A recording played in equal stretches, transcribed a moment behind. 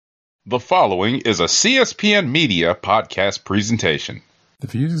The following is a CSPN Media podcast presentation. The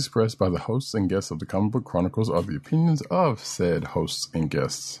views expressed by the hosts and guests of the Comic Book Chronicles are the opinions of said hosts and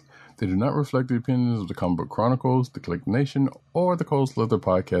guests. They do not reflect the opinions of the Comic Book Chronicles, the Click Nation, or the Cold Slither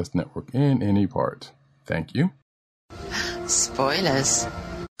Podcast Network in any part. Thank you. Spoilers.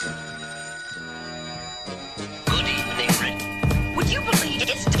 Good evening, Rick. Would you believe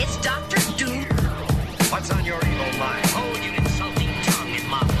it's Dr. Doom? What's on your evil mind? Oh, you insulting tongue and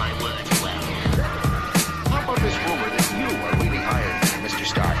mock my words well. How about this rumor that you are really Iron Man, Mr.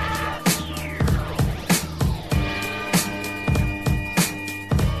 Stark?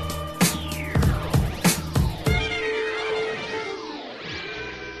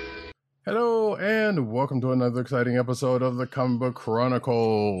 Hello, and welcome to another exciting episode of the Comic Book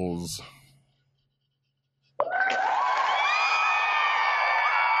Chronicles.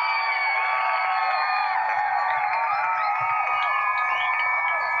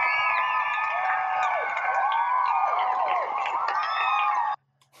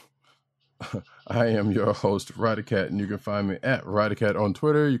 I am your host, Rydercat, and you can find me at Rydercat on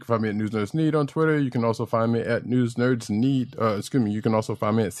Twitter. You can find me at NewsNerdsNeed on Twitter. You can also find me at NewsNerdsNeed. You can also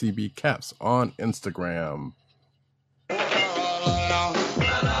find me at CBCaps on Instagram.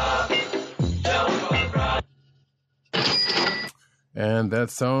 And that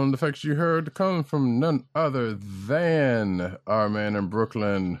sound effects you heard come from none other than our man in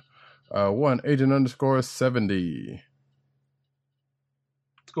Brooklyn, @1agent_70.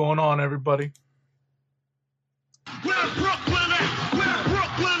 What's going on, everybody? Where Brooklyn at? Where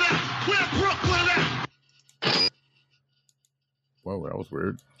Brooklyn at? Where Brooklyn at? Whoa, that was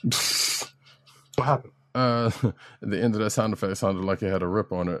weird. What happened? At the end of that sound effect sounded like it had a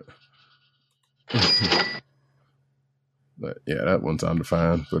rip on it. But yeah, that one sounded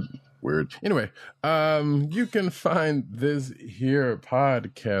fine, but weird. Anyway, you can find this here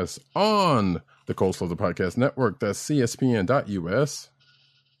podcast on the Cold Slither Podcast Network. That's CSPN.us.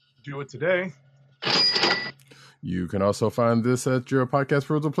 Do it today. You can also find this at your podcast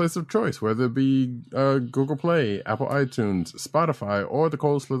perusal place of choice, whether it be Google Play, Apple iTunes, Spotify, or the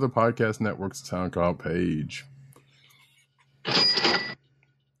Cold Slither Podcast Network's SoundCloud page.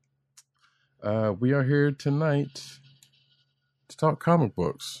 We are here tonight to talk comic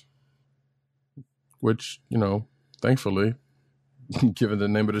books, which, you know, thankfully, given the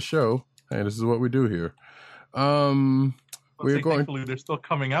name of the show, hey, this is what we do here. Thankfully, they're still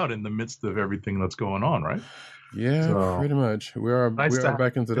coming out in the midst of everything that's going on, right? Yeah, so, pretty much. We are back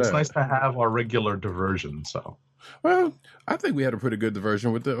into that. It's nice to have our regular diversion. So, well, I think we had a pretty good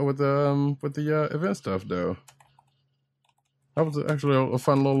diversion with the event stuff, though. That was actually a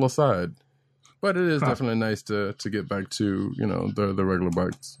fun little aside. But it is definitely nice to get back to, you know, the regular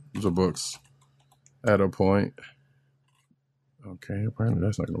books at a point. Okay, apparently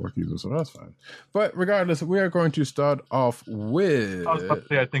that's not going to work either, so that's fine. But regardless, we are going to start off with... I was about to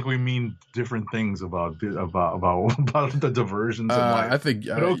say, I think we mean different things about the diversions. I think,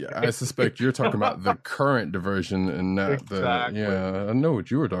 okay. I suspect you're talking about the current diversion and not exactly. I know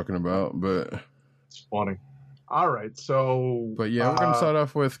what you were talking about, but... It's funny. All right, so... But yeah, we're going to start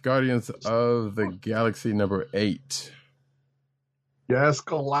off with Guardians of the Galaxy number 8. Yes,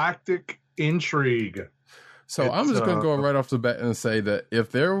 Galactic Intrigue. So I'm just going to go right off the bat and say that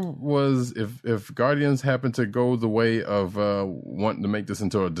if Guardians happened to go the way of wanting to make this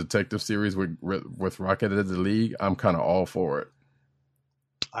into a detective series with Rocket as the lead, I'm kind of all for it.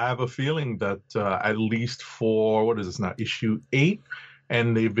 I have a feeling that at least for, what is this now, issue 8,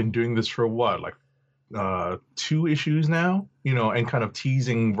 and they've been doing this for what, like 2 issues now, you know, and kind of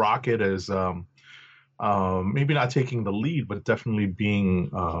teasing Rocket as maybe not taking the lead, but definitely being...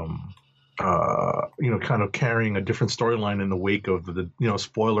 kind of carrying a different storyline in the wake of the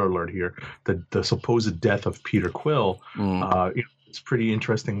spoiler alert here, the supposed death of Peter Quill. It's pretty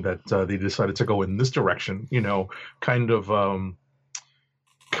interesting that they decided to go in this direction, you know, kind of a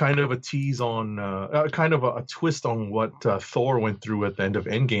tease on, kind of a twist on what Thor went through at the end of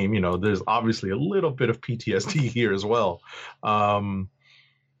Endgame. You know, there's obviously a little bit of PTSD here as well.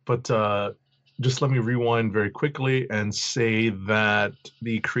 But just let me rewind very quickly and say that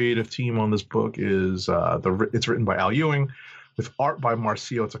the creative team on this book is it's written by Al Ewing, with art by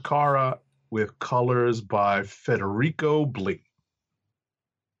Marcio Takara, with colors by Federico Blee.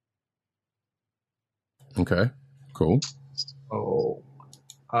 Okay, cool. So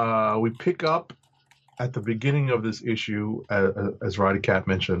we pick up at the beginning of this issue, as Roddy Cat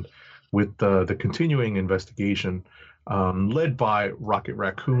mentioned, with the continuing investigation led by Rocket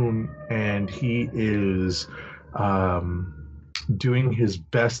Raccoon, and he is doing his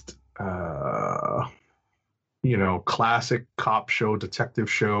best classic cop show,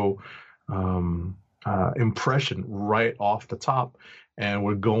 detective show impression right off the top, and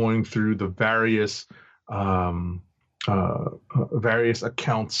we're going through the various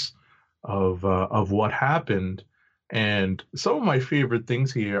accounts of what happened. And some of my favorite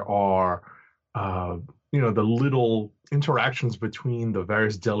things here are, the little interactions between the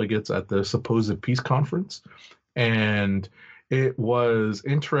various delegates at the supposed peace conference. And it was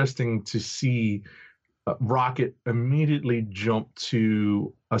interesting to see Rocket immediately jump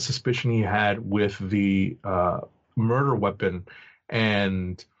to a suspicion he had with the murder weapon.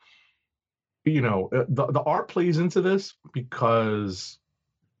 And, the art plays into this because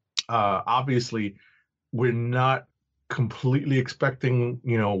obviously we're not completely expecting,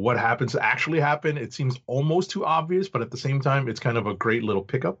 what happens to actually happen. It seems almost too obvious, but at the same time, it's kind of a great little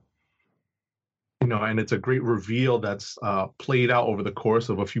pickup. And it's a great reveal that's played out over the course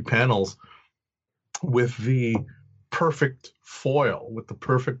of a few panels with the perfect foil, with the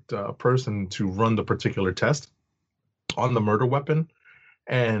perfect person to run the particular test on the murder weapon.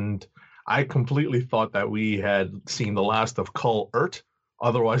 And I completely thought that we had seen the last of Cull Urt,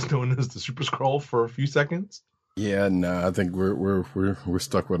 otherwise known as the Super Skrull, for a few seconds. Yeah, no, I think we're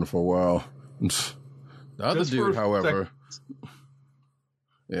stuck with him for a while. The other Just dude, for however,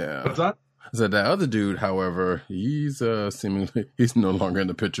 yeah. What's that? I said that other dude, however, he's seemingly he's no longer in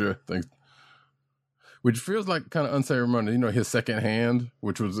the picture. Which feels like kind of unceremonious. His second hand,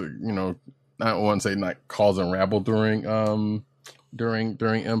 which was I don't want to say not causing rabble during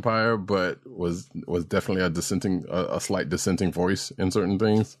Empire, but was definitely a slight dissenting voice in certain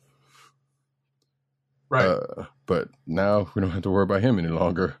things. Right. But now we don't have to worry about him any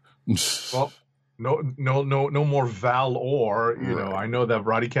longer. Well, no more Val Orr. Right. I know that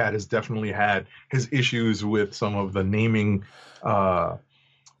Roddy Cat has definitely had his issues with some of the naming, the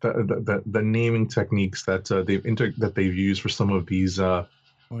naming techniques that they've used for some of these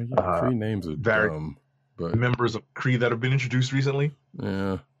Kree names are dumb, but members of Kree that have been introduced recently.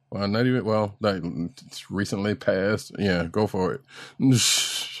 Yeah. Well, not even like it's recently passed. Yeah, go for it.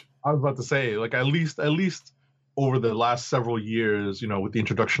 I was about to say, like at least over the last several years, with the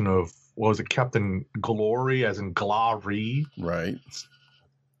introduction of Captain Glory, as in Glory, right?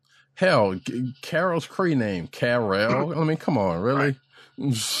 Hell, Carol's Kree name, Carol. I mean, come on, really?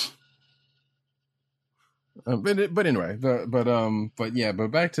 Right. But anyway, but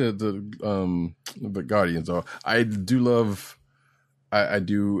back to the Guardians. I do love, I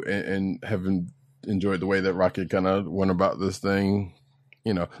do and have enjoyed the way that Rocket kind of went about this thing.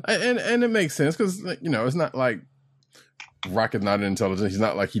 And it makes sense because it's not like Rocket's not intelligent. He's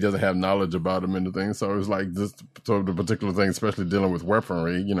not like he doesn't have knowledge about him and the thing. So it's like this sort of the particular thing, especially dealing with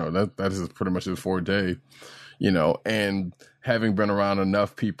weaponry. That is pretty much his forte. And having been around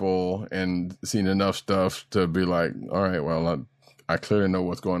enough people and seen enough stuff to be like, all right, well, I clearly know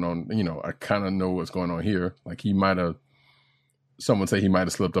what's going on. I kind of know what's going on here. Like someone say he might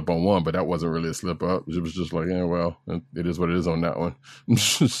have slipped up on one, but that wasn't really a slip up. It was just like, yeah, well, it is what it is on that one.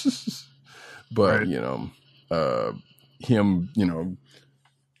 But, right. Him,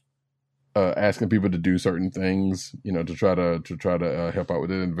 asking people to do certain things, to try to help out with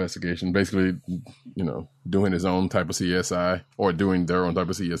the investigation. Basically, doing his own type of CSI or doing their own type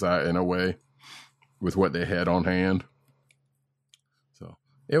of CSI in a way with what they had on hand. So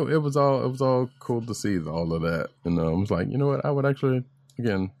it was all cool to see all of that. And I was like, you know what? I would actually,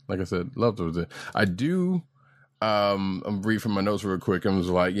 again, like I said, love to. I do. I'm reading from my notes real quick. I was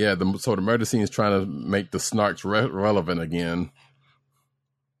like, yeah, the murder scene is trying to make the snarks relevant again.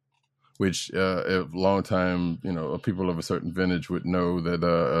 Which, if long time, people of a certain vintage would know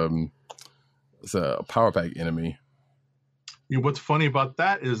that it's a power pack enemy. What's funny about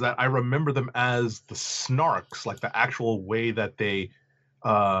that is that I remember them as the Snarks, like the actual way that they,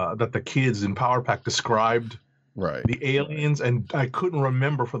 that the kids in Power Pack described right the aliens, and I couldn't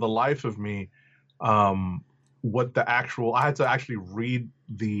remember for the life of me what the actual. I had to actually read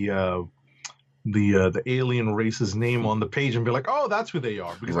the alien race's name on the page and be like, oh, that's who they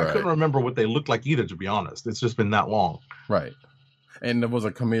are, because I couldn't remember what they looked like either, to be honest. It's just been that long. Right. And there was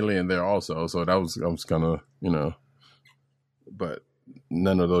a chameleon there also, so I was kind of, but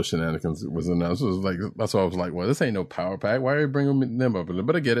none of those shenanigans was announced. It was like, that's why I was like, well, this ain't no power pack. Why are you bringing them up?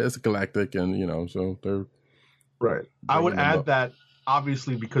 But I get it. It's galactic, and so they're right. I would add that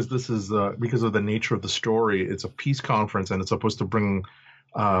obviously because this is because of the nature of the story, it's a peace conference and it's supposed to bring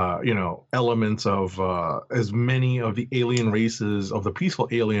elements of as many of the alien races, of the peaceful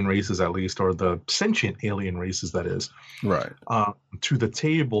alien races at least, or the sentient alien races that is, right, to the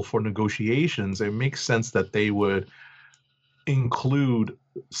table for negotiations. It makes sense that they would include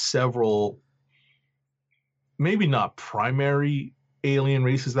several maybe not primary alien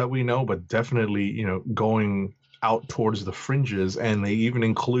races that we know, but definitely, going out towards the fringes. And they even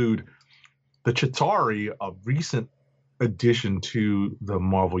include the Chitauri, a recent addition to the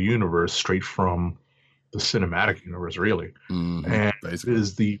Marvel Universe, straight from the cinematic universe, really. And basically.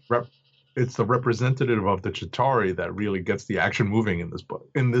 is it's the representative of the Chitauri that really gets the action moving in this book,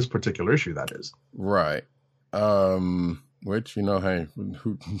 in this particular issue, that is. Right. Which, hey, the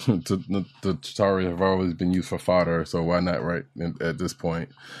Chitauri have always been used for fodder, so why not at this point?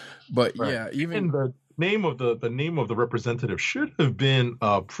 But Right. yeah, even And the name of the representative should have been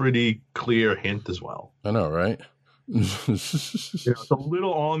a pretty clear hint as well. I know, right? It's a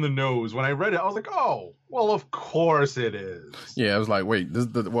little on the nose. When I read it, I was like, "Oh, well, of course it is." Yeah, I was like, wait,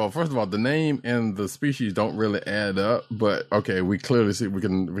 well, first of all, the name and the species don't really add up, but okay, we clearly see we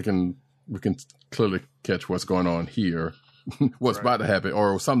can clearly catch what's going on here, what's about to happen,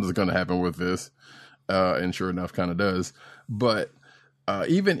 or something's going to happen with this, and sure enough, kind of does. But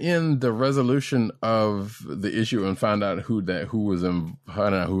even in the resolution of the issue and find out who was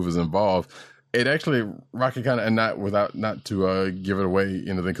involved. It actually, Rocky kind of, and not to give it away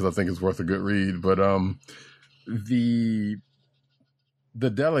anything, because I think it's worth a good read, but the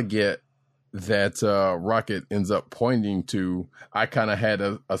delegate that Rocket ends up pointing to, I kind of had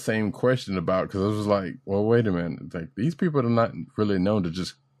a same question about, because I was like, well, wait a minute, like these people are not really known to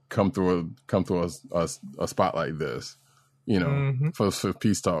just come through a spot like this, for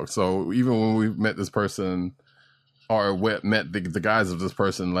peace talk. So even when we met this person, or met the guys of this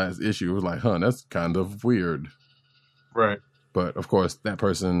person last issue, it was like, that's kind of weird. Right. But of course, that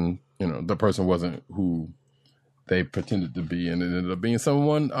person, the person wasn't who they pretended to be, and it ended up being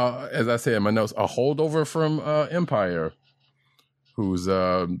someone, as I said in my notes, a holdover from Empire, who's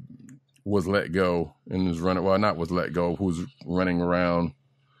was let go and is running. Well, not was let go. Who's running around,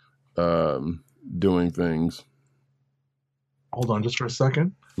 doing things. Hold on, just for a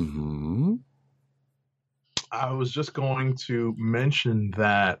second. Mm-hmm. I was just going to mention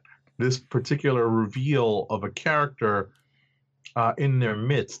that this particular reveal of a character in their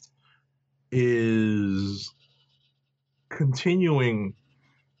midst is continuing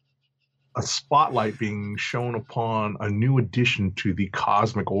a spotlight being shown upon a new addition to the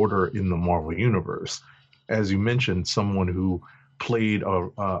cosmic order in the Marvel Universe. As you mentioned, someone who played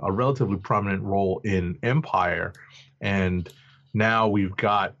a relatively prominent role in Empire, and now we've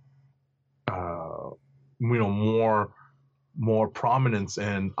got more prominence,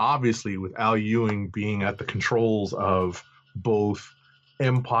 and obviously with Al Ewing being at the controls of both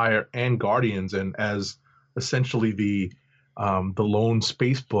Empire and Guardians, and as essentially the lone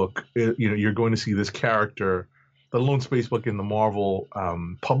space book, you're going to see this character, the lone space book in the Marvel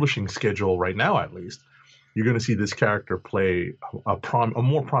publishing schedule right now, at least. You're going to see this character play a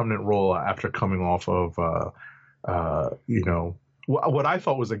more prominent role after coming off of what I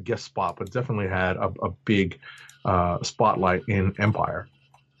thought was a guest spot, but definitely had a big spotlight in Empire.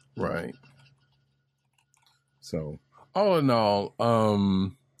 Right. So, all in all,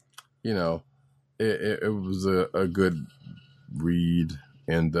 it was a good read,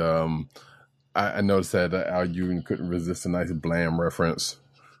 and I noticed that Al Ewing couldn't resist a nice Blam reference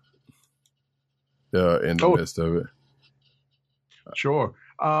in the midst of it. Sure.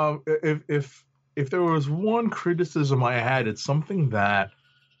 If there was one criticism I had, it's something that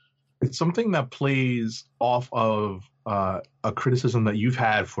plays off of a criticism that you've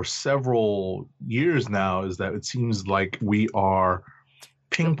had for several years now, is that it seems like we are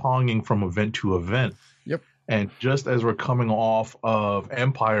ping-ponging from event to event. Yep. And just as we're coming off of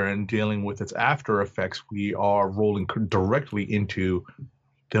Empire and dealing with its after effects, we are rolling directly into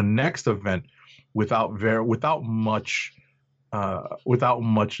the next event without much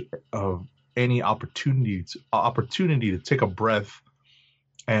of any opportunity to take a breath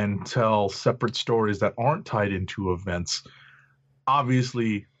and tell separate stories that aren't tied into events.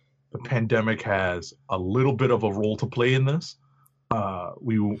 Obviously, the pandemic has a little bit of a role to play in this.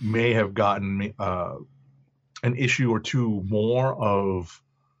 We may have gotten an issue or two more of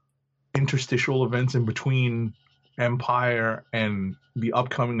interstitial events in between Empire and the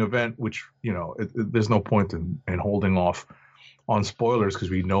upcoming event, which, there's no point in holding off on spoilers, because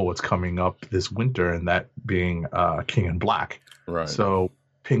we know what's coming up this winter, and that being King in Black. Right. So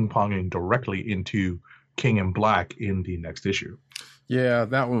ping-ponging directly into King in Black in the next issue. Yeah,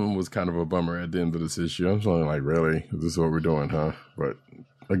 that one was kind of a bummer at the end of this issue. I'm feeling like, really, this is what we're doing, huh? But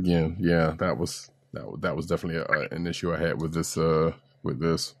again, yeah, that was definitely an issue I had with this. I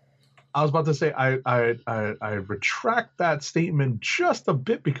was about to say I retract that statement just a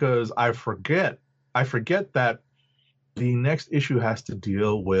bit, because I forget that the next issue has to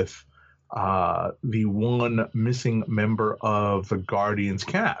deal with the one missing member of the Guardians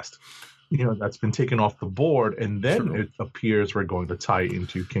cast. That's been taken off the board, and then True. it appears we're going to tie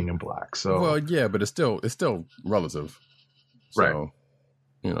into King in Black. So, Well, yeah, but it's still relative. So, Right.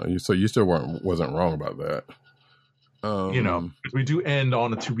 So you still wasn't wrong about that. We do end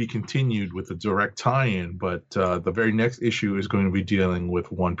on a to be continued with a direct tie-in, but the very next issue is going to be dealing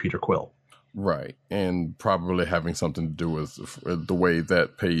with one Peter Quill. Right, and probably having something to do with the way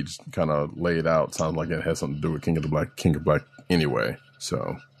that page kind of laid out. Sounds like it has something to do with King of Black anyway.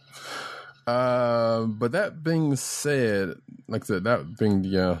 So, but that being said, like I said, that being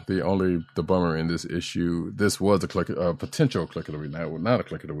the bummer in this issue, this was a potential click of the week, not a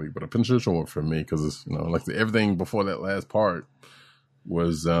click of the week, but a potential one for me because it's everything before that last part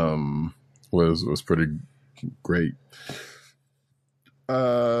was pretty great.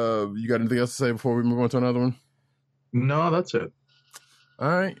 You got anything else to say before we move on to another one? No, that's it. All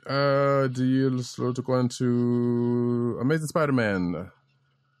right. Do you go into Amazing Spider-Man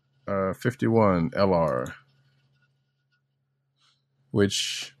 51 LR?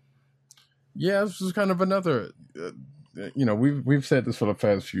 Which, this was kind of another. We've said this for the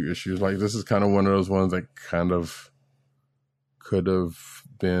past few issues. Like, this is kind of one of those ones that kind of could have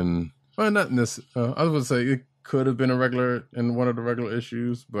been. Well, not in this. I would say it could have been in one of the regular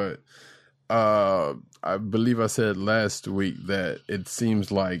issues, but I believe I said last week that it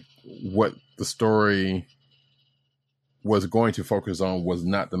seems like what the story was going to focus on was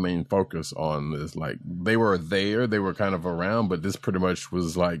not the main focus on this. Like, they were kind of around, but this pretty much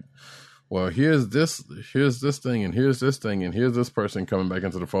was like, well, here's this thing, and here's this thing, and here's this person coming back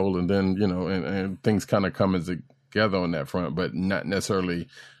into the fold, and then, and things kind of coming together on that front, but not necessarily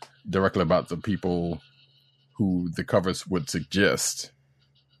directly about the people who the covers would suggest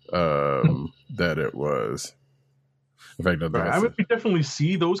that it was. In fact, I would definitely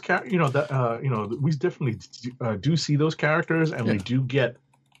see those characters. We definitely do see those characters, and we do get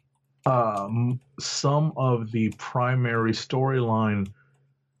some of the primary storyline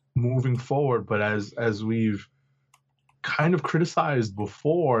moving forward. But as we've kind of criticized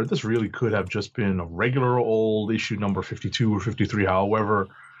before, this really could have just been a regular old issue number 52 or 53, however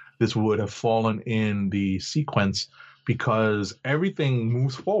this would have fallen in the sequence, because everything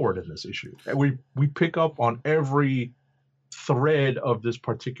moves forward in this issue. We pick up on every thread of this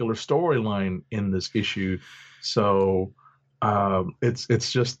particular storyline in this issue, so it's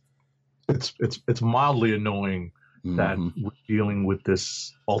mildly annoying that we're dealing with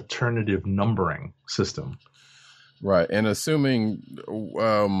this alternative numbering system. Right, and assuming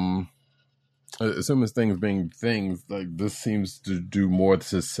things being things, like, this seems to do more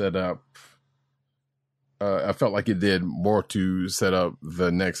to set up. I felt like it did more to set up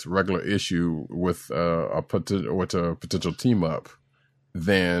the next regular issue with a potential team up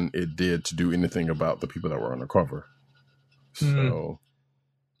than it did to do anything about the people that were on the cover. So,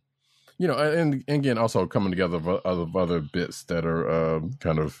 and again, also coming together of other bits that are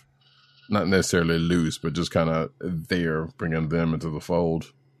kind of not necessarily loose, but just kind of there, bringing them into the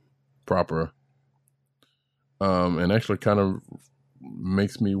fold proper. And actually kind of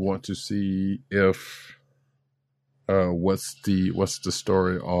makes me want to see if what's the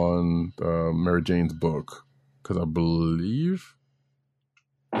story on Mary Jane's book, because I believe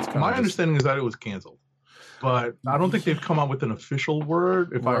my understanding is that it was canceled, but I don't think they've come out with an official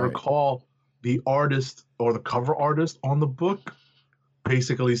word. If I recall, the artist or the cover artist on the book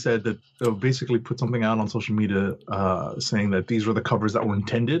basically said that basically put something out on social media saying that these were the covers that were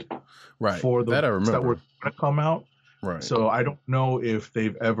intended for the that I remember that were going to come out. Right. So I don't know if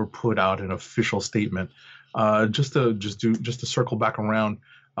they've ever put out an official statement. Just to circle back around,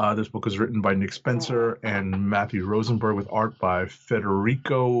 this book is written by Nick Spencer and Matthew Rosenberg, with art by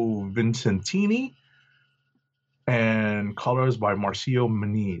Federico Vincentini and colors by Marcio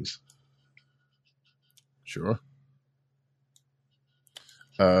Meniz. Sure.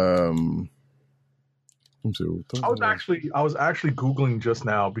 I was actually Googling just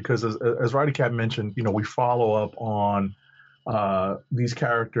now because as Roddy Cat mentioned, we follow up on these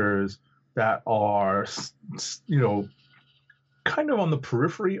characters that are, kind of on the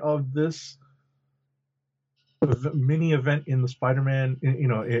periphery of this mini event in the Spider-Man,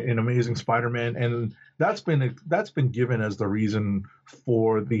 in Amazing Spider-Man, and that's been given as the reason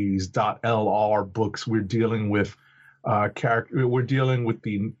for these .LR books. We're dealing with we're dealing with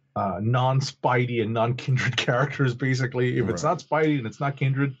the non-Spidey and non-Kindred characters, basically. If it's not Spidey and it's not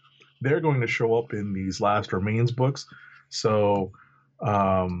Kindred, they're going to show up in these Last Remains books. So,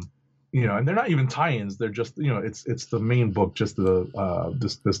 and they're not even tie-ins. They're just, it's the main book, just the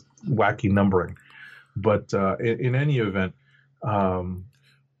this wacky numbering. But in any event,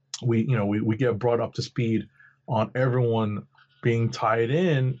 we get brought up to speed on everyone being tied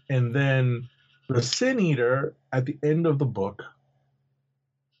in, and then the Sin Eater at the end of the book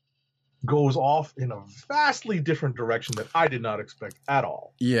goes off in a vastly different direction that I did not expect at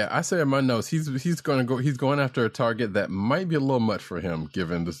all. Yeah, I say in my notes, he's going after a target that might be a little much for him,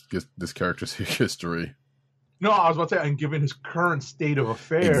 given this character's history. No, I was about to say, and given his current state of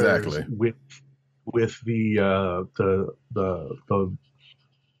affairs, Exactly. with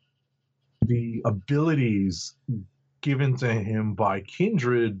the abilities given to him by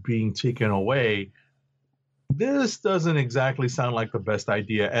Kindred being taken away, this doesn't exactly sound like the best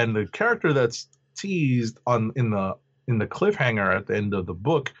idea. And the character that's teased in the cliffhanger at the end of the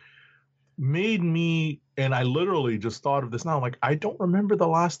book made me, and I literally just thought of this now, like, I don't remember the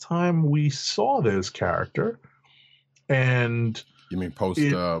last time we saw this character. And You mean post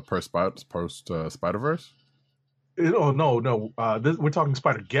Spider-Verse? We're talking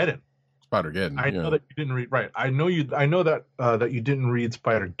Spider-Geddon. Spider-Geddon. I know that you didn't read, right. I know that that you didn't read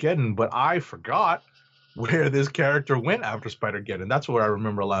Spider-Geddon, but I forgot where this character went after Spider-Geddon. That's where I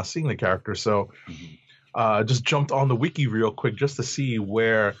remember last seeing the character. So just jumped on the wiki real quick just to see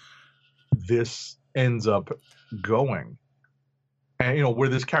where this ends up going. And, where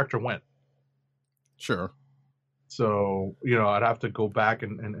this character went. Sure. So, I'd have to go back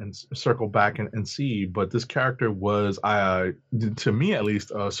and circle back and see. But this character was, to me at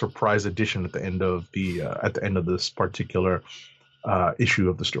least, a surprise addition at the end of this particular issue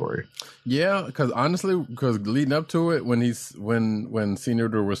of the story. Yeah, because leading up to it, when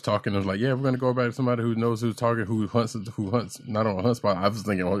Senior was talking, it was like, yeah, we're gonna go back to somebody who knows who's target, who hunts not on a hunt spot. I was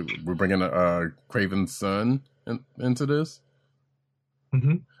thinking, we're bringing Craven's son into this.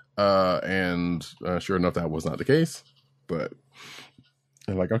 Mm-hmm. And sure enough, that was not the case. But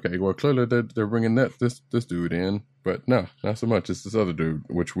I'm like, okay, well, clearly they're bringing this dude in, but no, not so much. It's this other dude,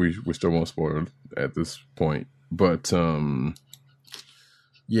 which we still won't spoil at this point. But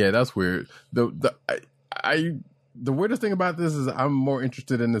yeah, that's weird. The weirdest thing about this is I'm more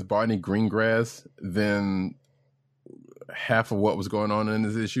interested in this Barney Greengrass than half of what was going on in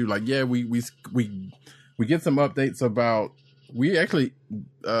this issue. Like, yeah, we get some updates about. We actually,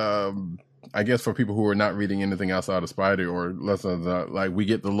 I guess for people who are not reading anything outside of Spider or less of that, like we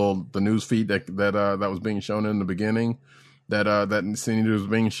get the news feed that was being shown in the beginning, that scene was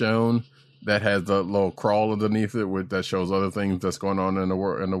being shown that has the little crawl underneath it that shows other things that's going on in the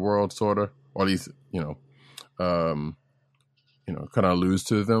world, sort of, or at least kind of alludes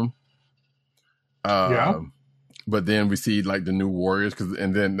to them. Yeah. But then we see like the New Warriors,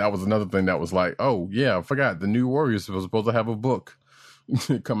 and then that was another thing that was like, oh yeah, I forgot the New Warriors was supposed to have a book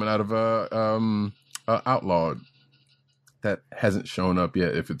coming out of Outlawed that hasn't shown up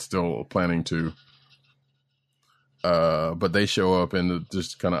yet, if it's still planning to. But they show up and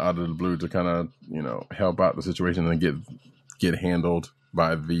just kind of out of the blue to kind of help out the situation and get handled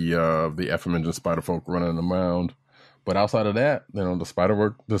by the aforementioned Spider Folk running around. But outside of that, the Spider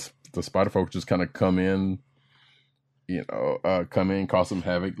Folk just kind of come in. Cause some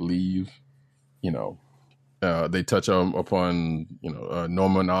havoc, leave. They touch upon,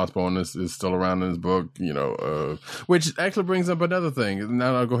 Norman Osborn is still around in his book, which actually brings up another thing.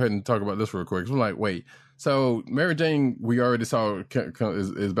 Now I'll go ahead and talk about this real quick. So I'm like, wait, so Mary Jane, we already saw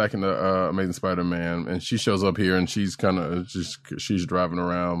is back in the Amazing Spider-Man, and she shows up here and she's kind of she's driving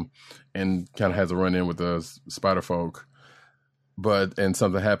around and kind of has a run in with the Spider Folk. And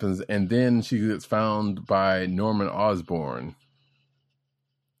something happens, and then she gets found by Norman Osborn.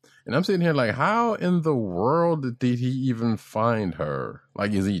 And I'm sitting here like, how in the world did he even find her?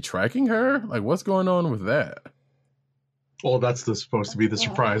 Like, is he tracking her? Like, what's going on with that? Well, that's supposed to be the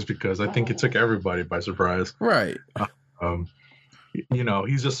surprise, because I think it took everybody by surprise. Right.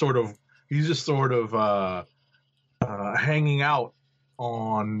 He's just sort of hanging out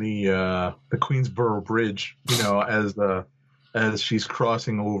on the Queensboro Bridge, as she's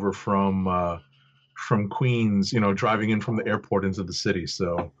crossing over from Queens, driving in from the airport into the city.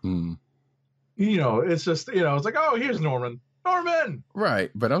 So, it's just, it's like, oh, here's Norman.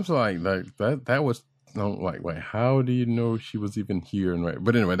 Right. But I'm like that was like, wait, how do you know she was even here? And right.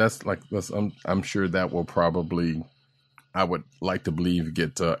 But anyway, I'm sure that will probably, I would like to believe,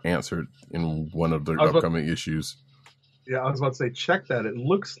 get answered in one of the upcoming issues. Yeah, I was about to say, check that. It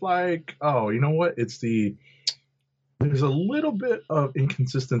looks like, oh, you know what? There's a little bit of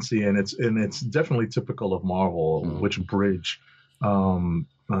inconsistency, and it's definitely typical of Marvel, which bridge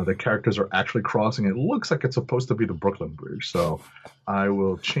the characters are actually crossing. It looks like it's supposed to be the Brooklyn Bridge, so I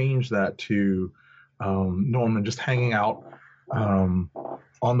will change that to Norman just hanging out on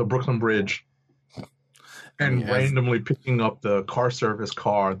the Brooklyn Bridge. And randomly picking up the car service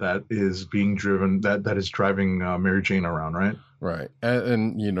car that is being driven, that is driving Mary Jane around, right? Right.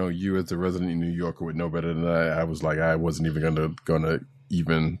 And you know, you as a resident New Yorker would know better than I was like, I wasn't even gonna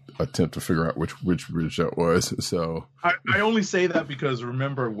even attempt to figure out which bridge that was. So I only say that because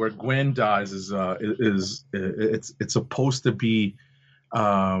remember where Gwen dies is it's supposed to be,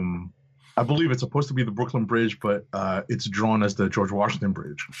 I believe it's supposed to be the Brooklyn Bridge, but it's drawn as the George Washington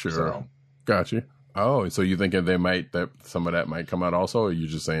Bridge. Sure. So. Gotcha. Oh, so you thinking that some of that might come out also, or are you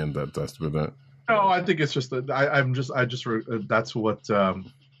just saying that that's with that? No, I think it's just that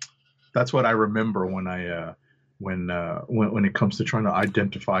that's what I remember when it comes to trying to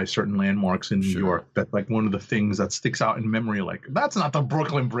identify certain landmarks in New York. That like one of the things that sticks out in memory, like that's not the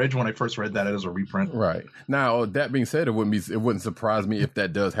Brooklyn Bridge. When I first read that as a reprint, right. Now that being said, it wouldn't surprise me if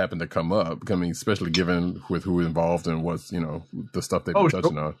that does happen to come up. I mean, especially given with who involved and what's the stuff they've been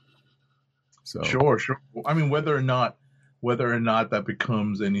touching on. So sure. I mean, whether or not that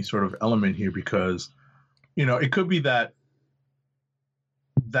becomes any sort of element here, because it could be that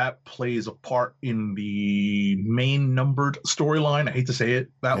plays a part in the main numbered storyline. I hate to say it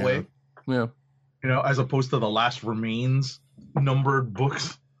that way. Yeah. As opposed to the last remains numbered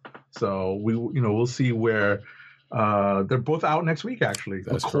books. So we'll see where they're both out next week, actually,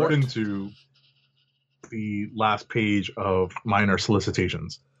 That's according correct. to the last page of Minor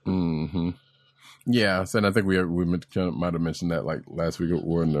Solicitations. Mm-hmm. Yeah, and I think we might have mentioned that like last week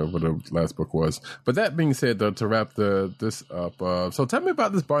or what the last book was. But that being said, though, to wrap this up, so tell me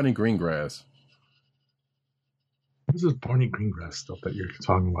about this Barney Greengrass. This is Barney Greengrass stuff that you're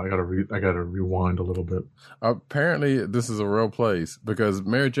talking about. I gotta rewind a little bit. Apparently, this is a real place because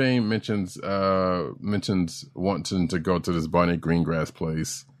Mary Jane mentions wanting to go to this Barney Greengrass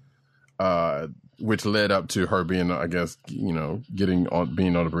place, which led up to her being, I guess, being on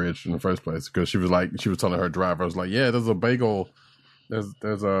the bridge in the first place. Because she was telling her driver, I was like, yeah, there's a bagel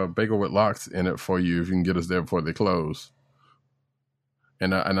with locks in it for you if you can get us there before they close.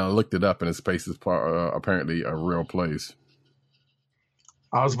 And I looked it up, and this place is apparently a real place.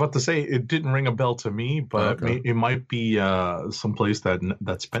 I was about to say it didn't ring a bell to me, but it might be some place that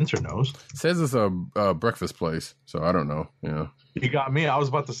Spencer knows. It says it's a breakfast place, so I don't know. Yeah. You got me. I was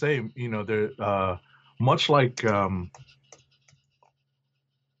about to say, they're much like the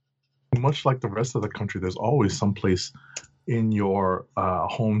rest of the country. There's always some place in your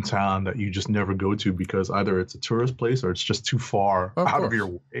hometown that you just never go to because either it's a tourist place or it's just too far out of your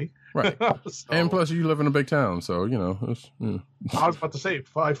way. Right. So, and plus, you live in a big town, so I was about to say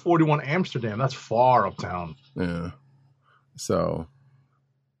 541 Amsterdam. That's far uptown. Yeah. So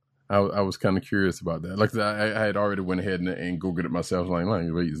I was kind of curious about that. Like I had already went ahead and Googled it myself. Like,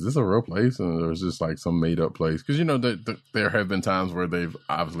 wait, is this a real place? And there was just like some made up place. Because, there have been times where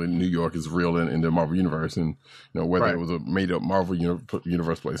obviously New York is real in the Marvel Universe. And, whether it was a made up Marvel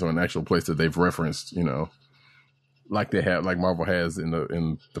Universe place or an actual place that they've referenced, like they have, like Marvel has in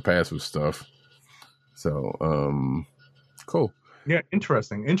the past with stuff. So, cool. Yeah,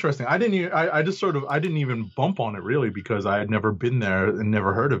 interesting. I didn't even bump on it really because I had never been there and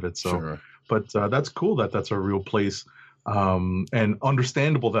never heard of it. So, Sure. But that's cool that that's a real place, and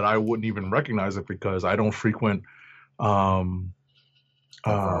understandable that I wouldn't even recognize it because I don't frequent that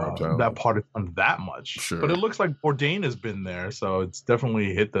part of town that much. Sure. But it looks like Bourdain has been there, so it's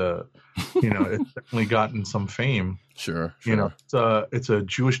definitely hit the, it's definitely gotten some fame. Sure. It's a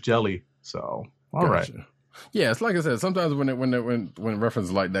Jewish deli. So all right. Yeah, it's like I said. Sometimes when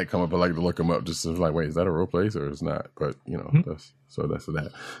references like that come up, I like to look them up just to like, wait, is that a real place or it's not? But that's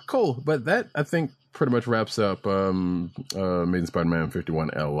that. Cool. But that I think pretty much wraps up Amazing Spider-Man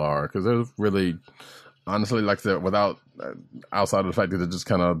 51 LR because there's really, honestly, like I said, without outside of the fact that it just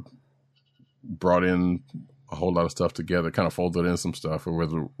kind of brought in a whole lot of stuff together, kind of folded in some stuff, or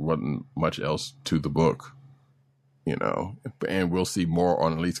whether there wasn't much else to the book. And we'll see more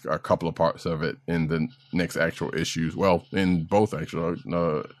on at least a couple of parts of it in the next actual issues. Well, in both actual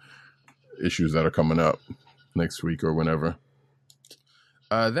issues that are coming up next week or whenever.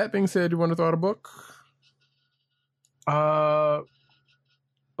 That being said, you want to throw out a book? A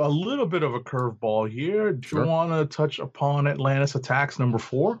little bit of a curveball here. Do you want to touch upon Atlantis Attacks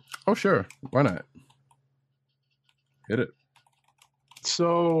 #4? Oh, sure. Why not? Hit it.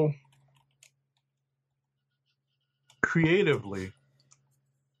 So, creatively,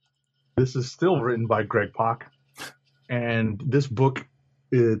 this is still written by Greg Pak, and this book,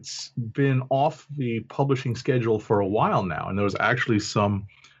 it's been off the publishing schedule for a while now, and there was actually some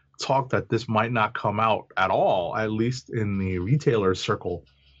talk that this might not come out at all, at least in the retailer circle,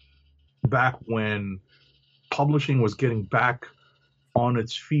 back when publishing was getting back on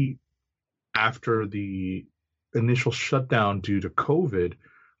its feet after the initial shutdown due to COVID,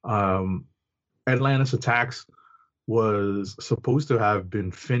 Atlantis Attacks was supposed to have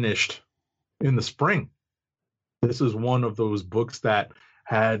been finished in the spring. This is one of those books that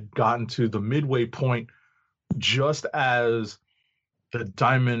had gotten to the midway point just as the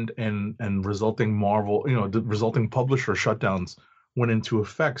Diamond and resulting Marvel, the resulting publisher shutdowns went into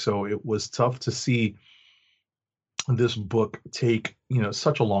effect. So it was tough to see this book take,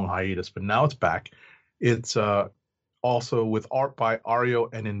 such a long hiatus, but now it's back. It's also with art by Ario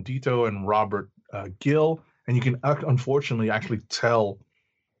Anindito and Robert Gill. And you can unfortunately actually tell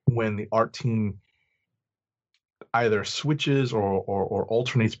when the art team either switches or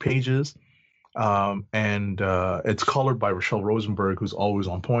alternates pages. And it's colored by Rochelle Rosenberg, who's always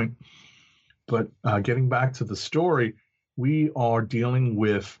on point. But getting back to the story, we are dealing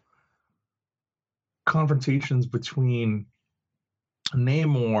with confrontations between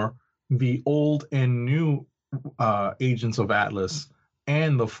Namor, the old and new agents of Atlas,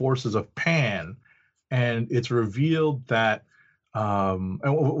 and the forces of Pan. And it's revealed that, and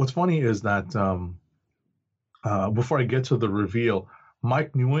what's funny is that before I get to the reveal,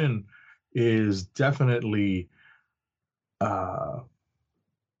 Mike Nguyen is definitely,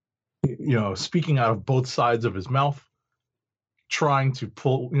 speaking out of both sides of his mouth, trying to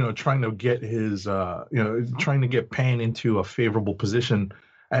get his, trying to get Pan into a favorable position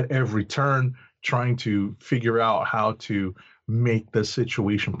at every turn, trying to figure out how to make the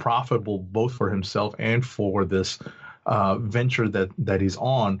situation profitable both for himself and for this venture that he's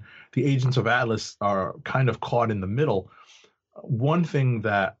on. The agents of Atlas are kind of caught in the middle. One thing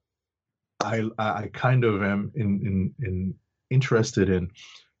that I kind of am interested in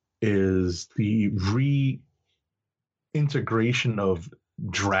is the reintegration of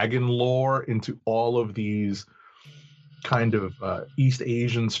dragon lore into all of these kind of East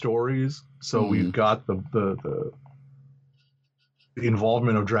Asian stories. So we've got the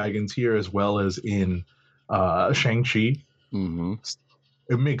involvement of dragons here as well as in Shang-Chi. Mm-hmm.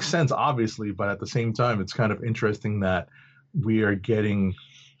 It makes sense, obviously, but at the same time, it's kind of interesting that we are getting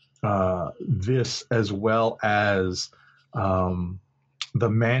this as well as the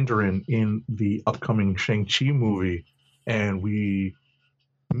Mandarin in the upcoming Shang-Chi movie. And we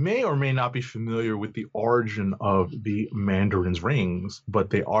may or may not be familiar with the origin of the Mandarin's rings, but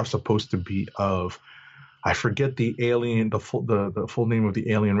they are supposed to be of, I forget the alien, the full name of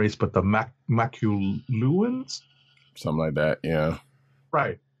the alien race, but the Makuluans? Something like that, yeah.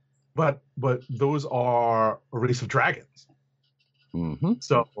 Right. But those are a race of dragons. Mm-hmm.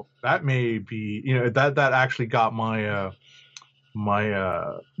 So that may be, that actually got my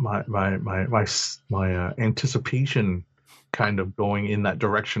anticipation kind of going in that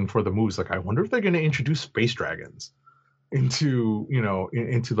direction for the movies. Like, I wonder if they're going to introduce space dragons into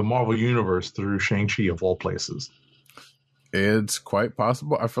the Marvel universe through Shang-Chi of all places. It's quite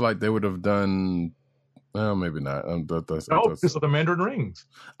possible. I feel like they would have done. Well, maybe not. Because of the Mandarin rings.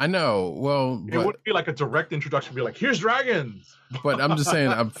 I know. Well, it wouldn't be like a direct introduction. Be like, here's dragons. But I'm just saying.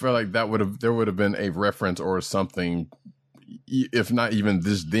 I feel like there would have been a reference or something, if not even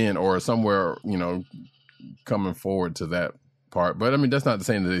this then or somewhere, coming forward to that part. But I mean, that's not to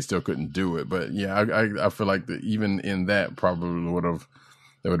say that they still couldn't do it. But yeah, I feel like that even in that probably there would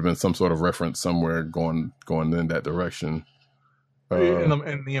have been some sort of reference somewhere going in that direction. In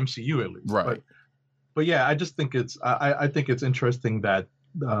the MCU at least, right? But yeah, I just think I think it's interesting that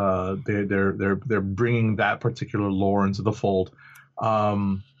they're bringing that particular lore into the fold.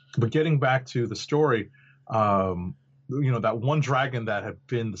 But getting back to the story, that one dragon that had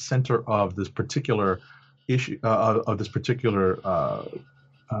been the center of this particular issue of this particular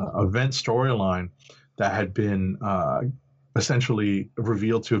event storyline that had been essentially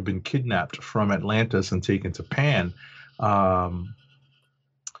revealed to have been kidnapped from Atlantis and taken to Pan.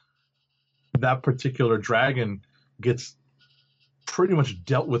 That particular dragon gets pretty much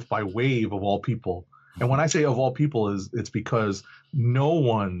dealt with by Wave of all people. And when I say of all people, it's because no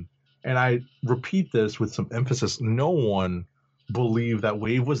one, and I repeat this with some emphasis, no one believed that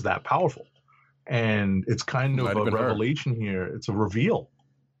Wave was that powerful. And it's kind of a revelation here. It's a reveal.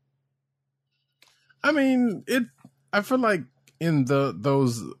 I mean, I feel like in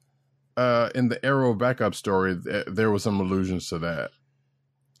the Arrow backup story, there were some allusions to that.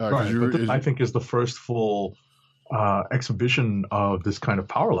 Right, this, I think, is the first full exhibition of this kind of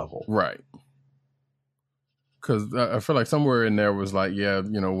power level. Right. Because I feel like somewhere in there was like, yeah,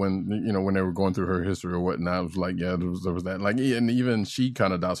 when they were going through her history or whatnot, it was like, yeah, there was that. Like, and even she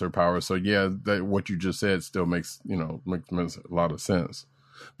kind of doubts her power. So yeah, that what you just said still makes a lot of sense.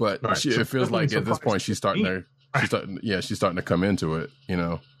 But right. It feels like at this point she's starting to come into it.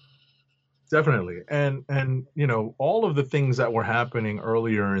 Definitely, and all of the things that were happening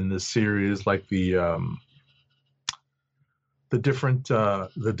earlier in this series, like the different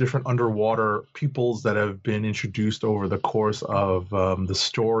underwater peoples that have been introduced over the course of the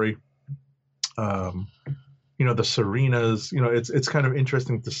story. The Serenas. It's kind of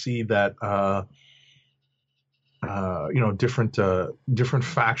interesting to see that different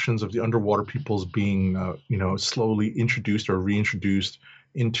factions of the underwater peoples being slowly introduced or reintroduced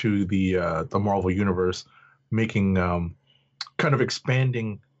into the Marvel universe, making kind of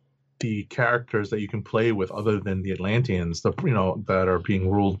expanding the characters that you can play with other than the Atlanteans, that are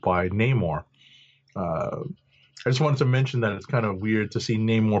being ruled by Namor. I just wanted to mention that it's kind of weird to see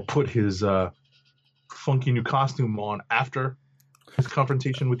Namor put his funky new costume on after his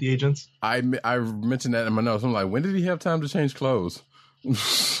confrontation with the agents. I mentioned that in my notes. I'm like, when did he have time to change clothes? He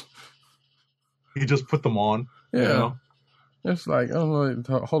just put them on. Yeah. It's like, hold on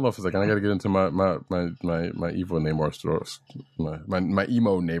for a second. I got to get into my evil Namor stores, my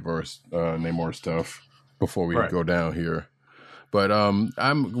emo Namor stuff before we go down here. But I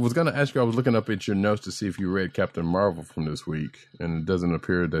was going to ask you. I was looking up at your notes to see if you read Captain Marvel from this week, and it doesn't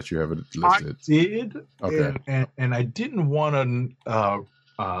appear that you have it listed. I did. Okay. And I didn't want to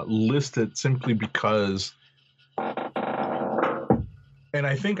list it simply because. And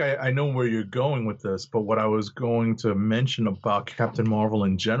I think I know where you're going with this, but what I was going to mention about Captain Marvel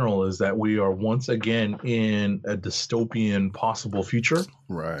in general is that we are once again in a dystopian possible future.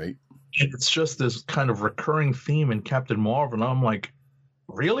 Right. And it's just this kind of recurring theme in Captain Marvel. And I'm like,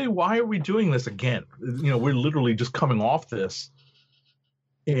 really? Why are we doing this again? We're literally just coming off this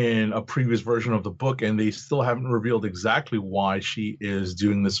in a previous version of the book, and they still haven't revealed exactly why she is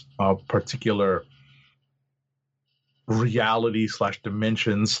doing this particular reality /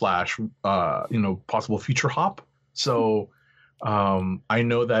 dimension / possible future hop. So I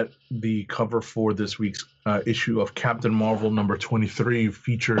know that the cover for this week's issue of Captain Marvel number 23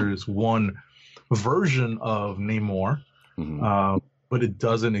 features one version of Namor, but it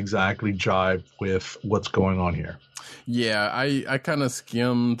doesn't exactly jive with what's going on here. Yeah, I kind of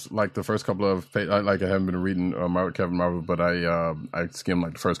skimmed like the first couple of pages. Like I haven't been reading Captain Marvel, but I skimmed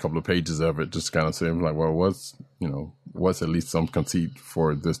like the first couple of pages of it, just kind of saying like, well, what's at least some conceit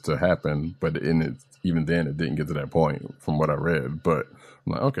for this to happen, but even then it didn't get to that point from what I read. But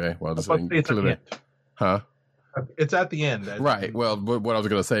I'm like, okay, well, this ain't clearly, huh? It's at the end, right? Well, but what I was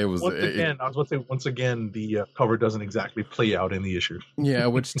going to say was once again, the cover doesn't exactly play out in the issue. Yeah,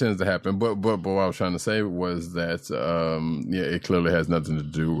 which tends to happen. But what I was trying to say was that it clearly has nothing to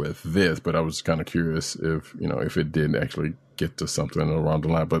do with this. But I was kind of curious if it did actually get to something around the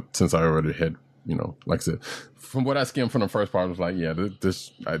line. But since I already had, like I said, from what I skimmed from the first part, I was like, yeah, there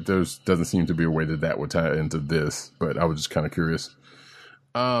doesn't seem to be a way that would tie into this. But I was just kind of curious.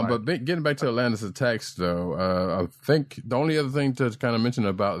 But getting back to Atlantis Attacks, though, I think the only other thing to kind of mention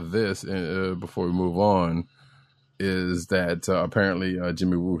about this before we move on is that apparently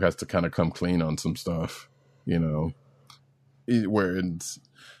Jimmy Woo has to kind of come clean on some stuff, where it's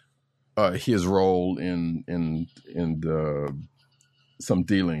his role in some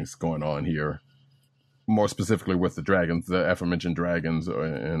dealings going on here, more specifically with the dragons, the aforementioned dragons,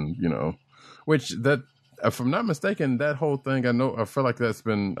 and which that. If I'm not mistaken, that whole thing, I feel like that's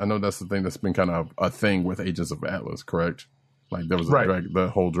the thing that's been kind of a thing with Agents of Atlas, correct? Like there was the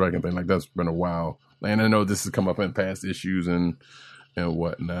whole dragon thing, like that's been a while. And I know this has come up in past issues and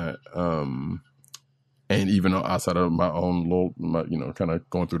whatnot. And even outside of my own little, kind of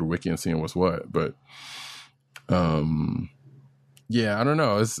going through the wiki and seeing what's what. But, yeah, I don't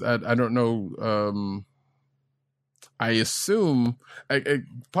know. I don't know. I assume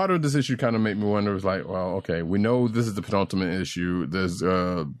part of this issue kind of made me wonder, was like, well, okay, we know this is the penultimate issue. There's,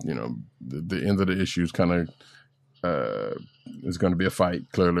 the end of the issue is kind of, is going to be a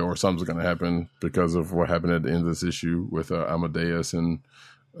fight, clearly, or something's going to happen because of what happened at the end of this issue with Amadeus and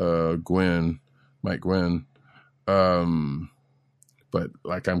Mike Gwynn. But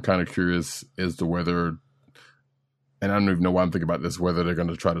like, I'm kind of curious as to whether, and I don't even know why I'm thinking about this, whether they're going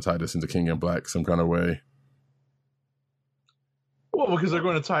to try to tie this into King in Black some kind of way. Well, because they're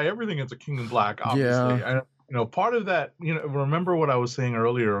going to tie everything into King in Black, obviously. Yeah. Part of that, remember what I was saying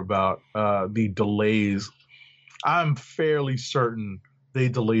earlier about the delays. I'm fairly certain they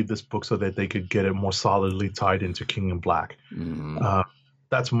delayed this book so that they could get it more solidly tied into King in Black.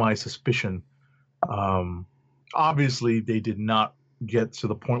 That's my suspicion. Obviously, they did not get to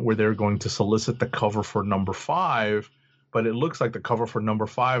the point where they're going to solicit the cover for number 5, but it looks like the cover for number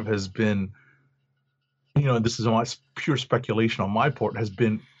 5 has been, this is pure speculation on my part, has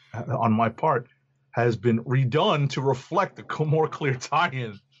been redone to reflect the more clear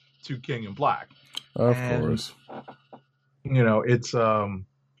tie-in to King in Black. Of And, course. You know, it's and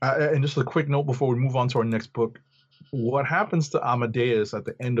just a quick note before we move on to our next book. What happens to Amadeus at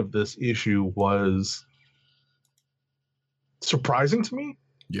the end of this issue was surprising to me.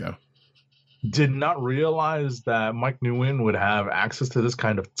 Yeah. Did not realize that Mike Nguyen would have access to this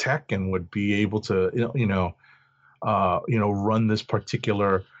kind of tech and would be able to, run this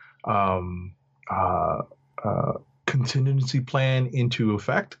particular contingency plan into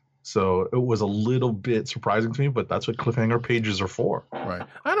effect. So it was a little bit surprising to me, but that's what cliffhanger pages are for. Right.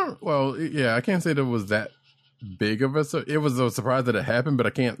 I can't say that it was that big of it was a surprise that it happened, but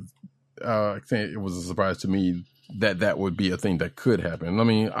I can't say it was a surprise to me that would be a thing that could happen. I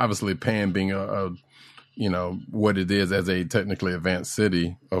mean, obviously Pan being what it is as a technically advanced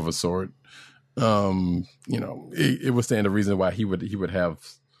city of a sort, it would stand a reason why he would have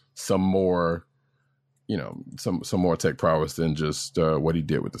some more, some more tech prowess than just what he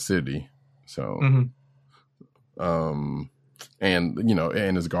did with the city. So,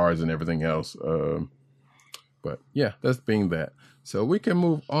 and his guards and everything else. But yeah, that's being that. So we can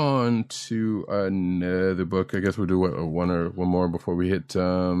move on to another book. I guess we'll do one more before we hit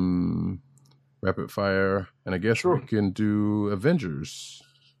rapid fire, and I guess we can do Avengers.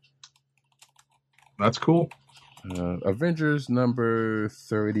 That's cool. Avengers number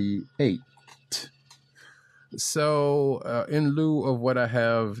 38. So in lieu of what I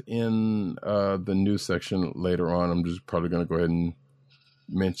have in the news section later on, I'm just probably going to go ahead and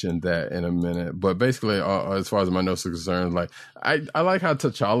mention that in a minute. But basically, as far as my notes are concerned, like I like how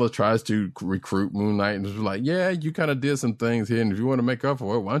T'Challa tries to recruit Moon Knight and is like, yeah, you kind of did some things here, and if you want to make up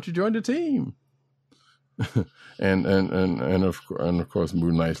for it, why don't you join the team? and of course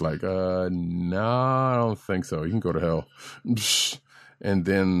Moon Knight's like, no, I don't think so. You can go to hell. And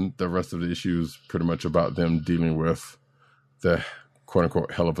then the rest of the issue is pretty much about them dealing with the quote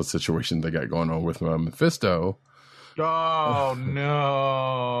unquote hell of a situation they got going on with Mephisto. Oh no.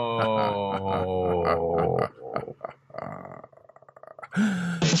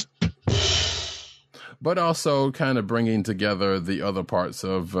 But also kind of bringing together the other parts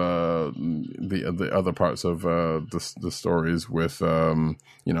of the other parts of the stories with the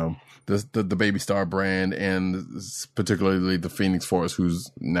Baby Star brand, and particularly the Phoenix Force, who's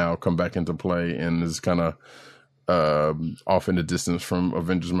now come back into play and is kind of off in the distance from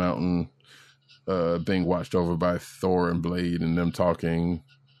Avengers Mountain, being watched over by Thor and Blade, and them talking.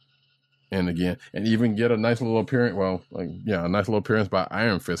 And again, and even get a nice little appearance. Well, a nice little appearance by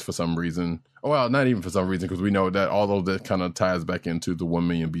Iron Fist for some reason. Well, not even for some reason, because we know that although that kind of ties back into the 1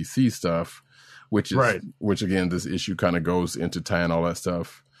 million BC stuff, which is which again, this issue kind of goes into tying all that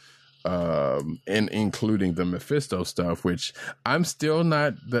stuff, and including the Mephisto stuff, which I'm still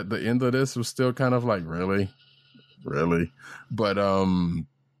not. That the end of this was still kind of like really, but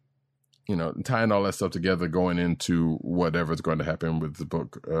tying all that stuff together, going into whatever's going to happen with the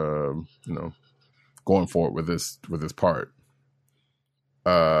book, going forward with this part.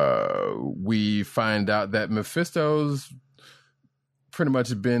 We find out that Mephisto's pretty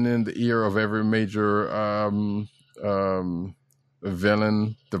much been in the ear of every major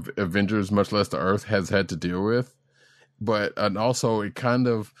villain the Avengers, much less the Earth, has had to deal with. And also it kind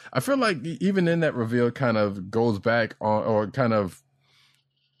of, I feel like even in that reveal kind of goes back on, or kind of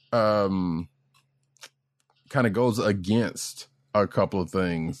goes against a couple of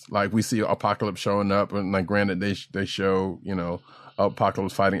things. Like we see Apocalypse showing up, and like granted they show,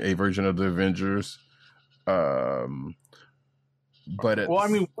 Apocalypse fighting a version of the Avengers. But I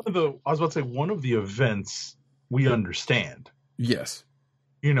was about to say one of the events we understand. Yes.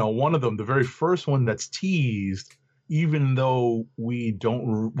 One of them, the very first one that's teased, even though we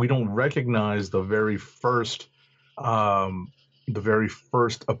don't recognize the very first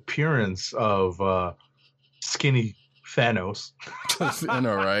appearance of skinny Thanos. I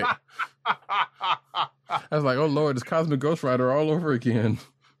know, right? I was like, oh Lord, it's Cosmic Ghost Rider all over again.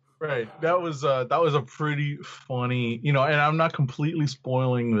 Right. That was a pretty funny, and I'm not completely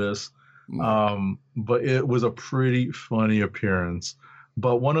spoiling this, but it was a pretty funny appearance.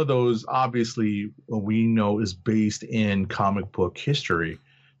 But one of those, obviously, we know is based in comic book history,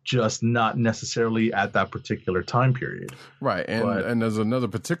 just not necessarily at that particular time period. Right. And there's another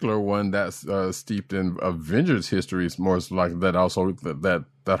particular one that's steeped in Avengers history. It's more like that also that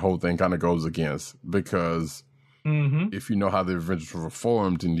whole thing kind of goes against, because if you know how the Avengers were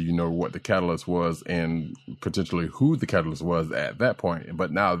formed and you know what the catalyst was and potentially who the catalyst was at that point.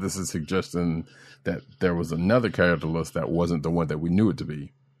 But now this is suggesting that there was another catalyst that wasn't the one that we knew it to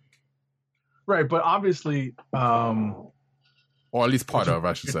be. Right. But obviously, or at least part of,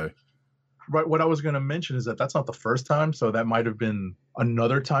 I should say. Right. What I was going to mention is that that's not the first time, so that might have been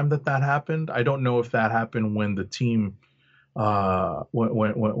another time that happened. I don't know if that happened when the team,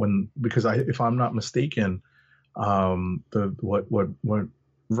 when because if I'm not mistaken, what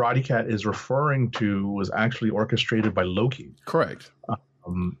Roddy Cat is referring to was actually orchestrated by Loki. Correct.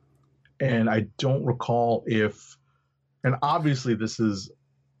 And I don't recall if, and obviously this is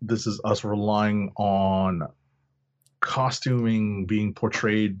us relying on costuming being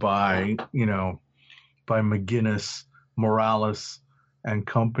portrayed by McGinnis, Morales, and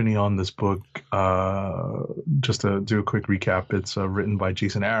company on this book. Just to do a quick recap, it's written by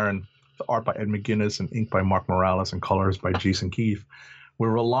Jason Aaron, the art by Ed McGinnis, and ink by Mark Morales, and colors by Jason Keefe.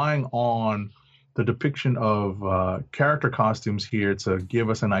 We're relying on the depiction of character costumes here to give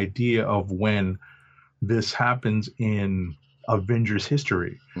us an idea of when this happens in Avengers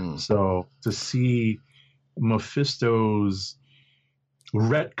history. So to see Mephisto's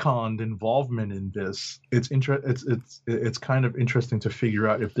retconned involvement in this, it's kind of interesting to figure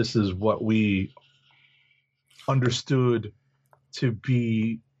out if this is what we understood to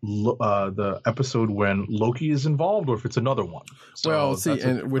be the episode when Loki is involved, or if it's another one. So well, see,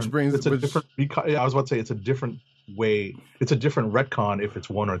 and which brings it's a different. I was about to say it's a different way. It's a different retcon if it's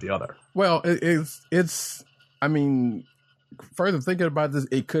one or the other. Well, it's. I mean, further thinking about this,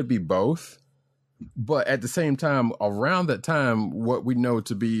 it could be both. But at the same time, around that time, what we know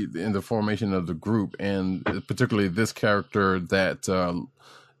to be in the formation of the group, and particularly this character that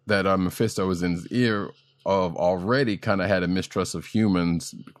Mephisto is in his ear of, already kind of had a mistrust of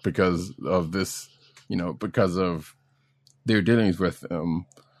humans because of this, because of their dealings with them.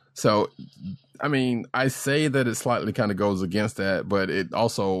 So, I mean, I say that it slightly kind of goes against that, but it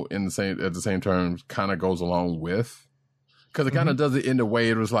also at the same term kind of goes along with. Because it kind of does it in a way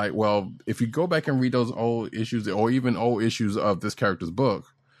it was like, well, if you go back and read those old issues or even old issues of this character's book,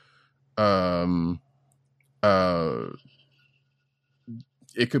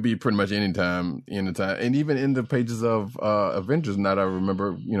 it could be pretty much any time. And even in the pages of Avengers, now that I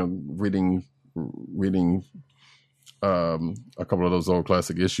remember, reading a couple of those old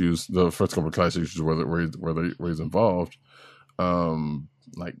classic issues, the first couple of classic issues where he's involved,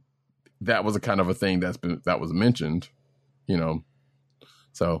 like that was a kind of a thing that was mentioned.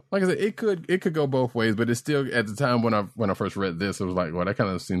 So like I said, it could go both ways, but it's still, at the time when I first read this, it was like, well, that kind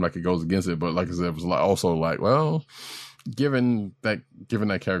of seemed like it goes against it. But like I said, it was also like, well, given that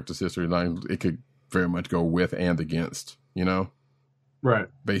character's history line, it could very much go with and against, right?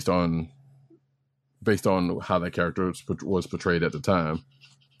 Based on how that character was portrayed at the time.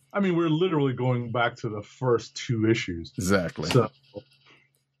 I mean, we're literally going back to the first two issues. Exactly.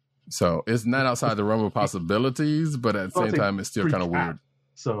 So it's not outside the realm of possibilities, but at the same time, it's still kind of weird.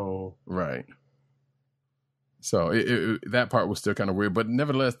 So right. So that part was still kind of weird, but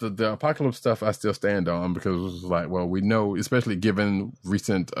nevertheless, the Apocalypse stuff I still stand on, because it was like, well, we know, especially given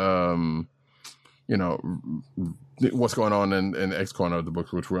recent, what's going on in the X corner of the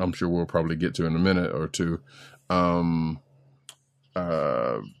books, which I'm sure we'll probably get to in a minute or two.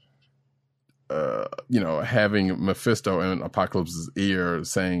 Having Mephisto in Apocalypse's ear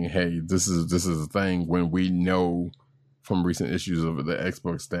saying, "Hey, this is a thing," when we know from recent issues of the X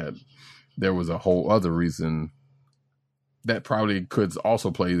books that there was a whole other reason that probably could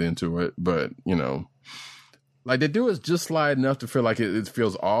also play into it. But like they do is just slight enough to feel like it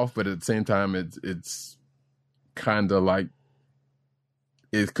feels off, but at the same time, it's kind of like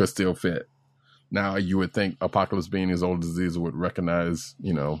it could still fit. Now you would think Apocalypse, being as old as he is, would recognize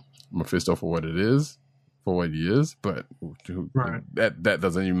Mephisto for what he is, but right. that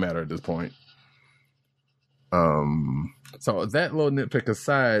doesn't even matter at this point. So that little nitpick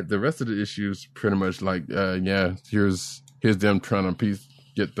aside, the rest of the issues pretty much like, here's them trying to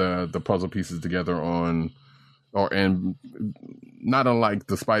get the puzzle pieces together and not unlike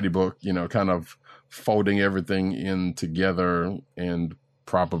the Spidey book, kind of folding everything in together and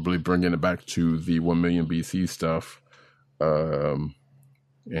probably bringing it back to the 1 million BC stuff.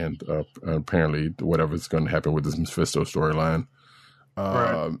 And apparently whatever's going to happen with this Mephisto storyline.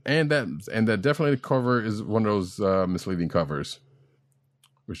 Right. And that definitely the cover is one of those misleading covers,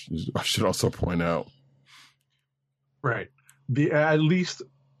 which I should also point out. Right. At least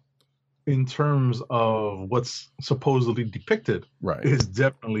in terms of what's supposedly depicted, right, is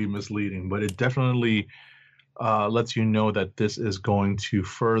definitely misleading, but it definitely lets you know that this is going to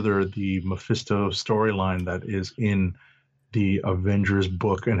further the Mephisto storyline that is in the Avengers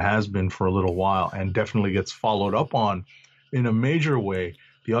book and has been for a little while, and definitely gets followed up on in a major way.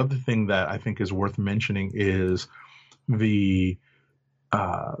 The other thing that I think is worth mentioning is the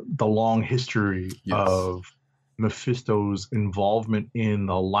long history of Mephisto's involvement in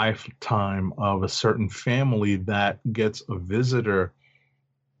the lifetime of a certain family that gets a visitor.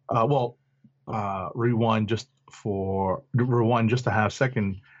 Rewind just a half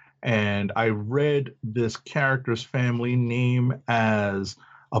second, and I read this character's family name as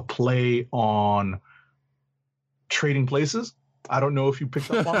a play on Trading Places. I don't know if you picked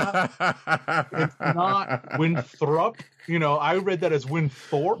up on that. It's not Winthrop. You know, I read that as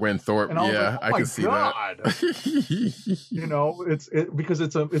Winthorpe. Winthorpe, And I was yeah, like, oh I my can see God. that. You know, because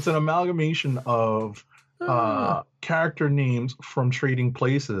it's an amalgamation of character names from Trading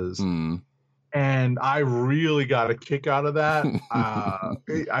Places. Mm. And I really got a kick out of that.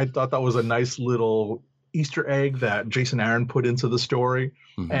 I thought that was a nice little Easter egg that Jason Aaron put into the story.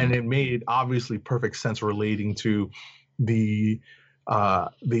 Mhm. And it made obviously perfect sense relating to the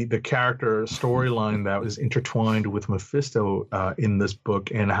character storyline that was intertwined with Mephisto in this book,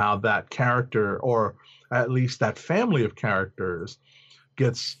 and how that character, or at least that family of characters,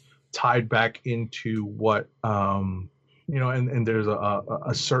 gets tied back into what you know, and there's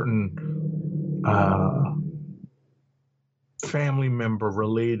a certain family member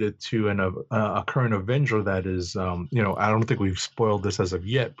related to a current Avenger that is, you know, I don't think we've spoiled this as of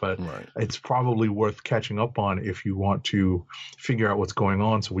yet, but Right. it's probably worth catching up on if you want to figure out what's going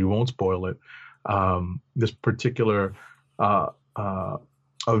on, so we won't spoil it. This particular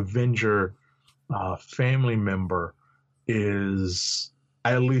Avenger family member is,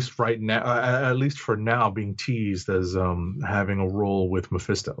 at least right now, at least for now, being teased as having a role with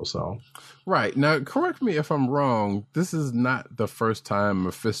Mephisto. So, Right. Now, correct me if I'm wrong. This is not the first time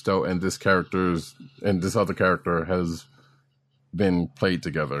Mephisto and this other character has been played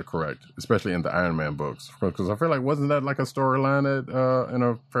together, correct? Especially in the Iron Man books. Because I feel like, wasn't that like a storyline in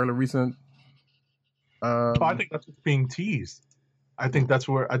a fairly recent... I think that's what's being teased. I think that's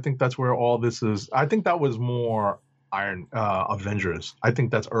where all this is. I think that was more Avengers. I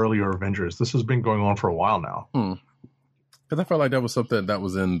think that's earlier Avengers. This has been going on for a while now. Because I felt like that was something that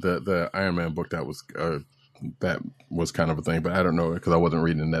was in the Iron Man book that was kind of a thing, but I don't know because I wasn't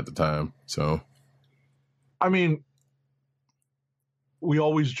reading it at the time. So, I mean, we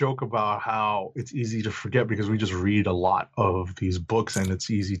always joke about how it's easy to forget because we just read a lot of these books, and it's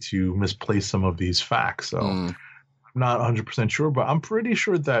easy to misplace some of these facts. So, I'm not 100% sure, but I'm pretty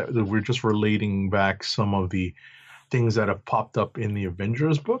sure that we're just relating back some of the things that have popped up in the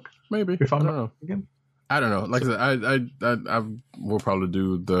Avengers book. maybe. If I'm I not don't know. mistaken. I don't know. Like I said, I will probably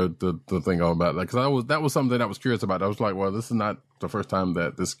do the thing all about that because that was something I was curious about. I was like, well, this is not the first time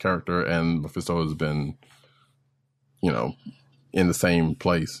that this character and Mephisto has been, you know, in the same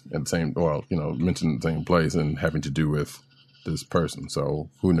place at the same, well, you know, mentioned in the same place and having to do with this person. So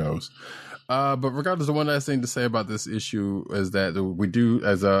who knows? But regardless, the one last thing to say about this issue is that we do,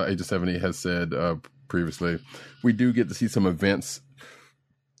 as Age of 70 has said previously, we do get to see some events,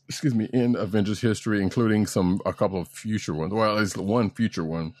 in Avengers history, including a couple of future ones. Well, at least one future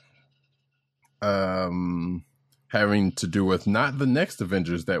one, having to do with not the next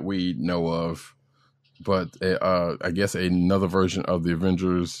Avengers that we know of, but I guess another version of the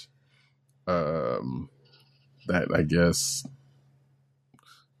Avengers. That I guess.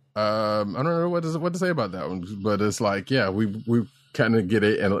 I don't know what to say about that one, but it's like, yeah, we kind of get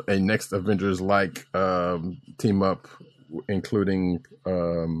a next Avengers like team up, including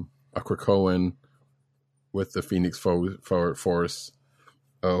a Krakoan with the Phoenix Force,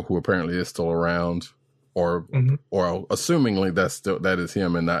 who apparently is still around, or assumingly that is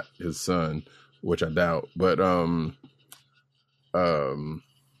him and not his son, which I doubt, but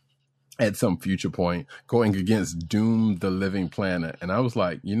at some future point, going against Doom the Living Planet. And I was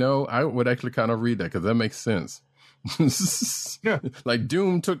like, you know, I would actually kind of read that because that makes sense. Yeah. Like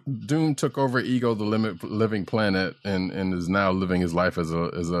Doom took over Ego the Living Planet and is now living his life as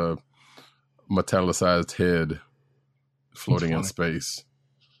a metallicized head floating in space.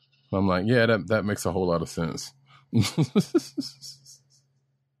 I'm like, yeah, that makes a whole lot of sense.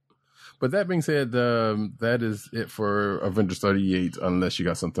 But that being said, that is it for Avengers 38, unless you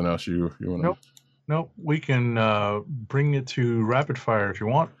got something else you want to... Nope. We can bring it to rapid fire if you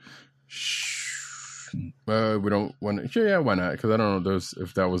want. We don't want to... Sure, yeah, why not? Because I don't know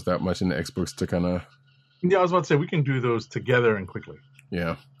if that was that much in the X-Books to kind of... Yeah, I was about to say, we can do those together and quickly.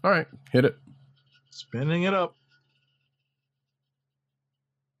 Yeah. All right, hit it. Spinning it up.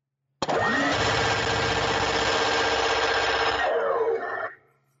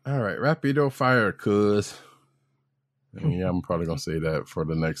 All right, rapido fire, cuz. Yeah, I'm probably going to say that for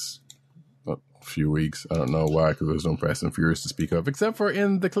the next few weeks. I don't know why, because there's no Fast and Furious to speak of, except for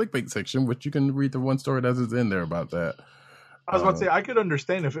in the clickbait section, which you can read the one story that is in there about that. I was about to say I could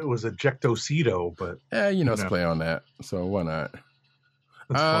understand if it was Ejectocito, but it's play on that. So why not?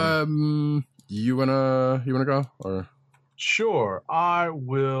 that's funny. You wanna go or? Sure, I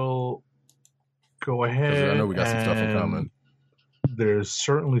will go ahead. I know we got some stuff in common. There's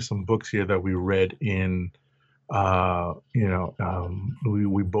certainly some books here that we read in, we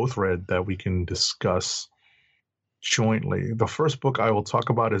both read that we can discuss jointly. The first book I will talk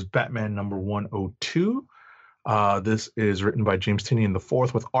about is Batman number 102. This is written by James Tynion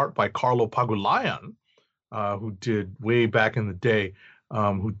IV with art by Carlo Pagulayan, who did way back in the day,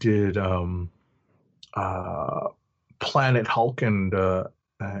 who did Planet Hulk and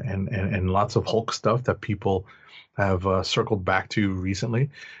lots of Hulk stuff that people have circled back to recently,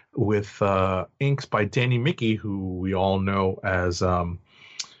 with inks by Danny Mickey, who we all know as a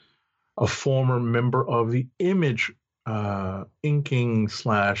former member of the Image inking /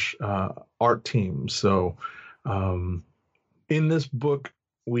 art team. So in this book,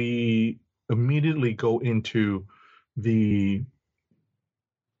 we immediately go into the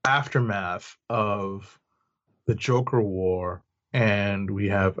aftermath of the Joker War, and we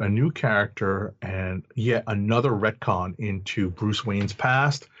have a new character and yet another retcon into Bruce Wayne's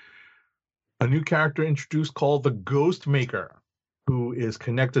past. A new character introduced called the Ghost Maker, who is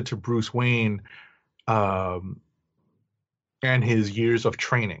connected to Bruce Wayne and his years of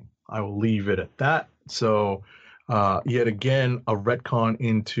training. I will leave it at that. So yet again, a retcon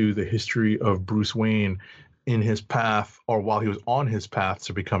into the history of Bruce Wayne in his path, or while he was on his path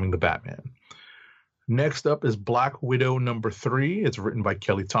to becoming the Batman. Next up is Black Widow number 3. It's written by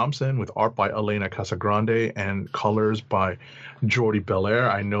Kelly Thompson with art by Elena Casagrande and colors by Jordi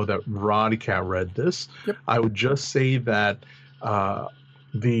Belair. I know that Roddy Cat read this. Yep. I would just say that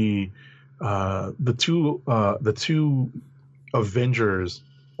the two Avengers,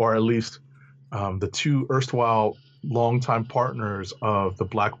 or at least the two erstwhile longtime partners of the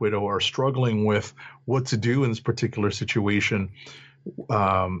Black Widow, are struggling with what to do in this particular situation.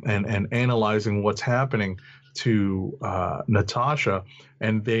 And analyzing what's happening to Natasha,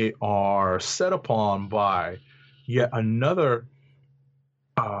 and they are set upon by yet another,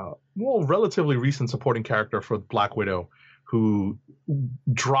 relatively recent supporting character for Black Widow, who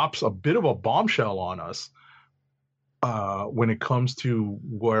drops a bit of a bombshell on us when it comes to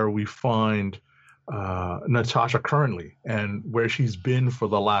where we find Natasha currently and where she's been for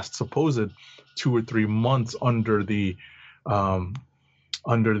the last supposed 2 or 3 months under the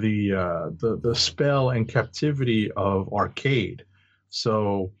spell and captivity of Arcade.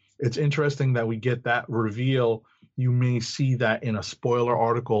 So it's interesting that we get that reveal. You may see that in a spoiler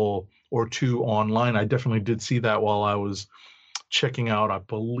article or two online. I definitely did see that while I was checking out, I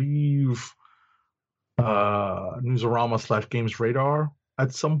believe, Newsarama / Games Radar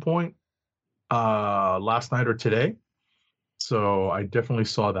at some point last night or today. So I definitely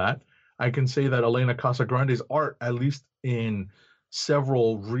saw that. I can say that Elena Casagrande's art, at least in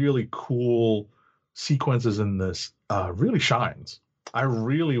several really cool sequences in this, really shines. I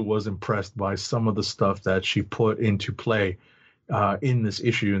really was impressed by some of the stuff that she put into play in this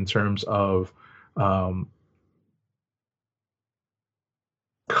issue in terms of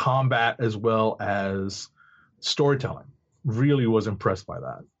combat as well as storytelling. Really was impressed by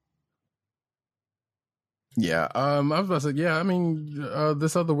that. Yeah, I was about to say, I mean,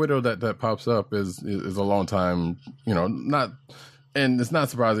 this other widow that pops up is a long time, not, and it's not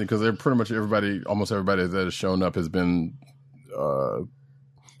surprising because they're pretty much almost everybody that has shown up has been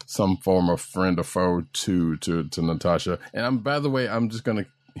some form of friend or foe to Natasha. And by the way, I'm just going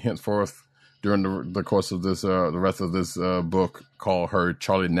to henceforth during the course of this, the rest of this book, call her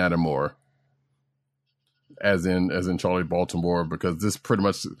Charlie Nattermore, as in Charlie Baltimore, because this pretty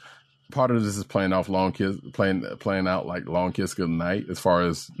much. Part of this is playing out like Long Kiss Goodnight as far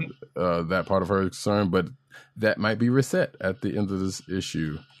as that part of her is concerned, but that might be reset at the end of this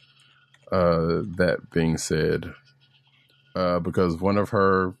issue. That being said, because one of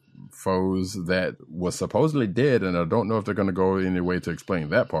her foes that was supposedly dead, and I don't know if they're going to go any way to explain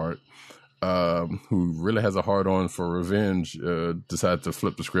that part, who really has a hard on for revenge, decided to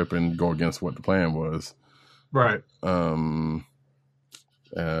flip the script and go against what the plan was. Right.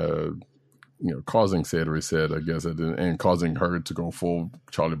 Causing said reset, I guess, and causing her to go full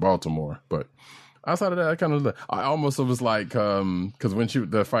Charlie Baltimore. But outside of that, I almost was like, because when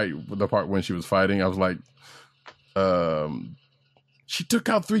the part when she was fighting, I was like, she took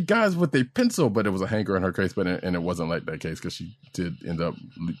out 3 guys with a pencil, but it was a hanger in her case, and it wasn't like that case because she did end up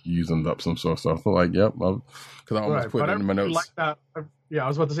using up some sort of stuff. So like, yep, because I almost put it in my notes. Like that. Yeah, I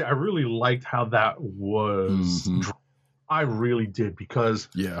was about to say, I really liked how that was. I really did, because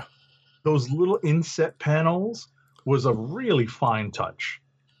those little inset panels was a really fine touch.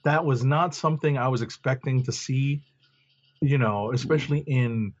 That was not something I was expecting to see, especially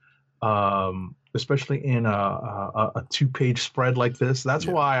in a 2-page spread like this. That's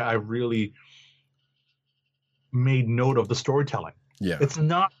why I really made note of the storytelling. Yeah. It's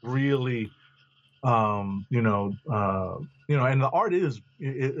not really, and the art is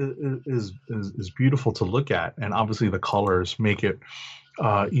beautiful to look at, and obviously the colors make it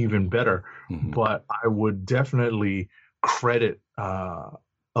even better. Mm-hmm. But I would definitely credit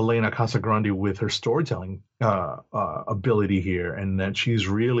Elena Casagrande with her storytelling ability here, and that she's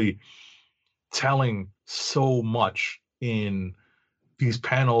really telling so much in these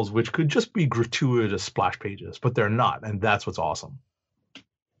panels, which could just be gratuitous splash pages, but they're not, and that's what's awesome.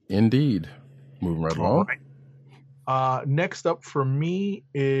 Indeed. Moving right along. Right. Next up for me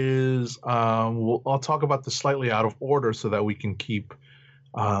is I'll talk about this slightly out of order so that we can keep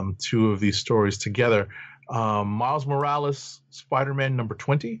two of these stories together. Miles Morales, Spider-Man number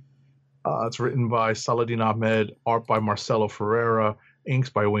 20. It's written by Saladin Ahmed, art by Marcelo Ferreira, inks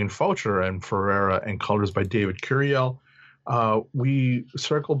by Wayne Faucher and Ferreira, and colors by David Curiel. We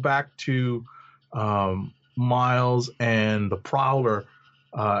circle back to Miles and the Prowler.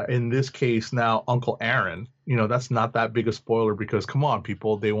 In this case, now Uncle Aaron. That's not that big a spoiler because, come on,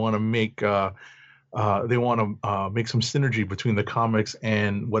 people, they want to make make some synergy between the comics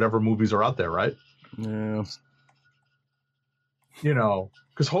and whatever movies are out there, right? Yeah.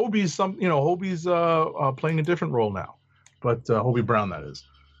 Because Hobie's playing a different role now, but Hobie Brown, that is.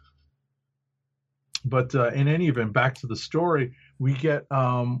 But in any event, back to the story, we get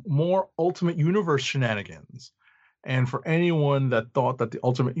more Ultimate Universe shenanigans. And for anyone that thought that the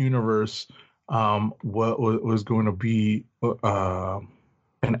Ultimate Universe was going to be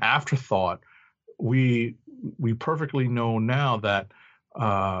an afterthought, we perfectly know now that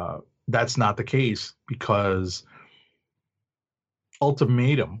that's not the case, because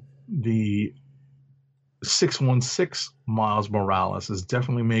Ultimatum, the 616 Miles Morales, is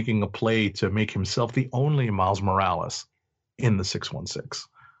definitely making a play to make himself the only Miles Morales in the 616.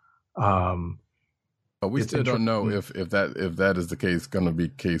 But we still don't know if that is the case, going to be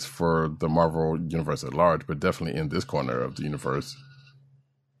the case for the Marvel universe at large, but definitely in this corner of the universe.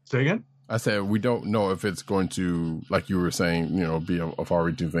 Say again? I said we don't know if it's going to, like you were saying, be a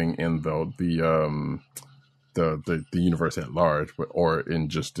far-reaching thing in the universe at large, or in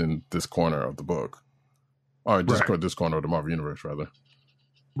this corner of the book, or this corner of the Marvel universe, rather.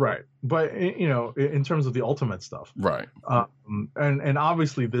 Right, but in terms of the Ultimate stuff, right, and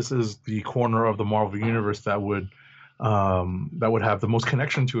obviously this is the corner of the Marvel universe that would have the most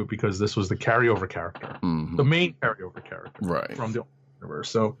connection to it, because this was the carryover character, the main carryover character, right, from the universe.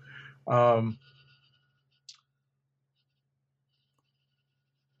 So, I'm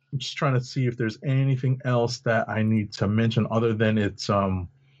just trying to see if there's anything else that I need to mention other than it's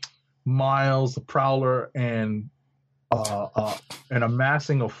Miles, the Prowler, and an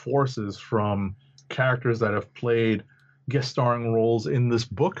amassing of forces from characters that have played guest starring roles in this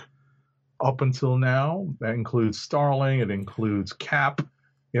book up until now. That includes Starling. It includes Cap.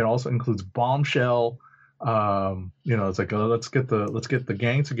 It also includes Bombshell. It's like let's get the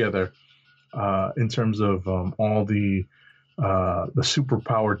gang together in terms of all the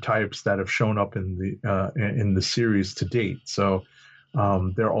superpowered types that have shown up in the series to date. So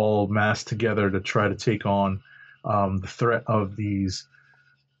they're all massed together to try to take on the threat of these.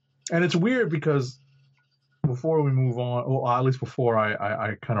 And it's weird because before we move on, well, at least before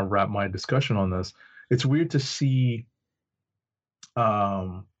I kind of wrap my discussion on this, it's weird to see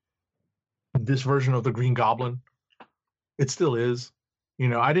this version of the Green Goblin. It still is.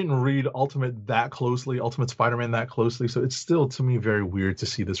 I didn't read Ultimate Spider-Man that closely, so it's still, to me, very weird to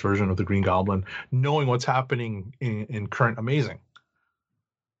see this version of the Green Goblin, knowing what's happening in current Amazing.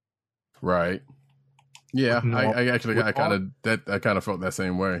 Right. Yeah, No, I kind of felt that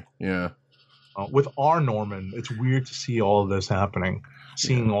same way. Yeah. With our Norman, it's weird to see all of this happening,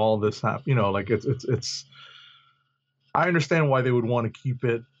 seeing all this happen. It's. I understand why they would want to keep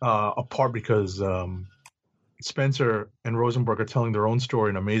it apart, because Spencer and Rosenberg are telling their own story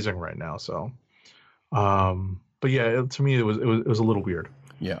in Amazing right now. So, but yeah, to me it was a little weird.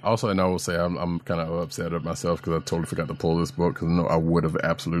 Yeah. Also, and I will say I'm kind of upset at myself because I totally forgot to pull this book, because I would have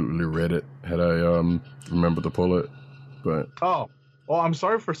absolutely read it had I remembered to pull it. But I'm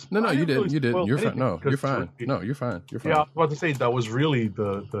sorry for. No, you did. Really You did. You're fine. No, you're fine. You're fine. You're fine. Yeah, I was about to say that was really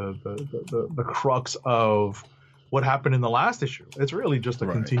the crux of what happened in the last issue. It's really just a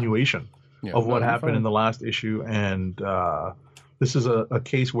continuation of what happened in the last issue, and this is a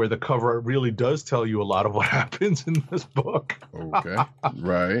case where the cover really does tell you a lot of what happens in this book. Okay,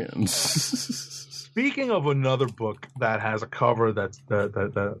 right. Speaking of another book that has a cover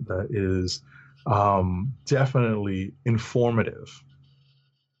that is definitely informative,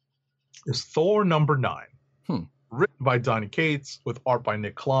 is Thor #9, written by Donny Cates with art by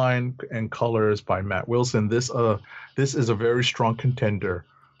Nick Klein and colors by Matt Wilson. This is a very strong contender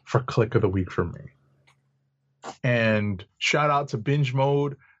for Click of the Week for me. And shout out to Binge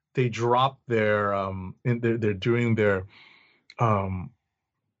Mode. They dropped their they're doing their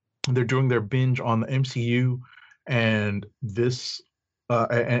binge on the MCU, and this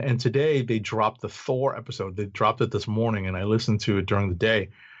and today they dropped the Thor episode. They dropped it this morning, and I listened to it during the day,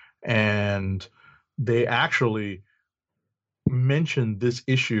 and they actually mentioned this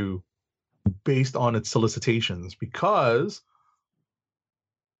issue based on its solicitations, because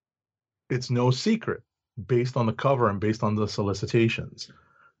it's no secret, based on the cover and based on the solicitations,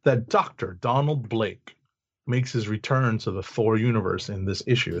 that Dr. Donald Blake makes his return to the Thor universe in this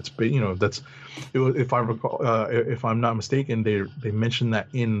issue. It's, if I recall, if I'm not mistaken, they mentioned that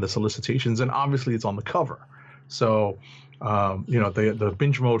in the solicitations, and obviously it's on the cover. So, the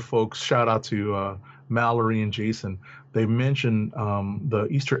Binge Mode folks, shout out to Mallory and Jason. They mentioned the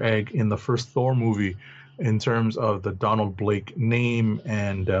Easter egg in the first Thor movie in terms of the Donald Blake name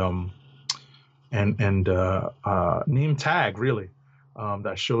and name tag, really,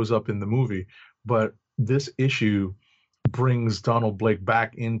 that shows up in the movie. But this issue brings Donald Blake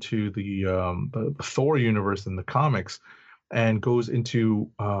back into the Thor universe in the comics, and goes into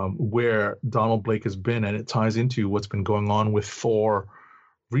where Donald Blake has been, and it ties into what's been going on with Thor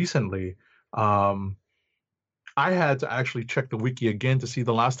recently. I had to actually check the wiki again to see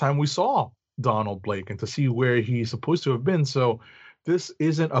the last time we saw Donald Blake and to see where he's supposed to have been. So this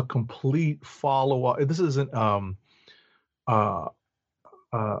isn't a complete follow-up. This isn't a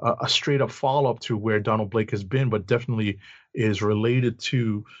straight-up follow-up to where Donald Blake has been, but definitely is related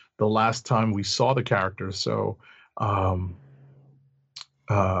to the last time we saw the character. So,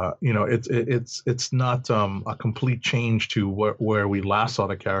 it's not a complete change to where we last saw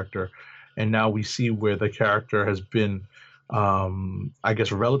the character, and now we see where the character has been, I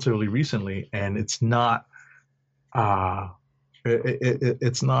guess, relatively recently, and it's not.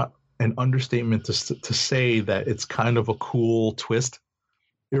 It's not an understatement to say that it's kind of a cool twist.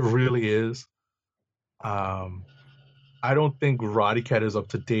 It really is. I don't think Roddy Cat is up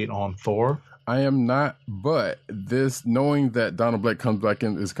to date on Thor. I am not, but this, knowing that Donald Blake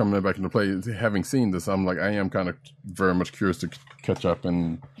is coming back into play, having seen this, I'm like, I am kind of very much curious to catch up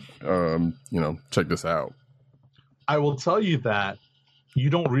and, check this out. I will tell you that you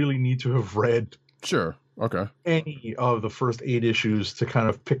don't really need to have read Sure. Okay. any of the first 8 issues to kind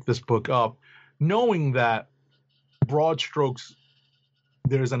of pick this book up, knowing that broad strokes,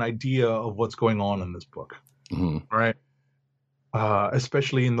 there's an idea of what's going on in this book, right?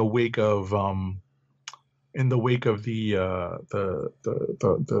 Especially in the wake of the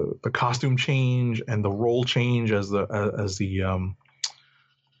costume change and the role change as the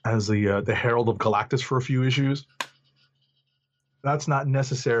Herald of Galactus for a few issues. That's not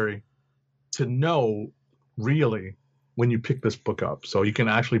necessary to know, really, when you pick this book up. So you can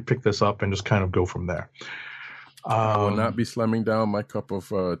actually pick this up and just kind of go from there. I will not be slamming down my cup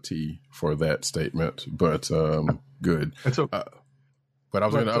of tea for that statement, but good. It's okay. But I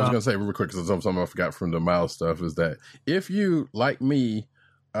was gonna say real quick, because something I forgot from the Miles stuff, is that if you, like me,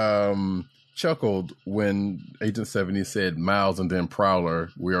 chuckled when Agent 70 said Miles and then Prowler,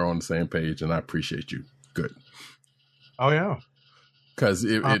 we are on the same page, and I appreciate you. Good. Oh yeah. Because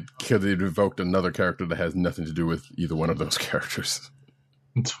it evoked another character that has nothing to do with either one of those characters.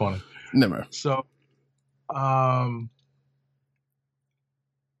 It's funny. Never. So, I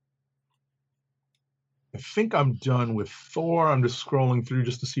think I'm done with Thor. I'm just scrolling through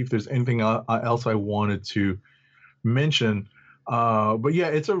just to see if there's anything else I wanted to mention. But yeah,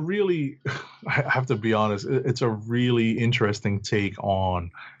 it's a really, I have to be honest, it's a really interesting take on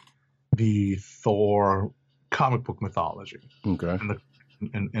the Thor comic book mythology. Okay.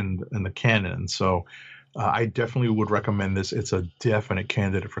 And the canon. So I definitely would recommend this. It's a definite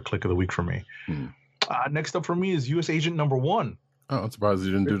candidate for Click of the Week for me. Next up for me is U.S. Agent #1. Oh, I'm surprised you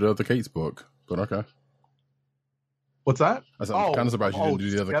didn't do the other Cates book, but okay. What's that? I'm kind of surprised you didn't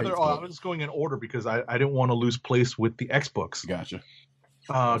do the other Cates book. I was just going in order because I didn't want to lose place with the X books. Gotcha.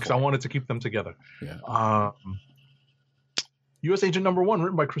 Because I wanted to keep them together. Yeah. U.S. Agent #1,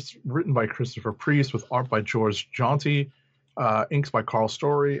 written by Christopher Priest, with art by George Jonti, inks by Carl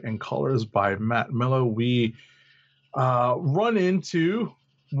Story, and colors by Matt Miller. We run into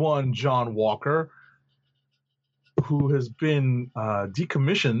one John Walker, who has been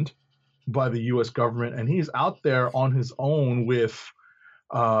decommissioned by the U.S. government, and he's out there on his own with.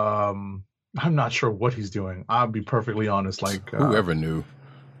 I'm not sure what he's doing. I'll be perfectly honest. Like Whoever knew.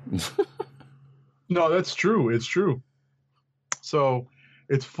 No, that's true. It's true. So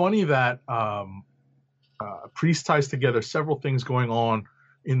it's funny that Priest ties together several things going on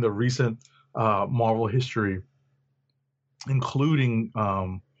in the recent Marvel history, including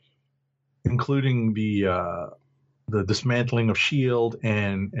the dismantling of Shield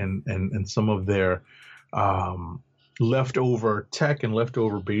and some of their leftover tech and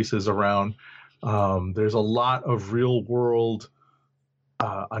leftover bases around. There's a lot of real world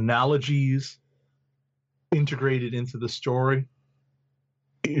analogies integrated into the story.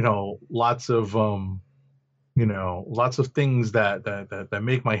 Lots of things that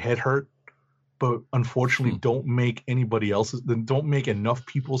make my head hurt, but unfortunately don't make don't make enough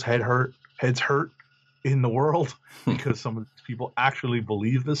people's heads hurt in the world, because some of these people actually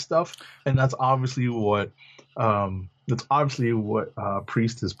believe this stuff, and that's obviously what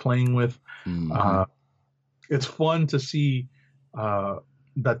Priest is playing with. Mhm. It's fun to see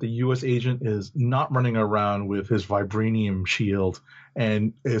that the U.S. agent is not running around with his vibranium shield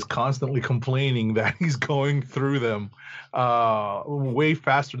and is constantly complaining that he's going through them way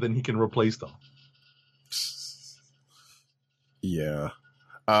faster than he can replace them. Yeah.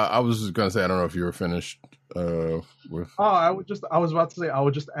 I was just gonna say, I don't know if you were finished with. I was about to say, I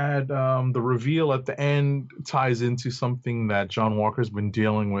would just add the reveal at the end ties into something that John Walker's been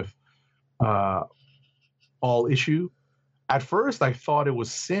dealing with all issue. At first, I thought it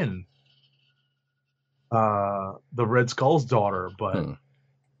was Sin, the Red Skull's daughter, but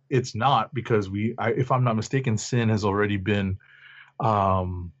it's not, because if I'm not mistaken, Sin has already been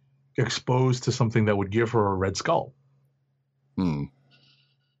exposed to something that would give her a Red Skull.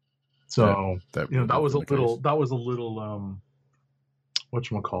 So that was a little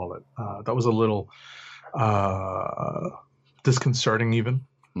whatchamacallit, that was a little disconcerting even,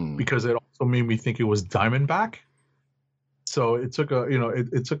 because it also made me think it was Diamondback. So it took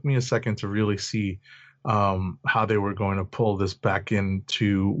it took me a second to really see how they were going to pull this back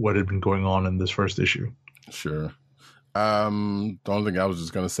into what had been going on in this first issue. Sure. The only thing I was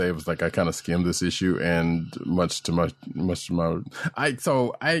just gonna say was, like, I kind of skimmed this issue, and much to my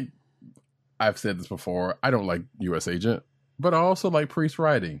I've said this before, I don't like U.S. Agent, but I also like Priest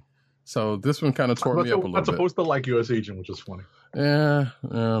writing. So this one kind of tore me up a little bit. I'm supposed to like U.S. Agent, which is funny. Yeah,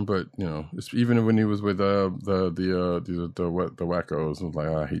 but it's, even when he was with the wackos, I was like,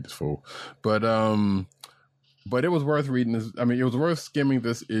 I hate this fool. But it was worth reading this. I mean, it was worth skimming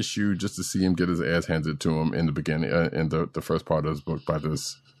this issue just to see him get his ass handed to him in the beginning, in the first part of his book, by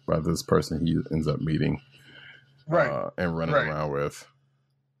this person he ends up meeting, right, and running around with.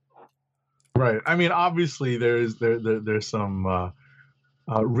 Right. I mean, obviously, there's some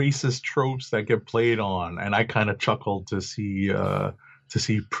racist tropes that get played on, and I kind of chuckled to see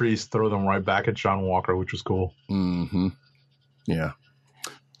Priest throw them right back at John Walker, which was cool. Mm-hmm. Yeah.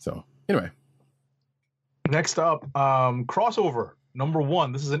 So anyway, next up, crossover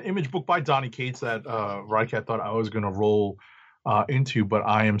 #1. This is an Image book by Donny Cates that Rycat thought I was going to roll into, but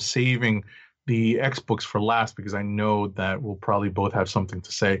I am saving the X books for last because I know that we'll probably both have something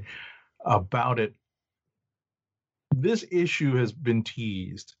to say about it. This issue has been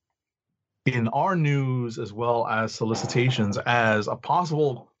teased in our news as well as solicitations as a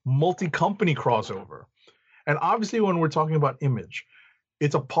possible multi-company crossover. And obviously, when we're talking about Image,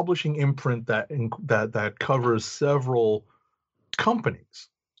 it's a publishing imprint that covers several companies.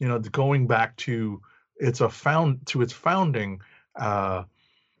 Going back to its founding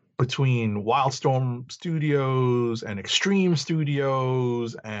between Wildstorm Studios and Extreme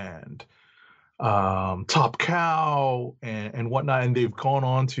Studios and Top Cow and whatnot, and they've gone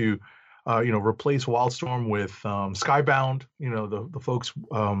on to replace Wildstorm with Skybound, the folks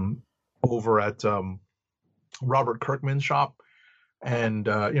over at Robert Kirkman's shop, and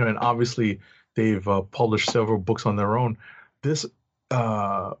and obviously they've published several books on their own. This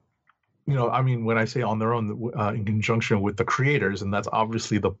I mean, when I say on their own, in conjunction with the creators, and that's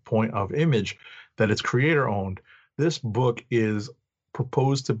obviously the point of Image, that it's creator owned. This book is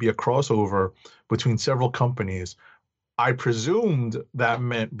proposed to be a crossover between several companies. I presumed that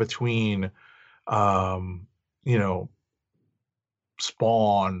meant between,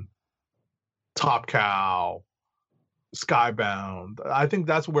 Spawn, Top Cow, Skybound. I think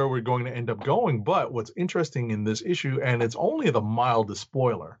that's where we're going to end up going. But what's interesting in this issue, and it's only the mildest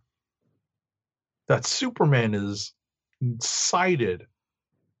spoiler, that Superman is cited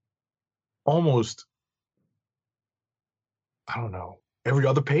almost, I don't know, every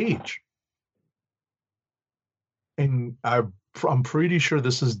other page. and I'm pretty sure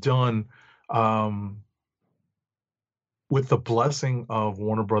this is done with the blessing of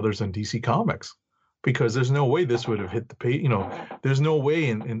Warner Brothers and DC Comics, because there's no way this would have hit the page. There's no way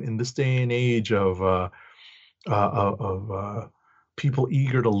in this day and age of people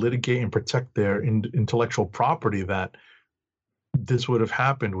eager to litigate and protect their intellectual property that this would have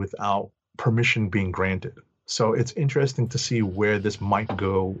happened without permission being granted. So it's interesting to see where this might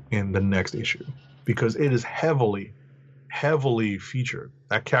go in the next issue, because it is heavily featured.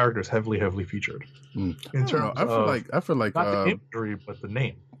 That character is heavily featured. In terms I feel like not the imagery, but the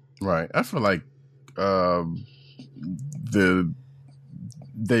name. Right. I feel like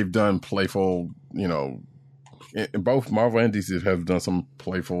they've done playful, both Marvel and DC have done some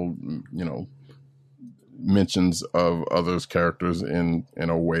playful, mentions of others' characters in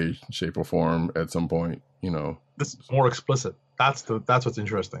a way, shape, or form at some point. This is more explicit. That's what's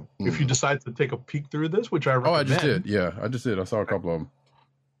interesting. If you decide to take a peek through this, which I recommend. Oh, I just did. Yeah, I just did. I saw a couple of them.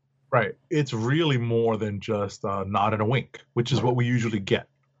 Right. It's really more than just a nod and a wink, which is what we usually get.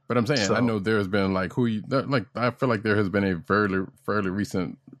 But I'm saying, I know there's been I feel like there has been a fairly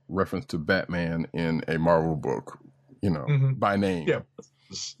recent reference to Batman in a Marvel book, by name. Yeah.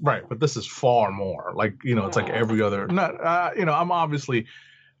 Right. But this is far more it's like every other, I'm obviously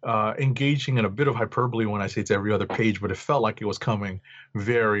engaging in a bit of hyperbole when I say it's every other page, but it felt like it was coming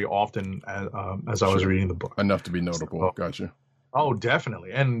very often as I was reading the book. Enough to be notable. Gotcha. Oh,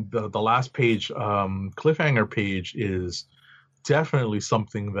 definitely. And the last page, cliffhanger page, is definitely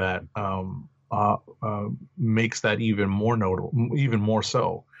something that makes that even more notable, even more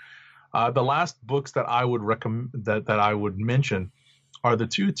so. The last books that I would recommend that I would mention are the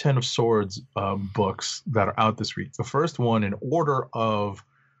two Ten of Swords books that are out this week. The first one, in order of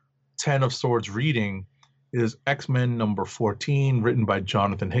Ten of Swords reading, is X-Men number 14, written by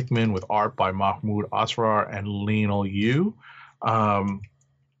Jonathan Hickman with art by Mahmoud Asrar and Lionel Yu.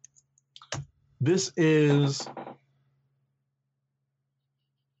 This is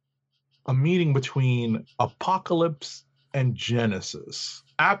a meeting between Apocalypse and Genesis,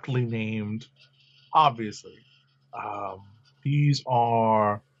 aptly named, obviously. These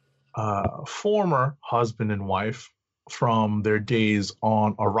are former husband and wife from their days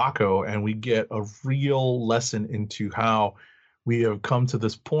on Arakko, and we get a real lesson into how we have come to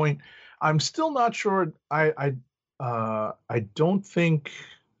this point. I'm still not sure. I don't think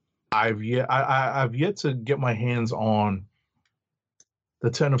I've yet to get my hands on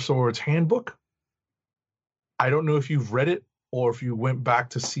the Ten of Swords handbook. I don't know if you've read it or if you went back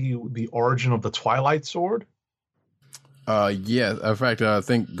to see the origin of the Twilight Sword. Yeah. In fact, I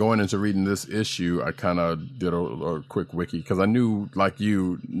think going into reading this issue, I kind of did a quick wiki, because I knew, like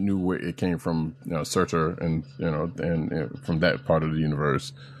you, knew where it came from, Surtur, and and from that part of the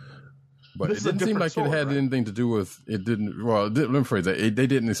universe. But it didn't seem like it had anything to do with it. Didn't. Well, let me phrase that. They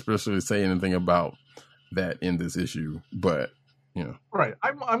didn't especially say anything about that in this issue, but right.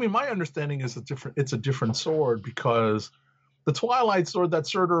 I mean, my understanding is it's a different sword, because the Twilight Sword that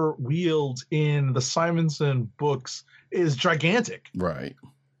Surtur wields in the Simonson books is gigantic. Right.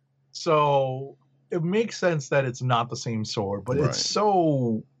 So it makes sense that it's not the same sword, but it's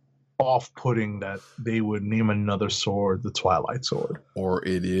so off-putting that they would name another sword the Twilight Sword. Or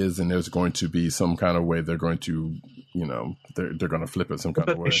it is, and there's going to be some kind of way they're going to, they're going to flip it some kind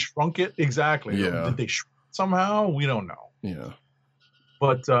of way. They shrunk it? Exactly. Yeah. Did they shrunk it somehow? We don't know. Yeah.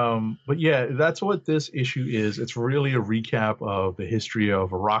 But yeah, that's what this issue is. It's really a recap of the history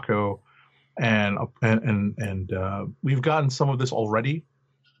of Arakko, and we've gotten some of this already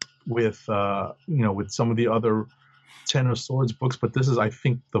with with some of the other Ten of Swords books, but this is, I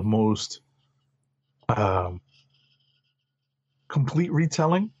think, the most complete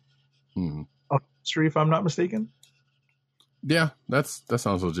retelling of history, if I'm not mistaken. Yeah, that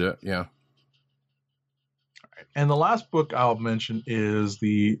sounds legit. Yeah. And the last book I'll mention is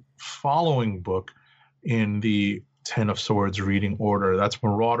the following book in the Ten of Swords reading order. That's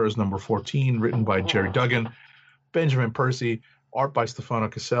Marauders number 14, written by Jerry Duggan, Benjamin Percy, art by Stefano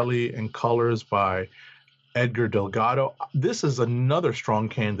Caselli, and colors by Edgar Delgado. This is another strong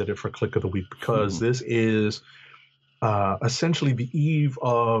candidate for Click of the Week, because this is essentially the eve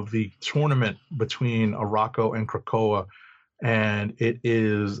of the tournament between Arakko and Krakoa, and it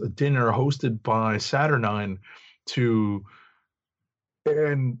is a dinner hosted by Saturnine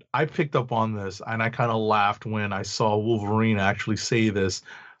and I picked up on this, and I kind of laughed when I saw Wolverine actually say this,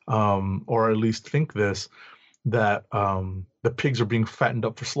 or at least think this, that the pigs are being fattened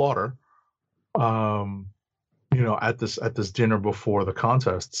up for slaughter, at this dinner before the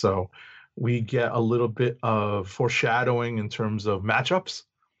contest. So we get a little bit of foreshadowing in terms of matchups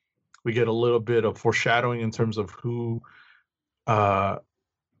We get a little bit of foreshadowing in terms of who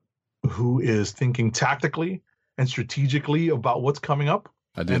is thinking tactically and strategically about what's coming up.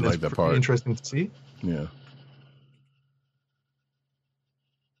 I did and like it's that pretty part. interesting to see. Yeah.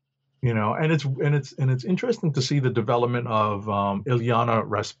 You know, and it's interesting to see the development of Ilyana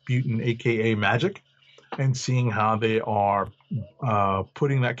Rasputin, aka Magic, and seeing how they are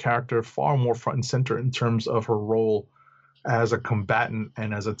putting that character far more front and center in terms of her role as a combatant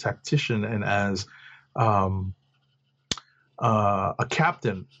and as a tactician and as a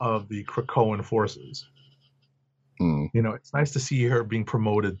captain of the Krakoan forces. Mm. You know, it's nice to see her being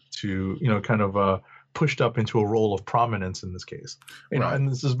promoted to, you know, kind of pushed up into a role of prominence in this case. You know, Right. and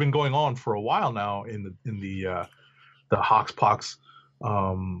this has been going on for a while now in the Hoxpox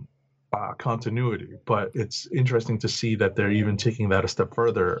continuity. But it's interesting to see that they're even taking that a step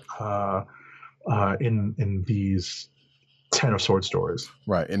further in these Ten of Swords stories.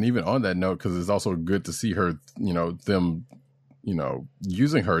 Right. And even on that note, because it's also good to see her, you know, them, you know,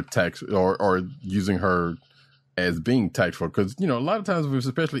 using her text or using her as being tactful. Because, you know, a lot of times,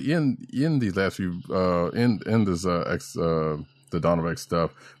 especially in these last few, in this the Dawn of X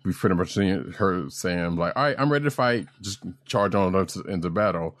stuff, we've pretty much seen her saying, like, all right, I'm ready to fight, just charge on into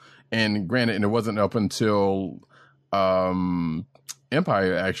battle. And granted, and it wasn't up until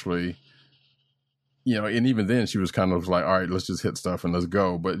Empire actually, you know, and even then she was kind of like, all right, let's just hit stuff and let's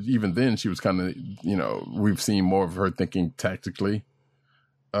go. But even then she was kind of, you know, we've seen more of her thinking tactically,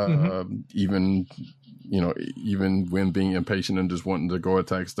 even, you know, even when being impatient and just wanting to go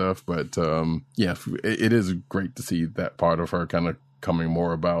attack stuff. But yeah, it is great to see that part of her kind of coming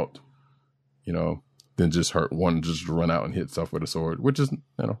more about, you know, than just her wanting just to run out and hit stuff with a sword, which is, you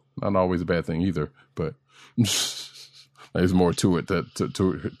know, not always a bad thing either. But there's more to it to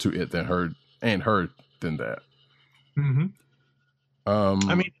it than her. And her than that. Mm-hmm.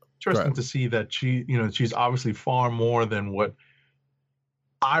 I mean, interesting right. to see that she, you know, she's obviously far more than what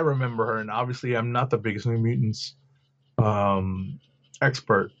I remember her. And obviously, I'm not the biggest New Mutants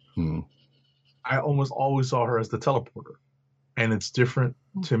expert. I almost always saw her as the teleporter, and it's different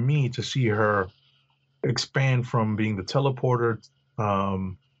to me to see her expand from being the teleporter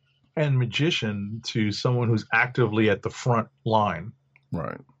and magician to someone who's actively at the front line.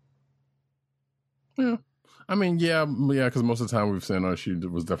 Right. Yeah, I mean, yeah, because most of the time we've seen she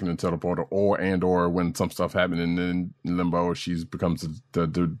was definitely a teleporter, or when some stuff happened in Limbo, she becomes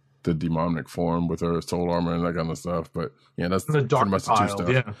the demonic form with her soul armor and that kind of stuff. But yeah, that's The pretty much the two stuff.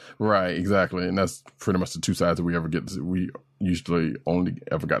 yeah. Right, exactly, and that's pretty much the two sides that we usually only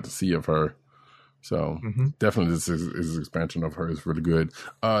ever got to see of her. So definitely this expansion of her is really good.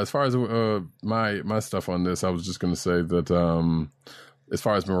 As far as my stuff on this, I was just going to say that. As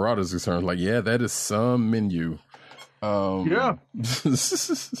far as Marauder is concerned, like, yeah, that is some menu. Yeah.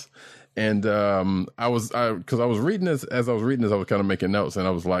 And because I was reading this, as I was reading this, I was kind of making notes, and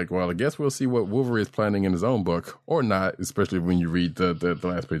I was like, well, I guess we'll see what Wolverine is planning in his own book, or not, especially when you read the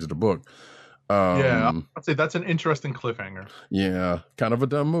last page of the book. Yeah, I'd say that's an interesting cliffhanger. Yeah, kind of a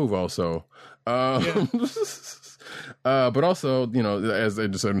dumb move, also. But also, you know, as they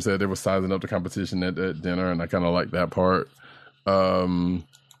just said, they were sizing up the competition at dinner, and I kind of like that part.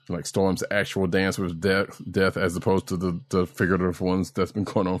 Like Storm's actual dance with death as opposed to the figurative ones that's been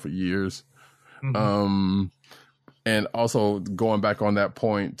going on for years. And also going back on that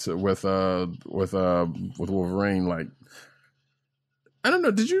point with Wolverine, like, I don't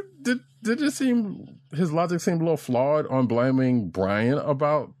know, did it seem his logic seemed a little flawed on blaming Brian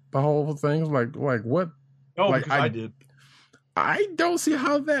about the whole thing? Like what? No, like, because I did. I don't see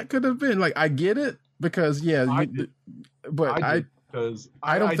how that could have been. Like, I get it because but I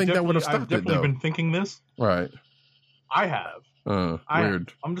don't think that would have stopped I've definitely it, though. been thinking this. Right. I have.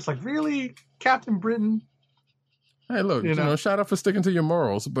 Weird. I'm just like, really, Captain Britain? Hey, look, you know, shout out for sticking to your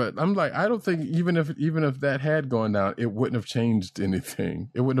morals, but I'm like, I don't think even if that had gone down, it wouldn't have changed anything.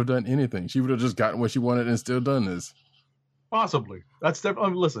 It wouldn't have done anything. She would have just gotten what she wanted and still done this. Possibly. That's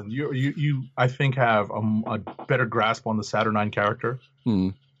definitely. Listen, you I think have a better grasp on the Saturnine character.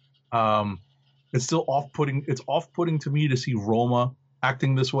 It's still off-putting. It's off-putting to me to see Roma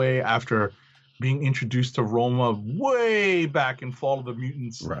acting this way after being introduced to Roma way back in Fall of the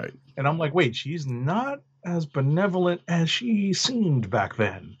Mutants. Right. And I'm like, wait, she's not as benevolent as she seemed back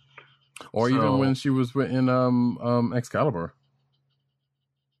then. Or even when she was in Excalibur.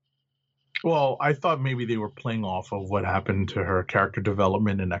 Well, I thought maybe they were playing off of what happened to her character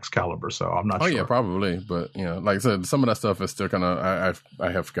development in Excalibur, so I'm not sure. Oh, yeah, probably. But, you know, like I said, some of that stuff is still kind of, I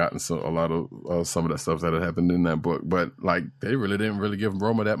have forgotten a lot of some of that stuff that had happened in that book. But, like, they really didn't really give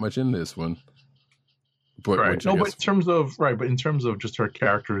Roma that much in this one. But Right. which I No, but guess- in terms of just her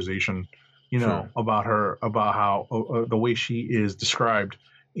characterization, Sure. about how the way she is described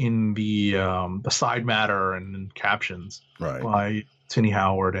in the side matter and in captions right. by Tinny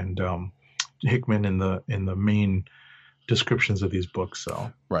Howard and Hickman in the main descriptions of these books.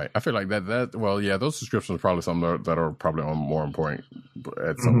 So Right. I feel like that well, yeah, those descriptions are probably some that are probably on more important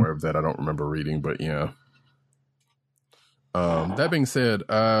at somewhere that I don't remember reading, but yeah. That being said,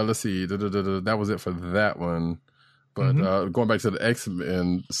 let's see. That was it for that one. But going back to the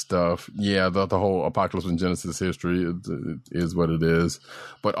X-Men stuff, yeah, the whole Apocalypse and Genesis history is what it is.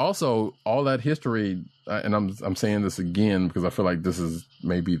 But also, all that history, and I'm saying this again because I feel like this is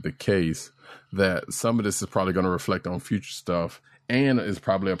maybe the case, that some of this is probably going to reflect on future stuff and is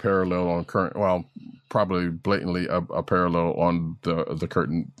probably a parallel on probably blatantly a parallel on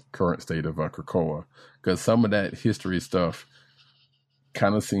the current state of Krakoa. Because some of that history stuff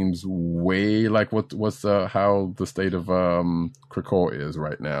kind of seems way like what's how the state of Krakoa is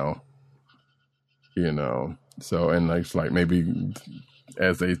right now, So, and it's like maybe,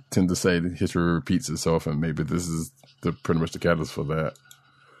 as they tend to say, history repeats itself, and maybe this is pretty much the catalyst for that.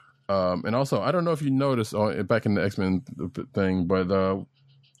 And also, I don't know if you noticed back in the X-Men thing, but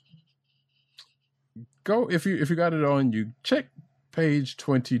go if you got it on, you check page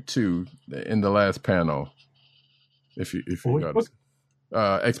 22 in the last panel. If you got it.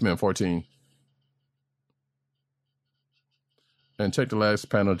 X-Men 14. And check the last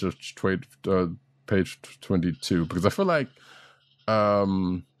panel, just page 22, because I feel like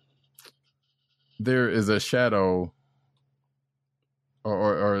there is a shadow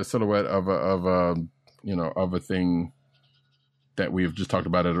or a silhouette of a thing that we've just talked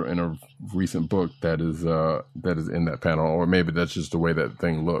about in a recent book that is in that panel, or maybe that's just the way that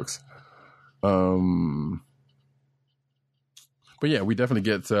thing looks. But yeah, we definitely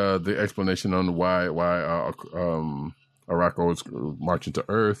get the explanation on why Arakko is marching to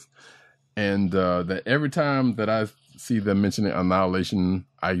Earth, and that every time that I see them mentioning Annihilation,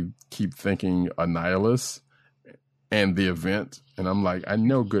 I keep thinking Annihilus and the event, and I'm like, I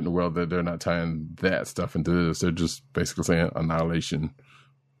know good and well that they're not tying that stuff into this. They're just basically saying Annihilation.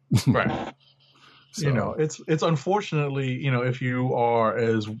 right. So, it's unfortunately, if you are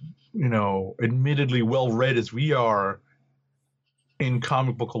as admittedly well read as we are in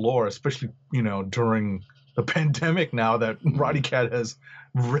comic book lore, especially during the pandemic, now that Roddy Cat has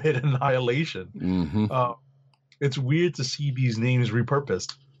read Annihilation, it's weird to see these names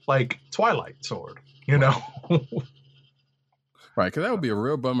repurposed, like Twilight Sword. Right, because that would be a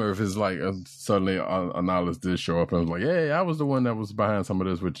real bummer if it's like suddenly Annihilus did show up and was like, "Hey, I was the one that was behind some of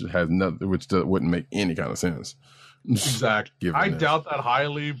this," which wouldn't make any kind of sense. Exactly. I doubt that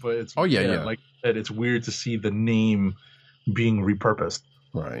highly, but it's yeah. Like that, it's weird to see the name being repurposed.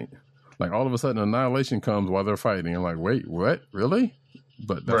 Right, like all of a sudden Annihilation comes while they're fighting. I'm like, wait, what? Really?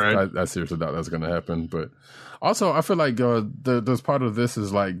 But I seriously doubt that's going to happen. But also, I feel like there's part of this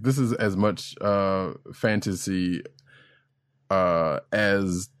is like this is as much fantasy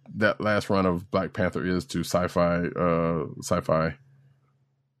as that last run of Black Panther is to sci-fi.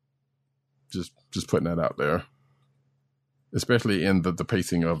 Just putting that out there, especially in the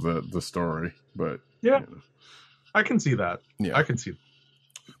pacing of the story. But yeah, I can see that. Yeah, I can see that.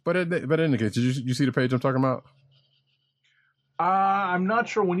 But in any case, did you see the page I'm talking about? I'm not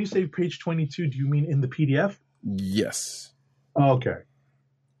sure. When you say page 22, do you mean in the PDF? Yes. Okay.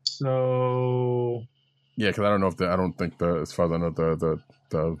 So. Yeah, because I don't think as far as I know the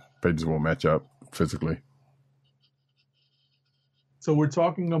pages won't match up physically. So we're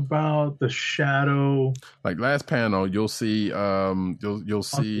talking about the shadow. Like last panel, you'll see you'll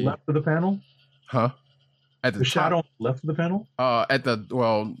see on the left of the panel. Huh? At the shadow on the left of the panel. At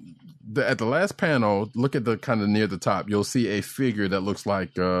the last panel, look at the kind of near the top. You'll see a figure that looks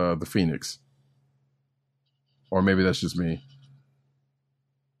like the Phoenix, or maybe that's just me.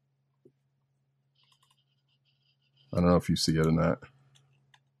 I don't know if you see it or not.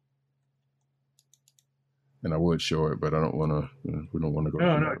 And I would show it, but I don't want to. We don't want to go.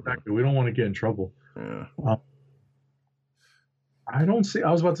 No, exactly. We don't want to get in trouble. Yeah. I don't see. I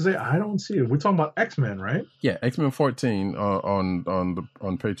was about to say I don't see it. We're talking about X-Men, right? Yeah, X-Men 14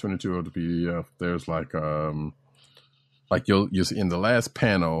 on page 22 of the PDF. There's like you'll see in the last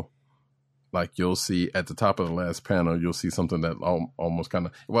panel, like you'll see at the top of the last panel, you'll see something that almost kind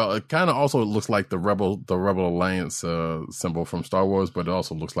of it kind of also looks like the Rebel Alliance symbol from Star Wars, but it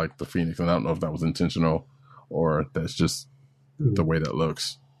also looks like the Phoenix. And I don't know if that was intentional or that's just the way that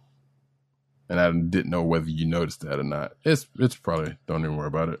looks. And I didn't know whether you noticed that or not. It's probably, don't even worry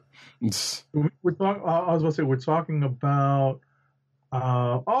about it. We're talking. I was about to say we're talking about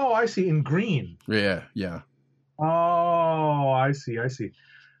Oh, I see. In green. Yeah. Oh, I see.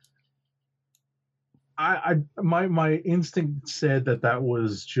 My instinct said that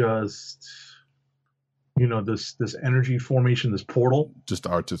was just, this energy formation, this portal. Just the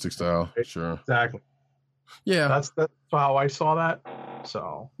artistic style. Sure. Exactly. Yeah. That's how I saw that.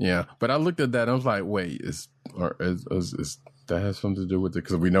 So yeah. But I looked at that and I was like, wait, is that has something to do with it?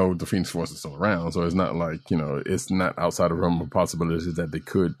 Because we know the Phoenix Force is still around, so it's not like, it's not outside of the realm of possibilities that they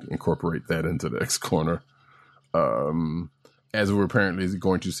could incorporate that into the X Corner. As we're apparently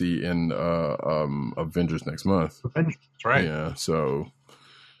going to see in Avengers next month. Avengers, right? Yeah. So,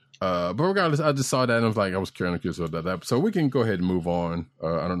 but regardless, I just saw that and I was like, I was curious about that. So we can go ahead and move on.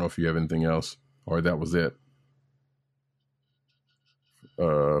 I don't know if you have anything else or that was it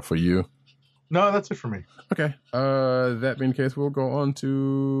for you. No, that's it for me. Okay. That being the case, we'll go on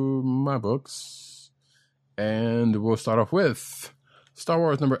to my books, and we'll start off with Star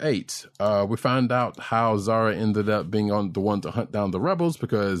Wars number 8. We find out how Zara ended up being on the one to hunt down the rebels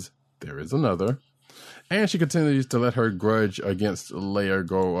because there is another, and she continues to let her grudge against Leia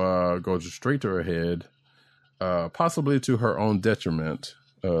go straight to her head, possibly to her own detriment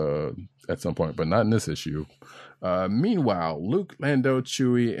at some point, but not in this issue. Meanwhile, Luke, Lando,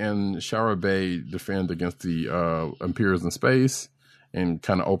 Chewie, and Shara Bay defend against the Imperials in space and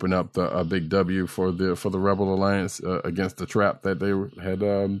kind of open up a big W for the Rebel Alliance against the trap that they had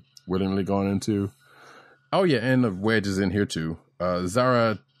willingly gone into. Oh yeah, and the Wedge is in here too.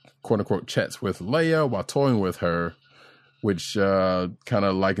 Zara, quote unquote, chats with Leia while toying with her, which kind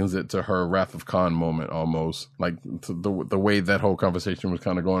of likens it to her Wrath of Khan moment almost. Like the way that whole conversation was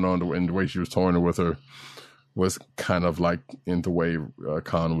kind of going on and the way she was toying with her was kind of like in the way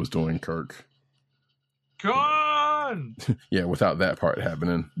Khan was doing Kirk. Khan! Yeah, without that part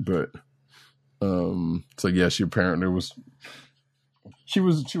happening. But so yeah, she apparently was she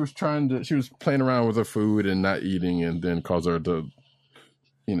was playing around with her food and not eating, and then caused her to,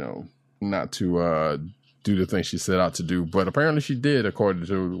 not to do the thing she set out to do. But apparently she did, according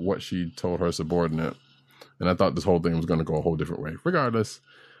to what she told her subordinate. And I thought this whole thing was going to go a whole different way. Regardless.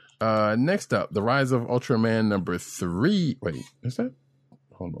 Next up, The Rise of Ultraman number 3. Wait, is that?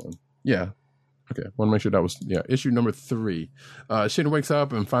 Hold on. Yeah. Okay. Want to make sure that was, issue number 3. Shin wakes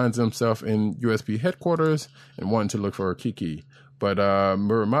up and finds himself in USP headquarters and wanting to look for Kiki. But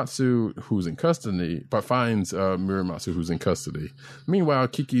Muramatsu, who's in custody, finds Muramatsu, who's in custody. Meanwhile,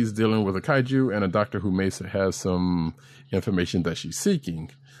 Kiki's dealing with a kaiju and a doctor who may have some information that she's seeking.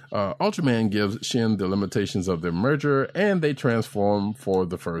 Ultraman gives Shin the limitations of their merger, and they transform for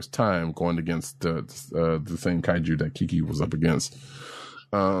the first time, going against the same kaiju that Kiki was up against.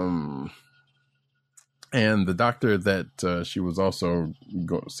 And the doctor that she was also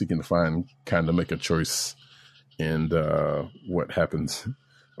seeking to find kind of make a choice in what happens,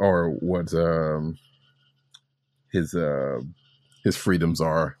 or what his freedoms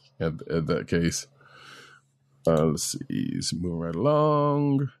are in that case. Let's see, moving right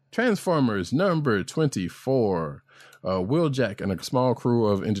along. Transformers number 24. Wheeljack and a small crew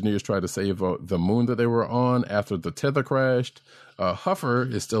of engineers try to save the moon that they were on after the tether crashed.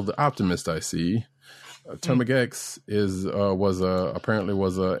 Huffer is still the optimist, I see. Termagex apparently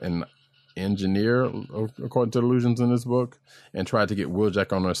was an engineer, according to Illusions in this book, and tried to get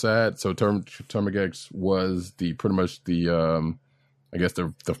Wheeljack on her side. So Termagex was pretty much the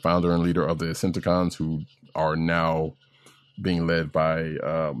founder and leader of the Decepticons, who are now being led by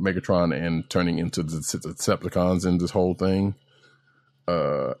Megatron and turning into the Decepticons in this whole thing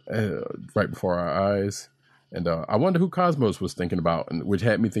right before our eyes. And I wonder who Cosmos was thinking about, which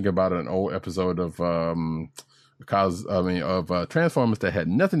had me think about an old episode of Transformers that had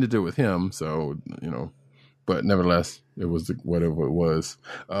nothing to do with him. So, but nevertheless, it was whatever it was.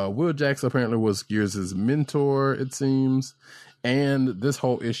 Wheeljack apparently was Gears' mentor, it seems. And this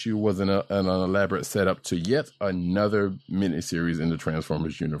whole issue was an elaborate setup to yet another miniseries in the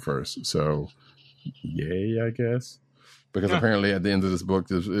Transformers universe. So, yay, I guess. Because apparently at the end of this book,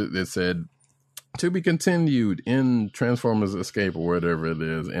 it said, to be continued in Transformers Escape or whatever it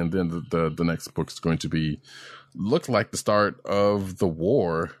is. And then the next book is going to look like the start of the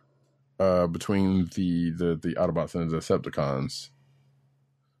war between the Autobots and the Decepticons,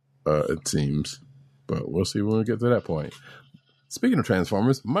 it seems. But we'll see when we get to that point. Speaking of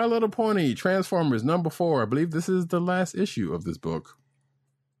Transformers, My Little Pony Transformers number 4. I believe this is the last issue of this book.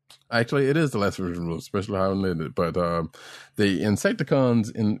 Actually, it is the last issue, especially how it ended. But the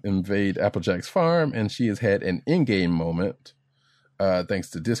Insecticons invade Applejack's farm, and she has had an in-game moment thanks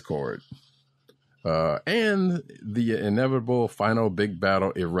to Discord. And the inevitable final big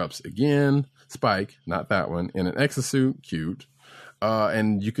battle erupts again. Spike, not that one, in an exosuit, cute,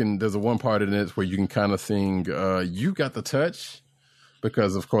 And there's a one part in it where you can kind of sing, You Got the Touch,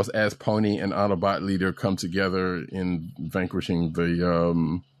 because of course, as Pony and Autobot Leader come together in vanquishing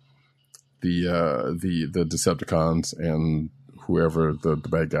the Decepticons and whoever the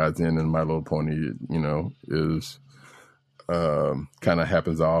bad guys in My Little Pony, is kind of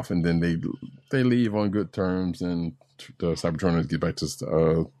happens off, and then they leave on good terms, and the Cybertroners get back to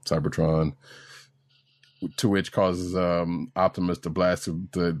Cybertron, to which causes Optimus to blast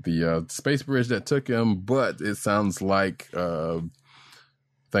the space bridge that took him. But it sounds like,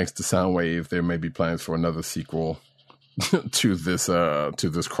 thanks to Soundwave, there may be plans for another sequel to this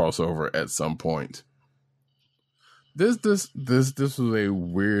crossover at some point. This was a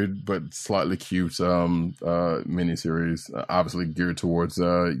weird but slightly cute miniseries, obviously geared towards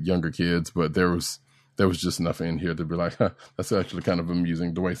younger kids, but there was just nothing in here to be like, that's actually kind of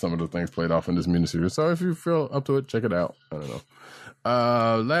amusing the way some of the things played off in this miniseries. So if you feel up to it, check it out. I don't know.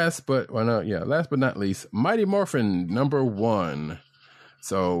 Last but not least, Mighty Morphin #1.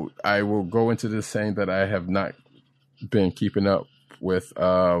 So I will go into this saying that I have not been keeping up with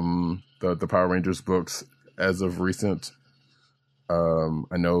the Power Rangers books as of recent.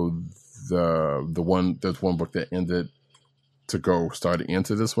 I know there's one book that ended to start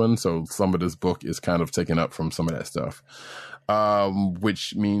into this one, so some of this book is kind of taken up from some of that stuff,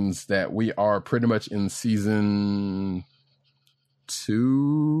 which means that we are pretty much in season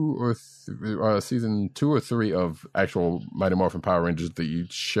 2 or season 2 or 3 of actual Mighty Morphin Power Rangers, the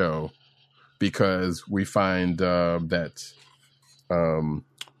show, because we find that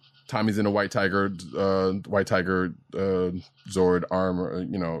Tommy's in a White Tiger Zord armor,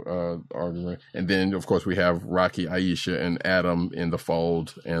 armor, and then of course we have Rocky, Aisha, and Adam in the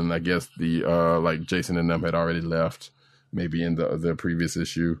fold, and I guess the like Jason and them had already left, maybe in the previous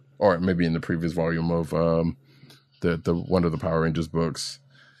issue, or maybe in the previous volume of the one of the Power Rangers books,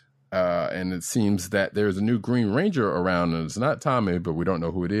 and it seems that there's a new Green Ranger around, and it's not Tommy, but we don't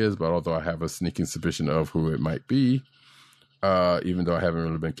know who it is. But although I have a sneaking suspicion of who it might be. Even though I haven't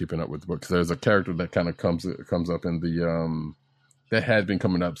really been keeping up with the book, because there's a character that kind of comes up in the that had been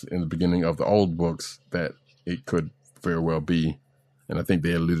coming up in the beginning of the old books that it could very well be, and I think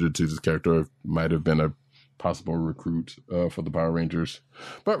they alluded to this character might have been a possible recruit for the Power Rangers.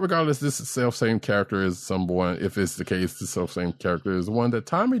 But regardless, this self-same character is someone. If it's the case, the self-same character is one that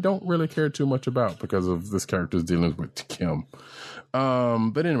Tommy don't really care too much about because of this character's dealings with Kim.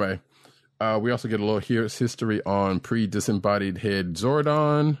 But anyway. We also get a little history on pre-disembodied head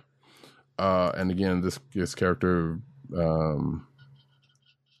Zordon. And again, this character, like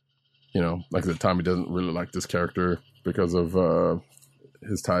I said, Tommy doesn't really like this character because of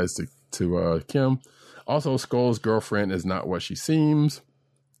his ties to Kim. Also, Skull's girlfriend is not what she seems.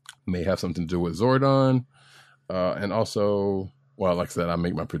 May have something to do with Zordon. And also, well, like I said, I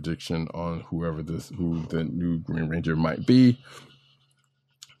make my prediction on who the new Green Ranger might be.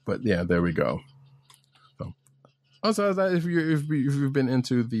 But yeah, there we go. So, also, if you've been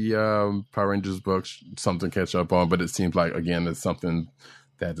into the Power Rangers books, something to catch up on. But it seems like, again, it's something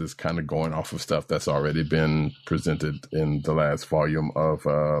that is kind of going off of stuff that's already been presented in the last volume of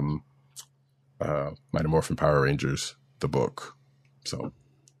Mighty Morphin Power Rangers, the book. So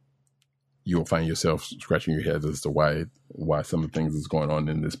you will find yourself scratching your head as to why some of the things is going on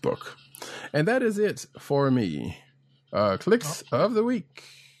in this book. And that is it for me. Clicks of the week.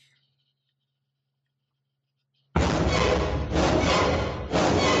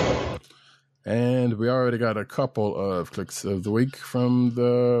 And we already got a couple of clicks of the week from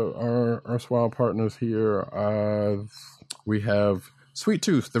our erstwhile partners here. We have Sweet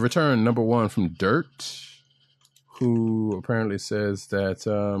Tooth, the return #1 from Dirt, who apparently says that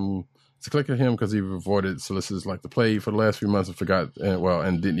it's a click of him because he avoided solicitors like the plague for the last few months and forgot,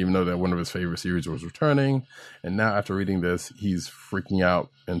 and didn't even know that one of his favorite series was returning. And now after reading this, he's freaking out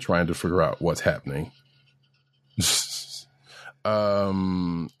and trying to figure out what's happening.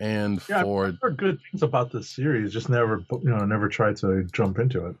 I've heard good things about this series, just never tried to jump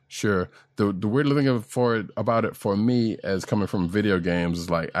into it. Sure. The weird thing about it for me, as coming from video games, is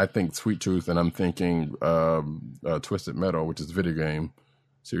like I think Sweet Tooth, and I'm thinking Twisted Metal, which is a video game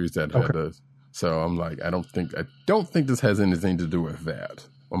series that had a. So I'm like, I don't think this has anything to do with that.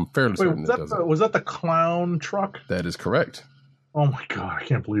 I'm fairly certain it doesn't. Was that the clown truck? That is correct. Oh my god, I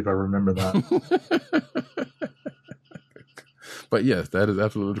can't believe I remember that. But yes, that is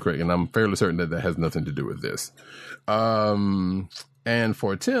absolutely correct. And I'm fairly certain that has nothing to do with this. And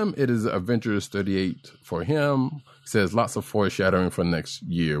for Tim, it is Avengers 38 for him. He says lots of foreshadowing for next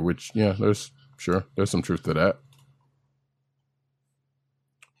year, which, yeah, there's some truth to that.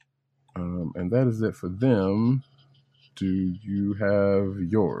 And that is it for them. do you have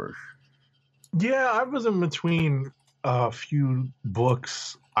yours? Yeah, I was in between a few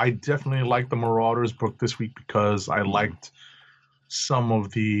books. I definitely liked the Marauders book this week because I liked some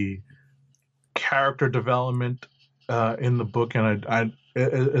of the character development in the book, and I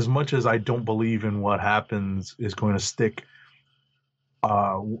as much as I don't believe in what happens is going to stick,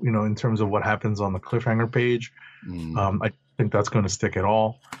 in terms of what happens on the cliffhanger page, I think that's going to stick at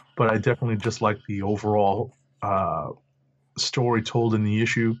all. But I definitely just like the overall story told in the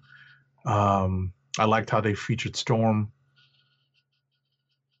issue. I liked how they featured Storm.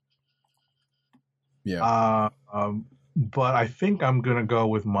 Yeah. But I think I'm gonna go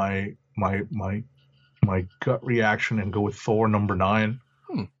with my gut reaction and go with Thor #9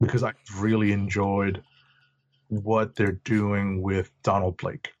 because I really enjoyed what they're doing with Donald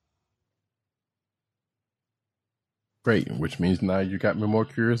Blake. Great, which means now you got me more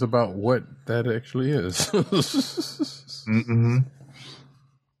curious about what that actually is.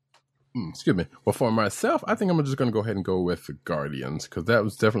 Excuse me. Well, for myself, I think I'm just going to go ahead and go with the Guardians because that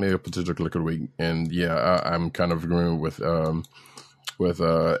was definitely a particular good week. And yeah, I'm kind of agreeing with everything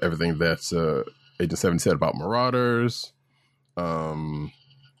that Agent 7 said about Marauders. I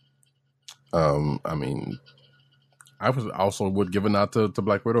mean, I was also would give a nod to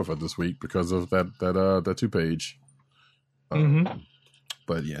Black Widow for this week because of that 2-page.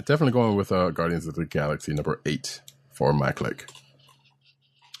 But yeah, definitely going with Guardians of the Galaxy #8 for my click.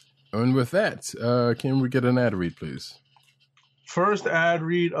 And with that, can we get an ad read, please? First ad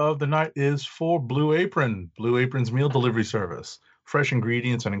read of the night is for Blue Apron. Blue Apron's meal delivery service. Fresh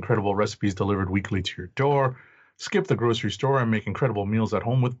ingredients and incredible recipes delivered weekly to your door. Skip the grocery store and make incredible meals at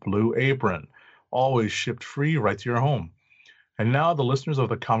home with Blue Apron. Always shipped free right to your home. And now the listeners of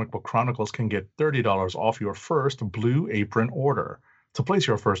the Comic Book Chronicles can get $30 off your first Blue Apron order. To place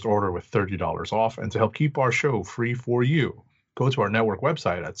your first order with $30 off and to help keep our show free for you, go to our network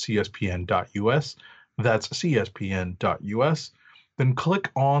website at cspn.us. That's cspn.us. Then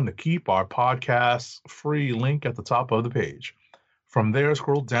click on the Keep Our Podcasts free link at the top of the page. From there,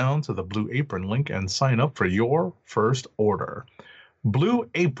 scroll down to the Blue Apron link and sign up for your first order. Blue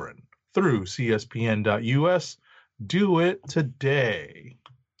Apron through cspn.us. Do it today.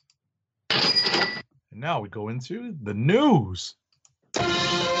 And now we go into the news.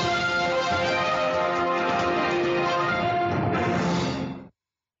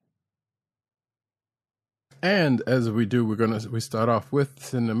 And as we do, we start off with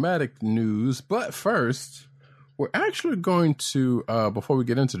cinematic news. But first, we're actually going to, before we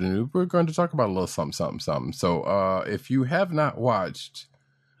get into the news, we're going to talk about a little something. So if you have not watched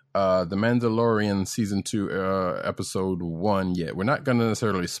The Mandalorian Season 2, Episode 1 yet, we're not going to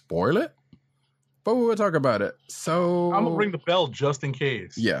necessarily spoil it, but we will talk about it. So I'm going to ring the bell just in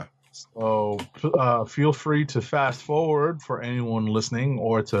case. Yeah. So feel free to fast forward for anyone listening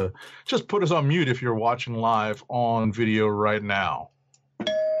or to just put us on mute if you're watching live on video right now.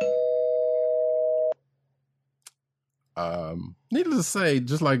 Needless to say,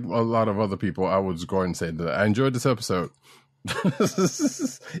 just like a lot of other people, I would just go ahead and say that I enjoyed this episode.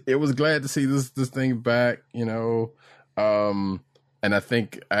 It was glad to see this thing back, and I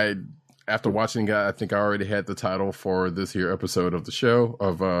think after watching it, I think I already had the title for this here episode of the show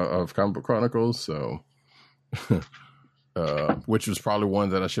of Comic Book Chronicles. So, which was probably one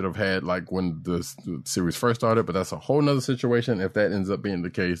that I should have had like when the series first started, but that's a whole nother situation. If that ends up being the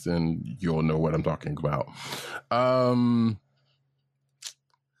case, then you'll know what I'm talking about.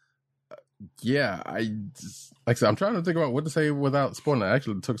 Yeah, like I said, I'm trying to think about what to say without spoiling. I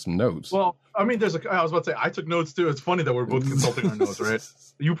actually took some notes. Well, I mean, I was about to say, I took notes too. It's funny that we're both consulting our notes, right?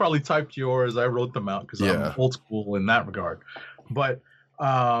 You probably typed yours. I wrote them out because I'm old school in that regard. But,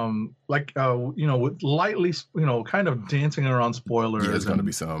 with lightly, kind of dancing around spoilers. Yeah, there's going to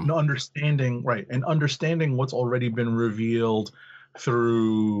be some. Understanding what's already been revealed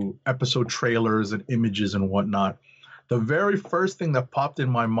through episode trailers and images and whatnot. The very first thing that popped in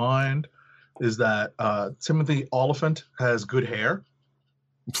my mind is that Timothy Olyphant has good hair.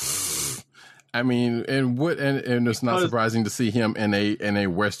 I mean, and it's not surprising to see him in a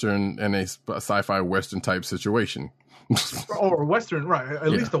Western, in a sci-fi Western type situation. Or Western, right? At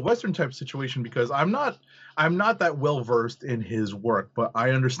least a Western type situation, because I'm not that well versed in his work, but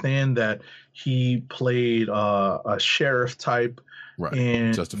I understand that he played a sheriff type. Right.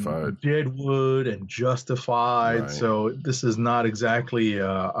 And Justified, Deadwood, and Justified. Right. So this is not exactly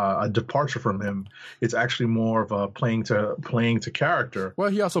a departure from him. It's actually more of a playing to character. Well,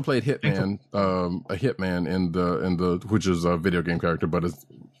 he also played Hitman, a Hitman in the which is a video game character, but it's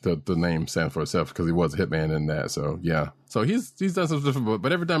the name stands for itself because he was a hitman in that. So yeah, so he's done some different,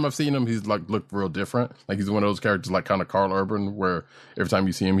 but every time I've seen him, he's like looked real different. Like he's one of those characters like kind of Carl Urban, where every time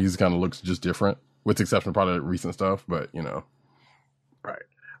you see him, he's kind of looks just different, with the exception of probably recent stuff. But you know, Right.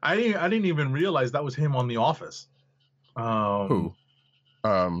 I didn't even realize that was him on The Office. who?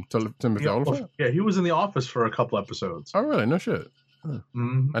 Timothy Oliphant. Yeah, he was in The Office for a couple episodes. Oh really? No shit.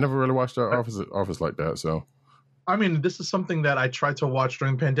 Mhm. I never really watched Office like that. So I mean, this is something that I tried to watch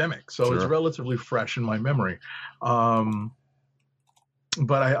during the pandemic, so it's Sure. relatively fresh in my memory. But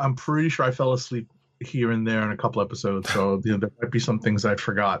I'm pretty sure I fell asleep here and there in a couple episodes, so there might be some things I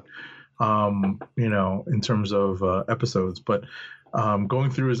forgot, in terms of episodes. But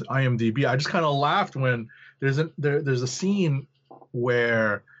going through his IMDb, I just kind of laughed when there's a scene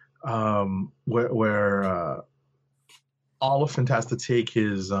where Oliphant has to take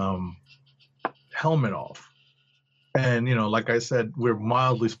his helmet off. And, like I said, we're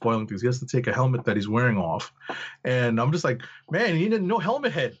mildly spoiling things. He has to take a helmet that he's wearing off. And I'm just like, man, he didn't no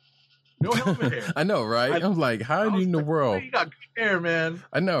helmet head. No helmet hair. I know, right? I'm like, how do you in the world? You got good hair, man.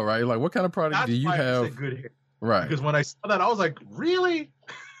 I know, right? Like, what kind of product That's do you why I have? said good hair. Right. Because when I saw that, I was like, really?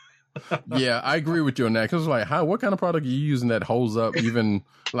 Yeah, I agree with you on that. Because like, what kind of product are you using that holds up, even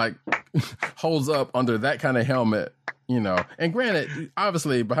like holds up under that kind of helmet? And granted,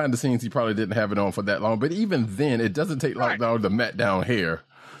 obviously behind the scenes, he probably didn't have it on for that long. But even then, it doesn't take like all the matte down hair.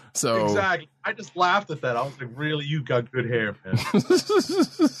 So exactly. I just laughed at that. I was like, really? You got good hair, man.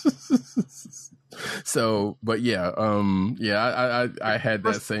 So, but yeah, I had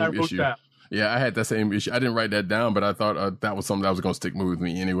that same issue. That. Yeah, I had that same issue. I didn't write that down, but I thought that was something that was going to stick with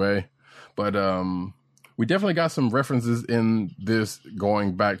me anyway. But we definitely got some references in this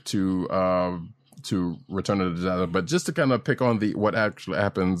going back to Return of the Jedi. But just to kind of pick on what actually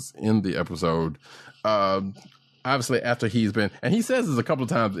happens in the episode, obviously after he's been, and he says this a couple of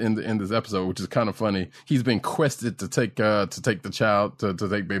times in this episode, which is kind of funny. He's been quested to take the child to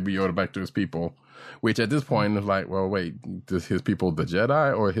take Baby Yoda back to his people. Which at this point is like, well, wait, is his people the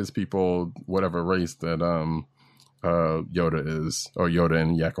Jedi or his people whatever race that Yoda is, or Yoda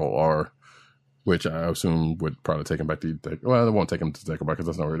and Yaddle are, which I assume would probably take him back to they won't take him to Dagobah because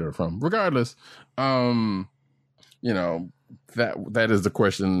that's not where they're from. Regardless, that is the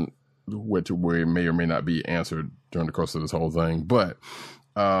question which we may or may not be answered during the course of this whole thing. But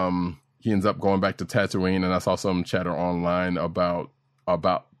he ends up going back to Tatooine, and I saw some chatter online about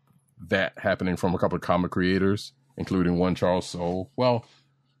that happening from a couple of comic creators, including one Charles Soule. Well,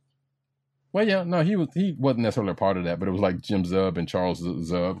 yeah, no, he wasn't necessarily a part of that, but it was like Jim Zub and Charles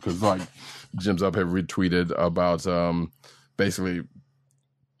Zub, because like Jim Zub had retweeted about basically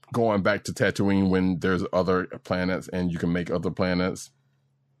going back to Tatooine when there's other planets and you can make other planets,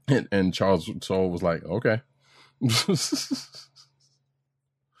 and Charles Soule was like, okay.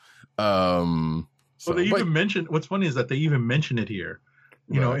 Well, they even mentioned. What's funny is that they even mention it here.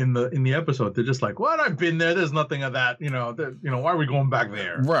 In the episode, they're just like, "What? I've been there. There's nothing of that. Why are we going back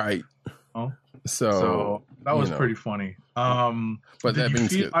there?" Right. Oh, so that was pretty funny. But that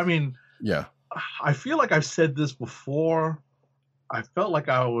means, yeah, I feel like I've said this before. I felt like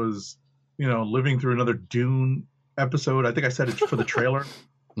I was, living through another Dune episode. I think I said it for the trailer.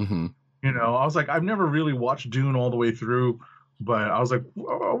 Mm-hmm. I was like, I've never really watched Dune all the way through, but I was like,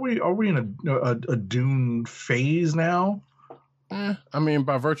 are we in a Dune phase now? I mean,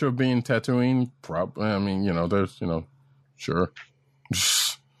 by virtue of being Tatooine, probably. I mean, there's, sure,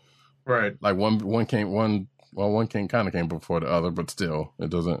 right? Like one kind of came before the other, but still, it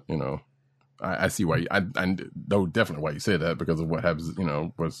doesn't. I see why. I know definitely why you say that, because of what happens.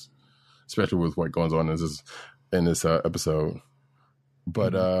 Was especially with what goes on in this episode.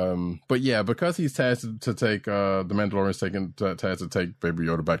 But but yeah, because he's tasked to take the Mandalorian's tasked to take Baby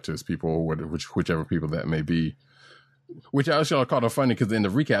Yoda back to his people, whichever people that may be. Which I actually caught it funny because in the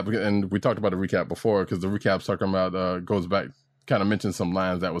recap, and we talked about the recap before, because the recap's talking about goes back, kind of mentions some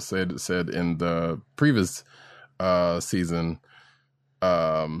lines that was said in the previous season,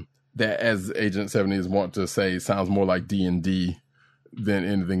 that, as Agent 70s want to say, sounds more like D&D than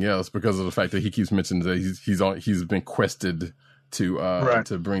anything else, because of the fact that he keeps mentioning that he's been quested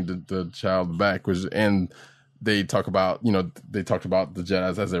to bring the child back, and they talk about, they talked about the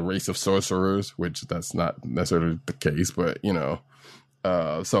Jedi as a race of sorcerers, which that's not necessarily the case, but,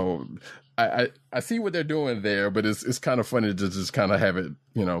 so I see what they're doing there, but it's kind of funny to just kind of have it,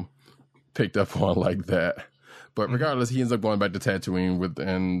 picked up on like that. But regardless, he ends up going back to Tatooine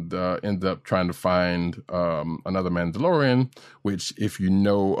and ends up trying to find another Mandalorian, which, if you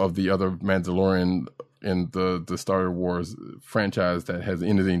know of the other Mandalorian in the Star Wars franchise that has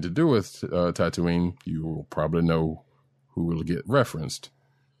anything to do with Tatooine, you will probably know who will get referenced.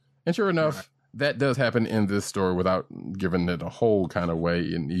 And sure enough, that does happen in this story without giving it a whole kind of way.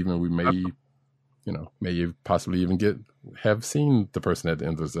 And even we may, may possibly even have seen the person at the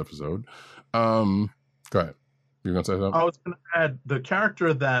end of this episode. Go ahead. You going to say something? I was going to add, the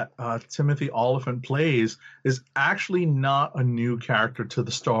character that Timothy Oliphant plays is actually not a new character to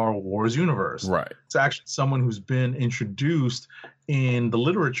the Star Wars universe. Right. It's actually someone who's been introduced in the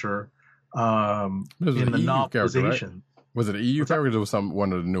literature, in the novelization. Right? Was it an EU character or was it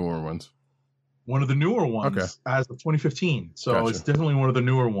one of the newer ones? One of the newer ones, as of 2015. So It's definitely one of the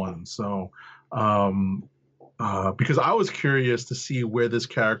newer ones. So, because I was curious to see where this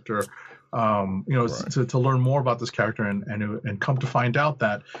character, to learn more about this character and come to find out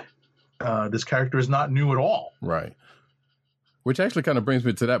that this character is not new at all. Right. Which actually kind of brings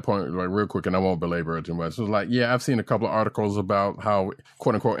me to that point, like real quick, and I won't belabor it too much. So, like, yeah, I've seen a couple of articles about how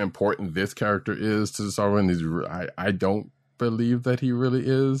 "quote unquote" important this character is to the Star Wars. I don't believe that he really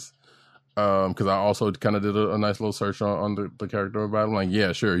is, because I also kind of did a nice little search on the character about him. Like,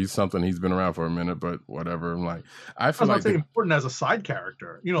 yeah, sure, he's something. He's been around for a minute, but whatever. I'm like, I feel like important as a side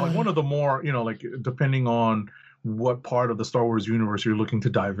character. Like one of the more, like depending on what part of the Star Wars universe you're looking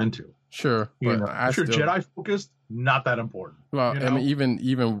to dive into. Sure, if you're Jedi focused, not that important. Well, I mean,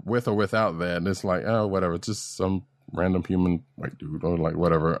 even with or without that, it's like, oh, whatever, it's just some random human white dude or like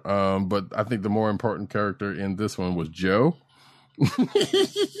whatever. But I think the more important character in this one was Joe,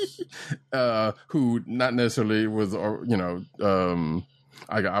 who not necessarily was, I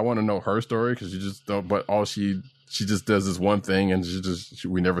want to know her story because she just don't. But all she just does this one thing, and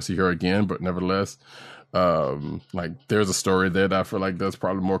we never see her again. But nevertheless. Like there's a story there that I feel like that's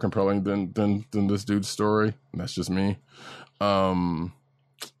probably more compelling than this dude's story. And that's just me. But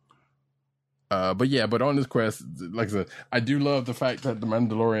on this quest, like I said, I do love the fact that the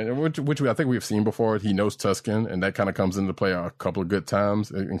Mandalorian, which I think we've seen before, he knows Tusken, and that kind of comes into play a couple of good times,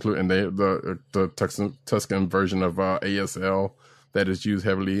 including the Tusken version of ASL that is used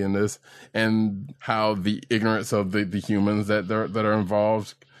heavily in this, and how the ignorance of the humans that are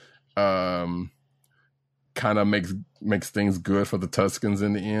involved, kind of makes things good for the Tuskens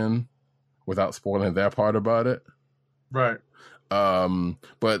in the end without spoiling that part about it. Right.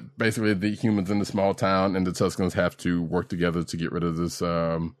 But basically the humans in the small town and the Tuskens have to work together to get rid of this,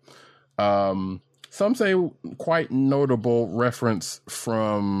 some say quite notable reference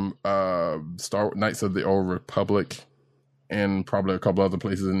from, Knights of the Old Republic and probably a couple other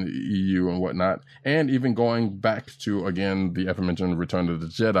places in the EU and whatnot. And even going back to, again, the aforementioned Return of the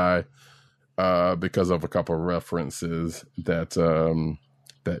Jedi, because of a couple of references that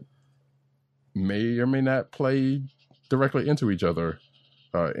that may or may not play directly into each other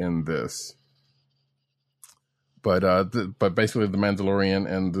in this. But basically, the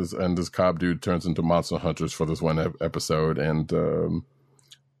Mandalorian and this Cobb dude turns into monster hunters for this one episode, and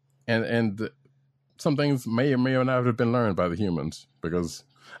some things may or may not have been learned by the humans, because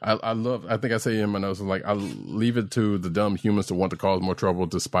I think I say in my notes, like, I leave it to the dumb humans to want to cause more trouble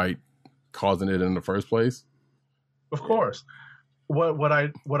despite causing it in the first place. Of course. What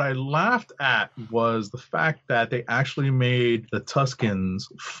I laughed at was the fact that they actually made the Tuskens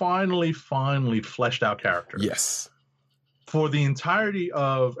finally fleshed out characters. Yes. For the entirety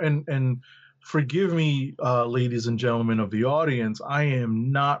of, and forgive me, ladies and gentlemen of the audience, I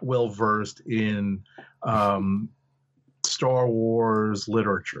am not well versed in Star Wars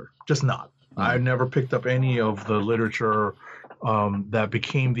literature. Just not. Mm-hmm. I've never picked up any of the literature that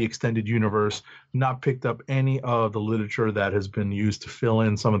became the extended universe, not picked up any of the literature that has been used to fill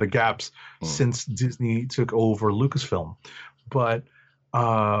in some of the gaps since Disney took over Lucasfilm. But,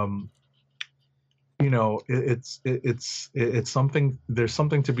 it's something, there's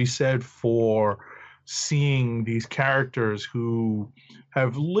something to be said for seeing these characters who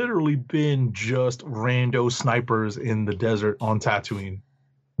have literally been just rando snipers in the desert on Tatooine,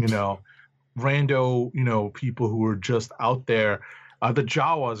 rando, people who are just out there. The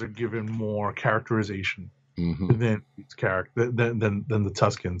Jawas are given more characterization than the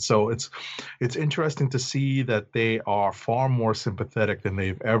Tuskens. So it's interesting to see that they are far more sympathetic than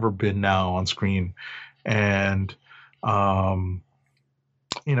they've ever been now on screen, and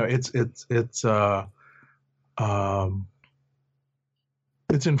it's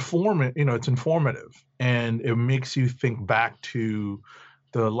informative, and it makes you think back to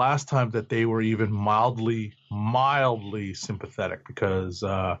the last time that they were even mildly sympathetic, because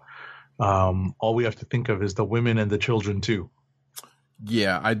all we have to think of is the women and the children too.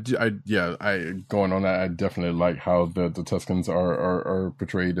 Yeah, I going on that, I definitely like how the Tuskens are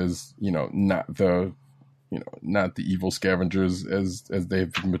portrayed as, not the not the evil scavengers as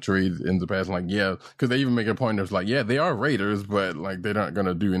they've been portrayed in the past. Like, yeah, because they even make a point of like, yeah, they are raiders, but like they're not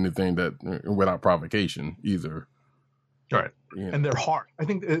gonna do anything that without provocation either. Right. And they're harsh. I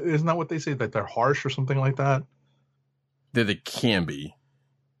think isn't that what they say, that they're harsh or something like that? That it can be.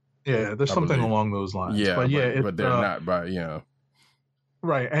 Yeah, there's something along those lines. Yeah, but they're not by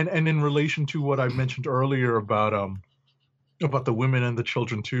Right, and in relation to what I mentioned earlier about the women and the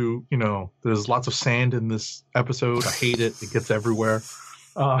children too, there's lots of sand in this episode. I hate it. It gets everywhere.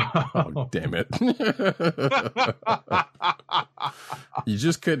 Oh, damn it. You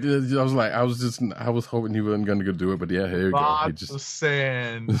just couldn't. I was hoping he wasn't going to do it, but yeah, here you go. Lots of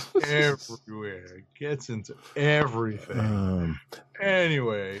sand everywhere. It gets into everything.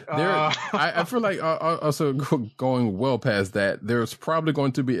 Anyway, I feel like also going well past that, there's probably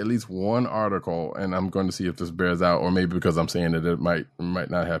going to be at least one article, and I'm going to see if this bears out, or maybe because I'm saying it might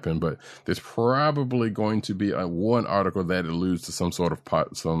not happen, but there's probably going to be one article that alludes to some sort of pod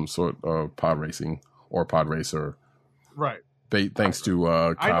racing or pod racer, right? Thanks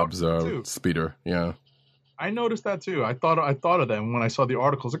to Cobb's speeder. Yeah, I noticed that too. I thought of them when I saw the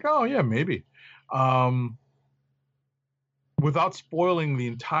articles. Like, oh yeah, maybe. Without spoiling the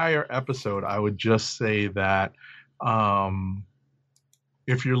entire episode, I would just say that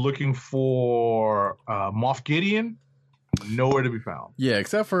if you're looking for Moff Gideon, nowhere to be found. Yeah,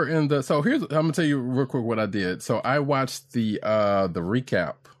 except for I'm gonna tell you real quick what I did. So I watched the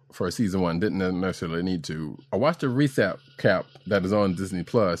recap for season 1. Didn't necessarily need to. I watched the recap that is on Disney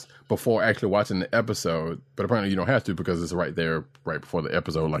Plus before actually watching the episode, but apparently you don't have to because it's right there, right before the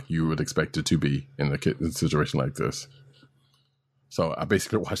episode, like you would expect it to be in a situation like this. So I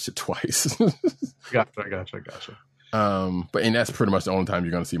basically watched it twice. Gotcha. But that's pretty much the only time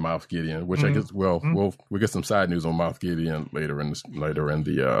you're going to see Moff Gideon, which I guess we'll get some side news on Moff Gideon later in the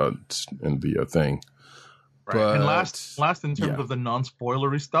thing. Right. But, and last in terms of the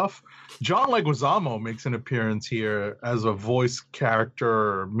non-spoilery stuff, John Leguizamo makes an appearance here as a voice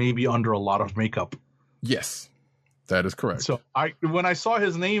character, maybe under a lot of makeup. Yes, that is correct. So when I saw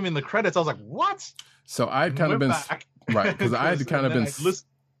his name in the credits, I was like, "What?" So I'd kind of been right because I had kind of been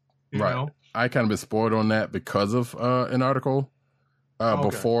I kind of been spoiled on that because of an article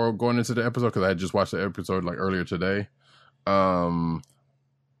before going into the episode because I had just watched the episode like earlier today. But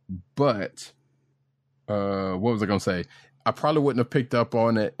what was I going to say? I probably wouldn't have picked up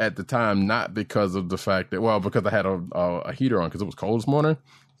on it at the time, not because of the fact that, because I had a heater on because it was cold this morning.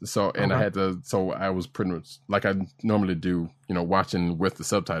 So, and I had to, so I was pretty much like I normally do, watching with the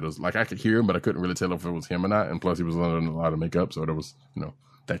subtitles. Like I could hear him, but I couldn't really tell if it was him or not. And plus he was under a lot of makeup. So there was,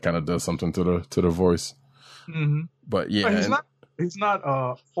 that kind of does something to the voice. Mm-hmm. But yeah. But he's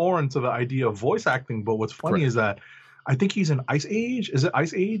not foreign to the idea of voice acting. But what's funny is that I think he's in Ice Age. Is it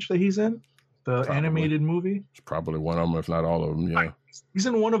Ice Age that he's in? The animated movie? It's probably one of them, if not all of them. Yeah. He's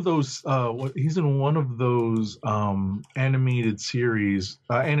in one of those. He's in one of those animated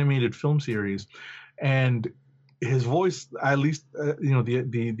film series, and his voice, at least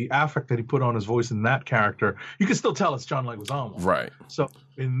the affect that he put on his voice in that character, you can still tell it's John Leguizamo. Right. So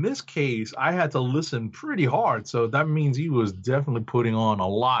in this case, I had to listen pretty hard. So that means he was definitely putting on a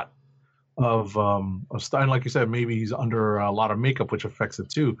lot of style. Like you said, maybe he's under a lot of makeup, which affects it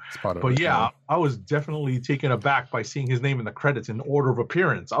too. But yeah, I was definitely taken aback by seeing his name in the credits in order of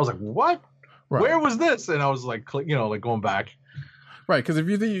appearance. I was like, "What? Right. Where was this?" And I was like, going back. Right, because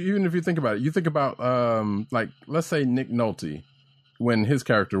even if you think about it, you think about like let's say Nick Nolte, when his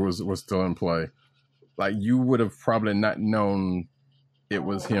character was still in play, like you would have probably not known it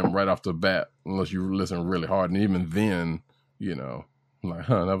was him right off the bat unless you listen really hard, and even then, like,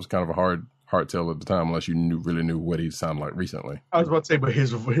 that was kind of a hard tell at the time, unless you really knew what he sounded like recently. I was about to say, but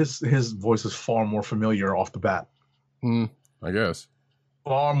his voice is far more familiar off the bat. I guess.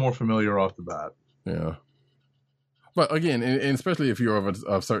 Far more familiar off the bat. Yeah. But again, and especially if you're of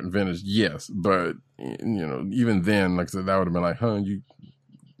a certain vintage, yes. But even then, like I said, that would have been like, you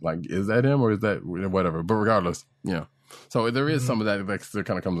like, is that him or is that whatever? But regardless, yeah. So there is some of that still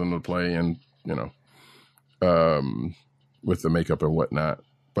kind of comes into play, and with the makeup and whatnot.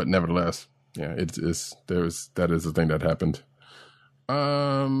 But nevertheless, yeah, that is the thing that happened.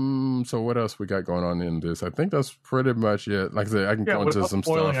 So what else we got going on in this? I think that's pretty much it. Like I said, I can go into some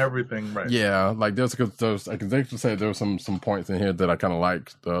stuff. Everything, right? Yeah, like I can say there were some points in here that I kind of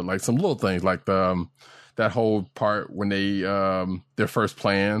liked, like some little things, like that whole part when they their first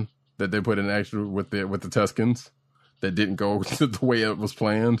plan that they put in action with the Tuskens that didn't go the way it was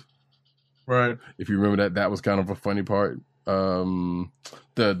planned. Right. If you remember that was kind of a funny part. The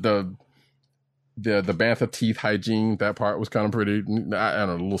the bantha teeth hygiene, that part was kind of pretty. I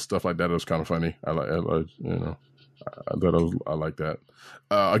don't know, little stuff like that was kind of funny. I like that.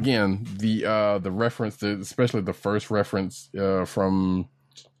 Again, the reference, especially the first reference from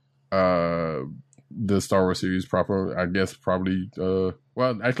the Star Wars series proper, I guess probably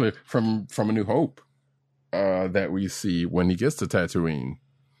actually from A New Hope, that we see when he gets to Tatooine,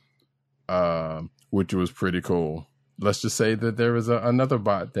 which was pretty cool. Let's just say that there is another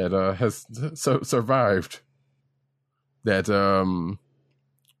bot that has survived that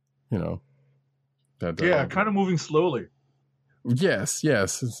that kind of moving slowly. Yes,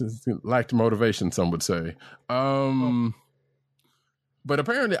 it's lacked motivation, some would say. But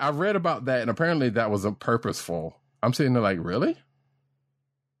apparently, I read about that, and apparently that was purposeful. I'm sitting there like, really?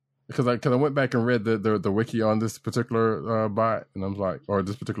 Because I went back and read the wiki on this particular bot, and I'm like, or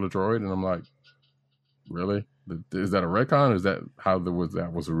this particular droid, and I'm like, really? Is that a retcon, or is that how that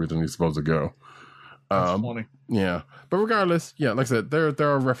was originally supposed to go? That's funny. Yeah, but regardless, yeah, like I said, there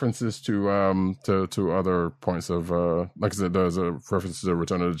are references to other points of like I said, there's a reference to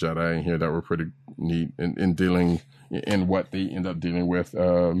Return of the Jedi in here that were pretty neat in dealing in what they end up dealing with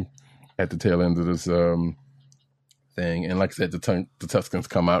at the tail end of this thing. And like I said, the Tuskens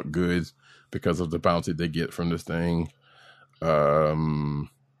come out good because of the bounty they get from this thing.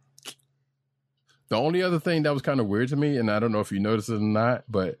 The only other thing that was kind of weird to me, and I don't know if you noticed it or not,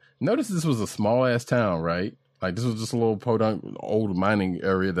 but notice this was a small ass town, right? Like this was just a little podunk old mining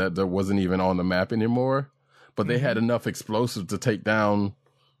area that wasn't even on the map anymore. But they had enough explosives to take down,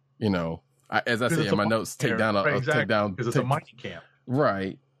 as I say in my notes, take down because it's a mining camp.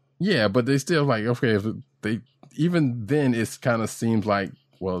 Right. Yeah, but they still like, okay, if they even then it kind of seems like,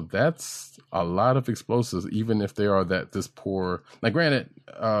 well, that's a lot of explosives, even if they are this poor. Now, granted,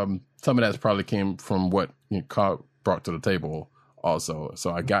 some of that probably came from what Cobb brought to the table also.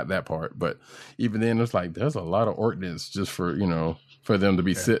 So I got that part. But even then, it's like, there's a lot of ordnance just for them to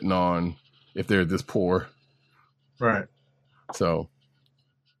be sitting on if they're this poor. Right. So,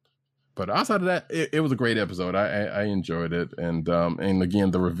 but outside of that, it was a great episode. I enjoyed it. And again,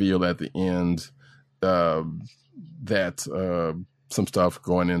 the reveal at the end that some stuff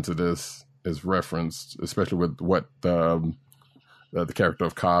going into this is referenced, especially with what the character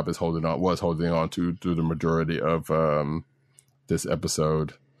of Cobb was holding on to through the majority of this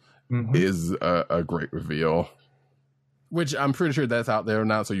episode, is a great reveal, which I'm pretty sure that's out there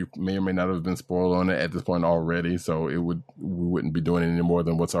now. So you may or may not have been spoiled on it at this point already. So we wouldn't be doing any more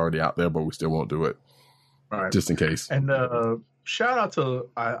than what's already out there, but we still won't do it, right? Just in case. And shout out to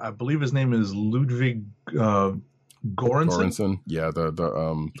I believe his name is Ludwig Göransson. Yeah, the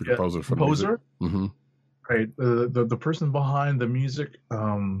composer for the music. Mm-hmm. Right, the person behind the music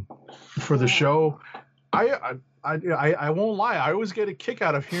for the show. I won't lie. I always get a kick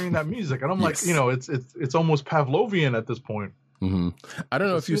out of hearing that music, and I'm like, it's almost Pavlovian at this point. Mm-hmm. I don't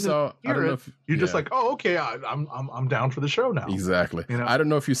know if you saw. I don't know if you're just like, oh, okay, I'm down for the show now. Exactly. I don't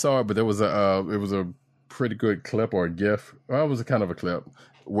know if you saw it, but there was a pretty good clip or a GIF. Well, it was a kind of a clip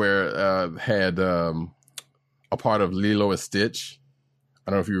where had a part of Lilo and Stitch.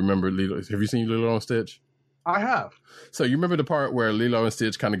 I don't know if you remember Lilo. Have you seen Lilo and Stitch? I have. So you remember the part where Lilo and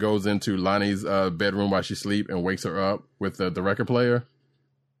Stitch kind of goes into Lonnie's bedroom while she sleeps and wakes her up with the record player?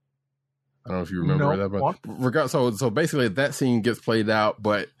 I don't know if you remember that. So basically that scene gets played out,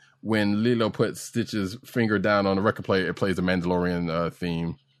 but when Lilo puts Stitch's finger down on the record player, it plays the Mandalorian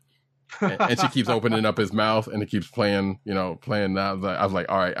theme. And she keeps opening up his mouth and it keeps playing now. I was like,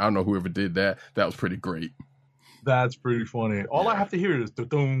 all right, I don't know whoever did that. That was pretty great. That's pretty funny. All I have to hear is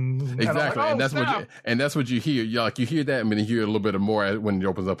dum. Exactly, and that's what you hear. You hear that, and then you hear a little bit more when he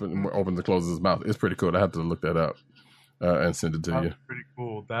opens up and opens and closes his mouth. It's pretty cool. I have to look that up and send it to you. That's pretty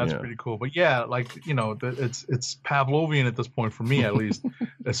cool. That's pretty cool. But yeah, it's Pavlovian at this point for me, at least.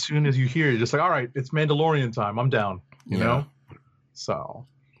 As soon as you hear it, just like, all right, it's Mandalorian time. I'm down. You know. So,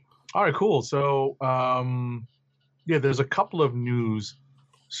 all right, cool. So, there's a couple of news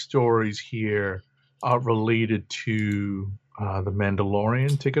stories here. Related to The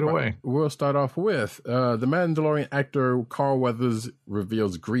Mandalorian. Take it away. We'll start off with The Mandalorian actor Carl Weathers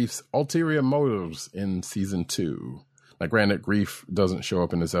reveals Grief's ulterior motives in season 2. Now, granted, Grief doesn't show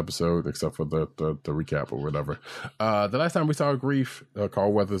up in this episode except for the recap or whatever. The last time we saw Grief,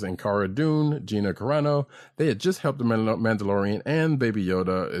 Carl Weathers and Cara Dune, Gina Carano, they had just helped the Mandalorian and Baby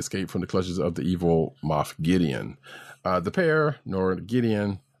Yoda escape from the clutches of the evil Moff Gideon. The pair, nor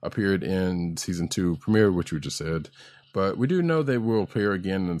Gideon, appeared in season 2 premiere, which we just said, but we do know they will appear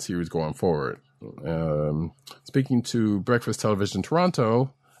again in the series going forward. Speaking to Breakfast Television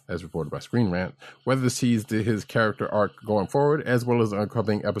Toronto, as reported by Screen Rant, whether this teased his character arc going forward, as well as an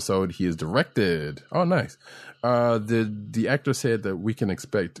upcoming episode he has directed. Oh, nice. The actor said that we can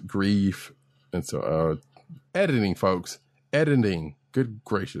expect grief, and so editing, folks, editing. Good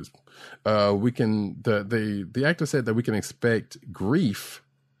gracious, the actor said that we can expect grief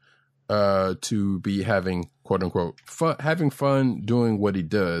to be having, quote unquote, having fun doing what he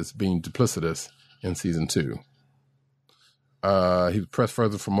does, being duplicitous in season 2. He pressed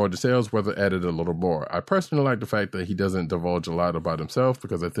further for more details, whether added a little more. I personally like the fact that he doesn't divulge a lot about himself,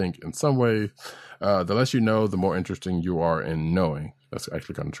 because I think in some way, the less you know, the more interesting you are in knowing. That's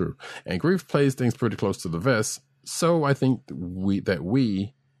actually kind of true. And grief plays things pretty close to the vest. So I think we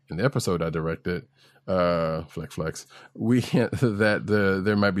in the episode I directed, flex, we hint that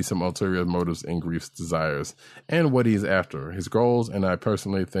there might be some ulterior motives in Grief's desires and what he's after, his goals, and I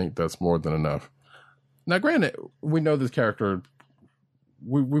personally think that's more than enough. Now, granted, we know this character.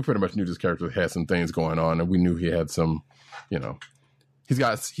 We pretty much knew this character had some things going on, and we knew he had some, he's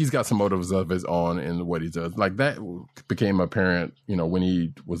got some motives of his own in what he does. Like that became apparent, when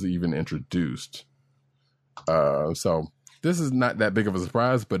he was even introduced. So this is not that big of a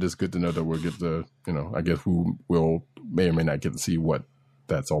surprise, but it's good to know that we'll get to, I guess who will may or may not get to see what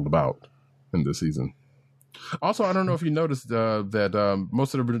that's all about in this season. Also, I don't know if you noticed that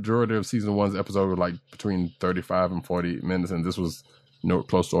most of the majority of season 1's episode were like between 35 and 40 minutes, and this was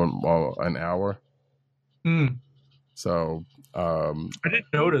close to an hour. So I didn't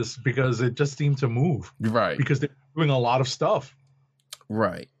notice because it just seemed to move. Right. Because they're doing a lot of stuff.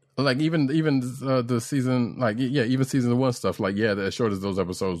 Right. Like even the season, even season 1 stuff, as short as those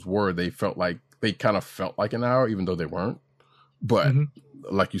episodes were, they kind of felt like an hour, even though they weren't. But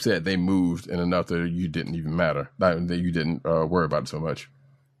like you said, they moved in enough that you didn't even matter, that you didn't worry about it so much.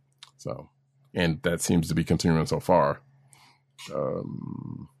 So, and that seems to be continuing so far.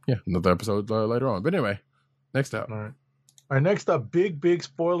 Another episode later on. But anyway, next up. All right, next up, big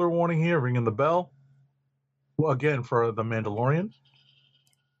spoiler warning here, ringing the bell. Well, again, for The Mandalorian.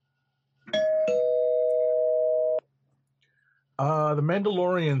 The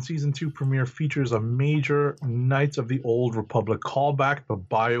Mandalorian Season 2 premiere features a major Knights of the Old Republic callback, the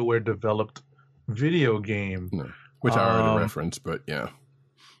BioWare-developed video game. Which I already referenced, but yeah.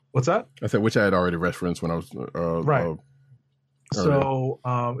 What's that? I said which I had already referenced when I was... right. So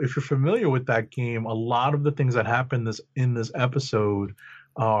if you're familiar with that game, a lot of the things that happen in this episode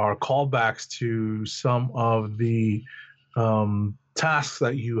are callbacks to some of the tasks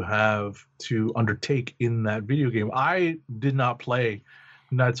that you have to undertake in that video game. I did not play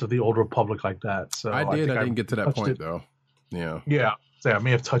Knights of the Old Republic like that. So I didn't get to that point though. Yeah. Yeah. So I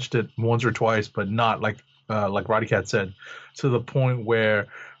may have touched it once or twice, but not like Roddy Cat said, to the point where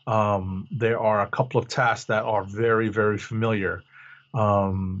there are a couple of tasks that are very, very familiar.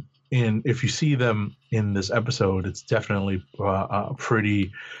 And if you see them in this episode, it's definitely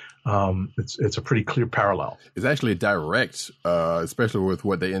pretty. It's a pretty clear parallel. It's actually direct, especially with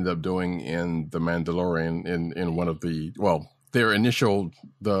what they end up doing in The Mandalorian in one of the their initial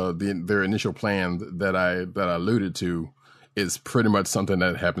plan that I alluded to is pretty much something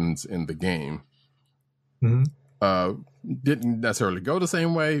that happens in the game. Didn't necessarily go the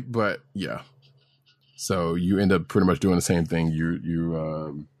same way, but yeah. So you end up pretty much doing the same thing you're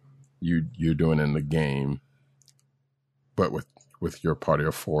doing in the game, but with your party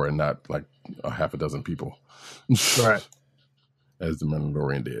of 4 and not like a half a dozen people. Right. As the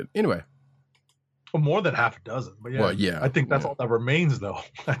Mandalorian did. Anyway. Well, more than half a dozen. But yeah, well, yeah, I think that's all that remains, though.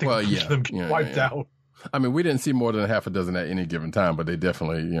 I think most of them get wiped out. I mean, we didn't see more than half a dozen at any given time, but they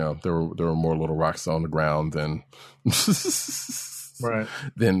definitely, there were more little rocks on the ground than right.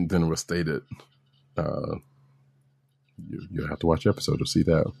 than was stated. You have to watch the episode to see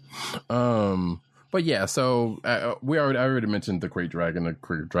that. But yeah, so I already mentioned the Krayt Dragon. The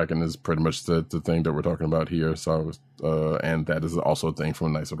Krayt Dragon is pretty much the thing that we're talking about here. So, and that is also a thing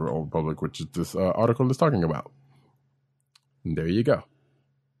from Knights of the Old Republic, which is this article is talking about. And there you go.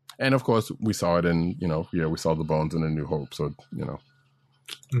 And of course, we saw it in, we saw the bones in A New Hope. So,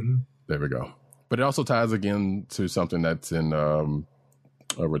 There we go. But it also ties again to something that's in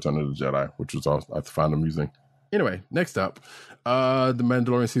Return of the Jedi, which was also, I found amusing. Anyway, next up, The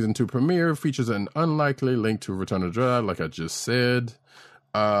Mandalorian Season 2 premiere features an unlikely link to Return of the Jedi, like I just said.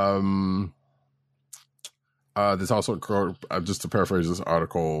 There's also, just to paraphrase this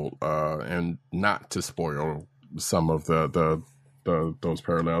article, and not to spoil some of those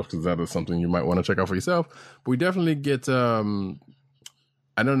parallels, because that is something you might want to check out for yourself. But we definitely get, I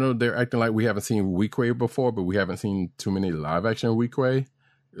don't know, they're acting like we haven't seen Weequay before, but we haven't seen too many live action Weequay.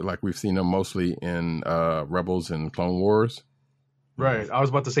 Like we've seen them mostly in Rebels and Clone Wars. Right. I was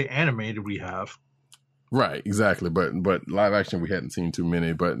about to say animated we have. Right, exactly. But live action we hadn't seen too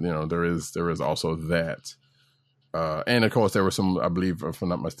many. But there is also that. And of course there were some. I believe, if I'm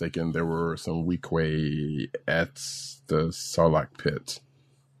not mistaken, there were some Weequay at the Sarlacc pit.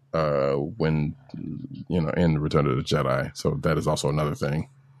 When in Return of the Jedi. So that is also another thing.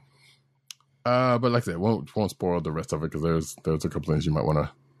 But like I said, won't spoil the rest of it because there's a couple things you might want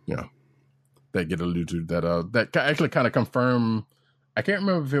to that get alluded to that actually kind of confirm. I can't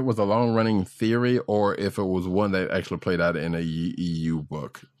remember if it was a long running theory or if it was one that actually played out in a EU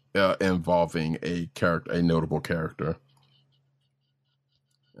book involving a notable character.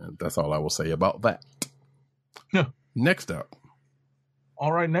 And that's all I will say about that. Yeah. Next up.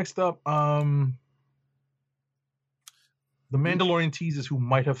 All right, next up, The Mandalorian teases who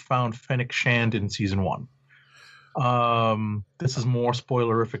might have found Fennec Shand in season 1. This is more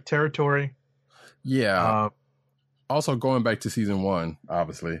spoilerific territory. Yeah. Also going back to season 1,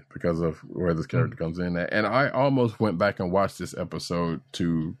 obviously, because of where this character comes in. And I almost went back and watched this episode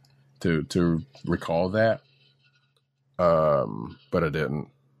to recall that. But I didn't.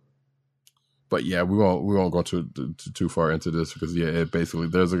 But yeah, we won't go too far into this because it basically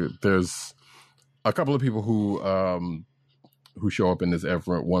there's a couple of people who show up in this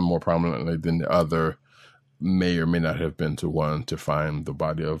effort, one more prominently than the other, may or may not have been to find the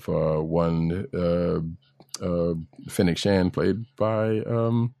body of one Fennec Shand, played by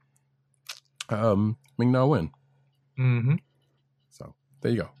Ming-Na Wen. Mm-hmm. So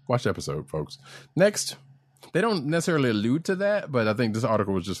there you go. Watch the episode, folks. Next. They don't necessarily allude to that, but I think this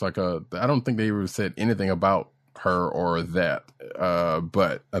article was just like I don't think they ever said anything about her or that.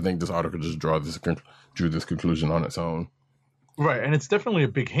 But I think this article just drew this conclusion on its own. Right, and it's definitely a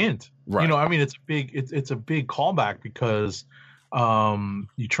big hint. Right. It's a big callback because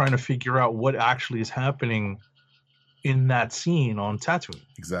you're trying to figure out what actually is happening in that scene on Tatooine.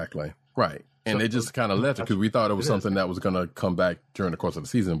 Exactly. Right. And they just kind of left it because we thought it was something that was going to come back during the course of the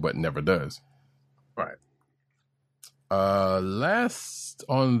season, but never does. Right. Last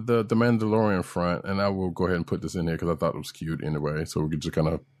on the Mandalorian front, and I will go ahead and put this in here because I thought it was cute anyway, so we could just kind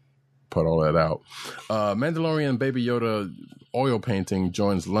of put all that out. Mandalorian Baby Yoda oil painting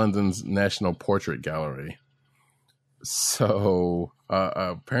joins London's National Portrait Gallery. So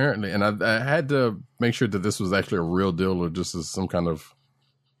apparently, and I had to make sure that this was actually a real deal or just as some kind of,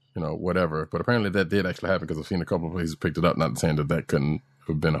 whatever. But apparently that did actually happen because I've seen a couple of places picked it up, not saying that couldn't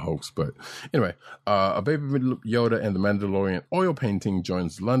have been a hoax. But anyway, a Baby Yoda and the Mandalorian oil painting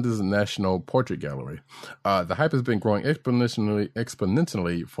joins London's National Portrait Gallery. The hype has been growing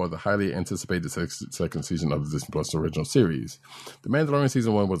exponentially for the highly anticipated second season of the Disney Plus original series. The Mandalorian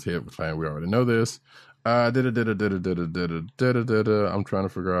season 1 was a hit with fan. We already know this. I'm trying to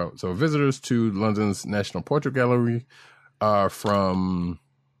figure out. So visitors to London's National Portrait Gallery are from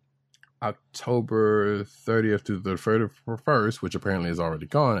October 30th to the 31st, which apparently is already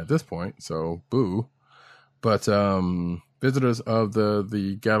gone at this point. So boo. But visitors of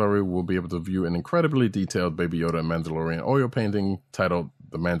the gallery will be able to view an incredibly detailed Baby Yoda and Mandalorian oil painting titled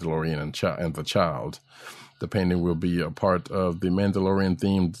The Mandalorian and the Child. The painting will be a part of the Mandalorian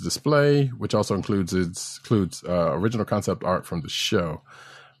themed display, which also includes original concept art from the show.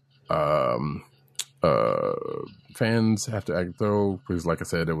 Fans have to act though, because like I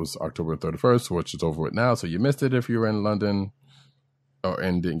said, it was October 31st, which is over with now. So you missed it if you were in London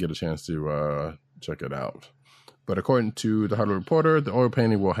and didn't get a chance to check it out. But according to The Hollywood Reporter, the oil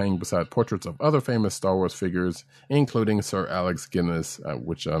painting will hang beside portraits of other famous Star Wars figures, including Sir Alex Guinness,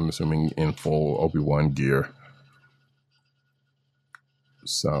 which I'm assuming in full Obi-Wan gear.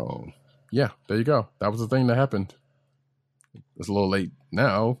 So, yeah, there you go. That was the thing that happened. It's a little late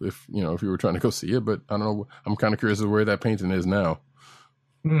now if you were trying to go see it, but I don't know. I'm kind of curious as to where that painting is now.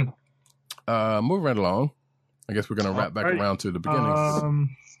 Moving right along. I guess we're going to wrap back around to the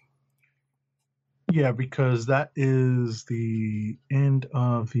beginning. Yeah, because that is the end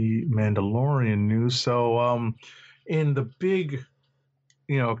of the Mandalorian news. So, in the big,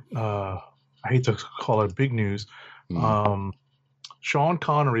 I hate to call it big news. Sean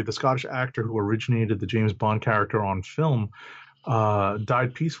Connery, the Scottish actor who originated the James Bond character on film,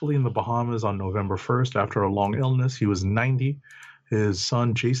 died peacefully in the Bahamas on November 1st after a long illness. He was 90. His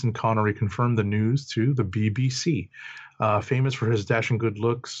son, Jason Connery, confirmed the news to the BBC. Famous for his dashing good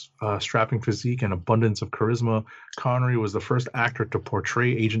looks, strapping physique, and abundance of charisma, Connery was the first actor to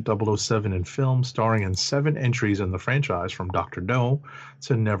portray Agent 007 in film, starring in 7 entries in the franchise from Dr. No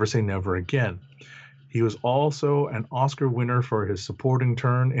to Never Say Never Again. He was also an Oscar winner for his supporting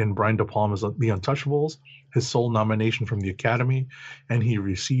turn in Brian De Palma's The Untouchables his sole nomination from the Academy, and he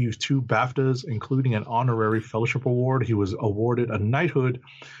received 2 BAFTAs, including an honorary fellowship award. He was awarded a knighthood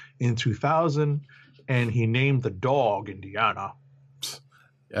in 2000, and he named the dog Indiana.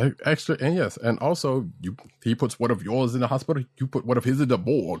 Actually, and yes, and also he puts one of yours in the hospital. You put one of his in the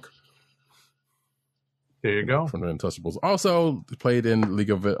morgue. There you go. From the Untouchables. Also played in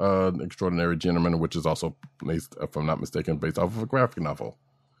League of Extraordinary Gentlemen, which is also, based, if I'm not mistaken, based off of a graphic novel.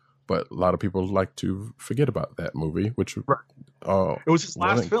 But a lot of people like to forget about that movie, which it was his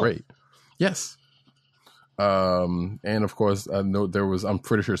last film. Great. Yes. And of course, I know I'm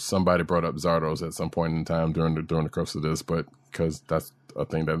pretty sure somebody brought up Zardos at some point in time during the course of this, but because that's a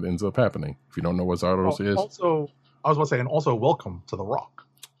thing that ends up happening. If you don't know what Zardos is. Also, I was about to say, and also welcome to The Rock.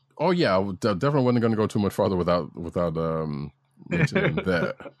 Oh yeah, I definitely wasn't going to go too much farther without mentioning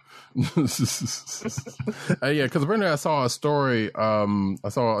that. Yeah, because apparently I saw a story. I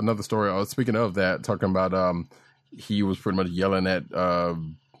saw another story. Speaking of that, talking about he was pretty much yelling at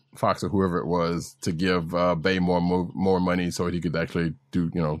Fox or whoever it was to give Bay more money so he could actually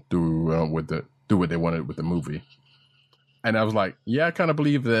do what they wanted with the movie. And I was like, yeah, I kind of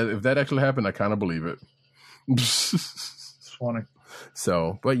believe that. If that actually happened, I kind of believe it. It's funny.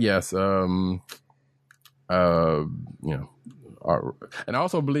 So, but yes, and I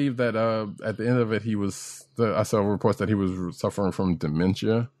also believe that at the end of it, I saw reports that he was suffering from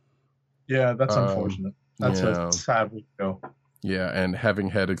dementia. Yeah, that's unfortunate. That's a sad week to go. Yeah, and having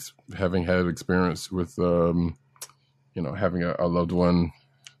had experience with having a loved one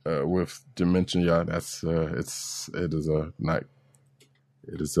with dementia, yeah, it's a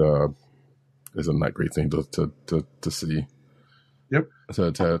not great thing to see. Yep.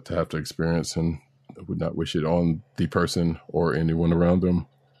 So to have to experience, and I would not wish it on the person or anyone around them.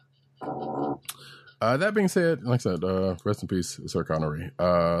 That being said, like I said, rest in peace, Sir Connery.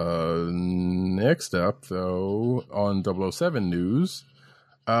 Next up, though, on 007 news,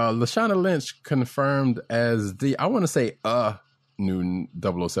 Lashana Lynch confirmed as I want to say new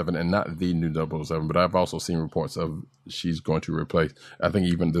 007 and not the new 007, but I've also seen reports of she's going to replace, I think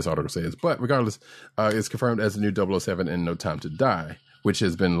even this article says, but regardless, it's confirmed as the new 007 in No Time to Die, which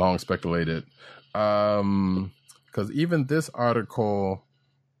has been long speculated. Because even this article,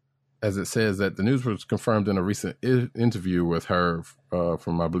 as it says that the news was confirmed in a recent interview with her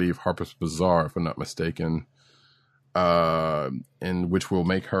from, I believe, Harper's Bazaar, if I'm not mistaken, in which will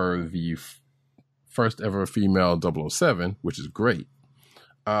make her the first ever female 007, which is great.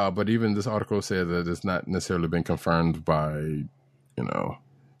 But even this article said that it's not necessarily been confirmed by,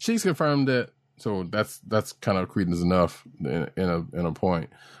 she's confirmed it. So that's kind of credence enough in a point.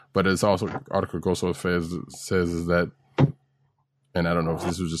 But it's also, article goes so says is that, and I don't know if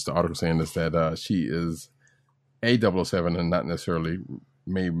this was just the article saying this, that she is a 007 and not necessarily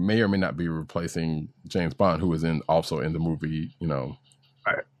may or may not be replacing James Bond, who is also in the movie,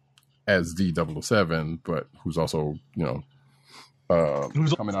 right, as the 007, but who's also,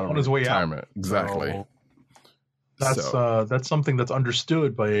 who's coming out of on his way retirement. out. Exactly. So, that's something that's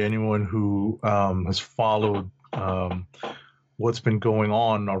understood by anyone who has followed what's been going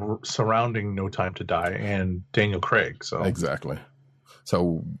on surrounding No Time to Die and Daniel Craig. So exactly.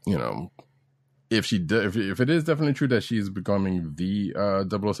 So if it is definitely true that she's becoming the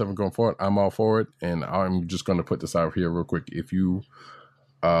 007 going forward, I'm all for it. And I'm just going to put this out here real quick. If you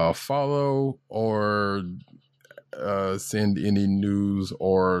follow or send any news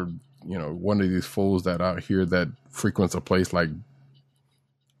or one of these fools that out here that frequents a place like,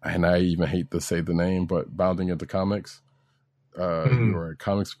 and I even hate to say the name, but Bounding into Comics, you're a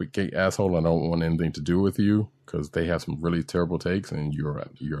comics gate asshole. I don't want anything to do with you because they have some really terrible takes, and you're a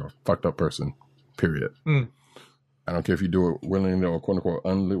fucked up person. Period. I don't care if you do it willingly or quote unquote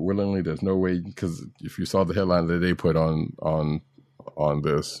unwillingly. There's no way, because if you saw the headline that they put on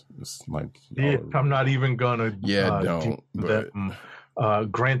this, it's like, I'm not even gonna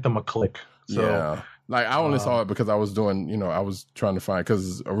grant them a click. So, yeah, like I only saw it because I was doing, I was trying to find,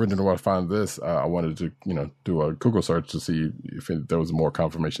 because originally when I found this, I wanted to, do a Google search to see if there was more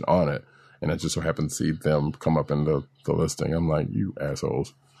confirmation on it, and I just so happened to see them come up in the listing. I'm like, you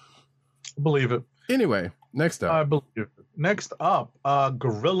assholes. Believe it. Anyway, next up. I believe it. Next up,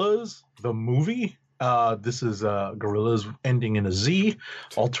 Gorillaz, the movie. This is Gorillaz ending in a Z.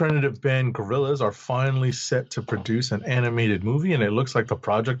 Alternative band Gorillaz are finally set to produce an animated movie, and it looks like the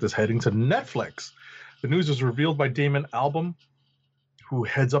project is heading to Netflix. The news was revealed by Damon Albarn, who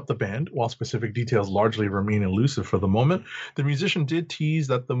heads up the band, while specific details largely remain elusive for the moment. The musician did tease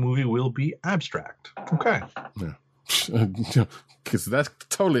that the movie will be abstract. Okay. Yeah. Because that's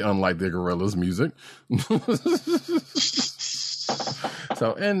totally unlike the Gorillaz music.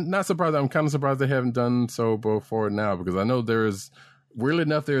 So, and not surprised. I'm kind of surprised they haven't done so before now, because I know weirdly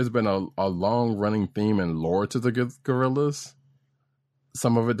enough, there has been a long running theme and lore to the Gorillas.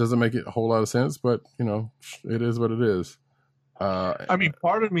 Some of it doesn't make a whole lot of sense, but it is what it is. I mean,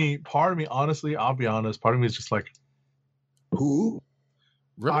 part of me, honestly, I'll be honest, part of me is just like, who?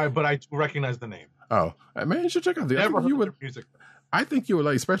 Really? But I do recognize the name. Oh, man, you should check out the. Never heard their music. I think you would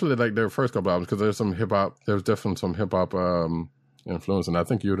like, especially like their first couple albums, because there's some hip hop. There's definitely some hip hop influence, and I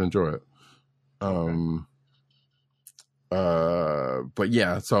think you would enjoy it. But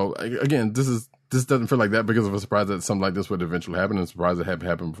yeah. So again, this doesn't feel like that because of a surprise that something like this would eventually happen, and a surprise that had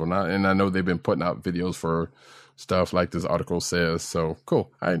happened before now. And I know they've been putting out videos for stuff like this article says. So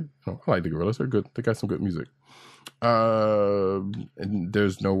cool. I like the Gorillas. They're good. They got some good music. And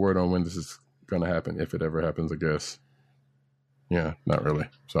there's no word on when this is going to happen, if it ever happens, I guess. Yeah, not really.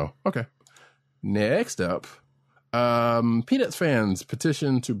 So, okay. Next up, Peanuts fans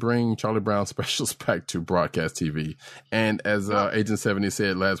petition to bring Charlie Brown specials back to broadcast TV. And as Agent 70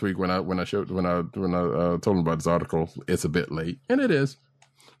 said last week when I told him about this article, it's a bit late, and it is,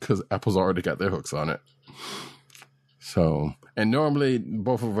 because Apple's already got their hooks on it. So, and normally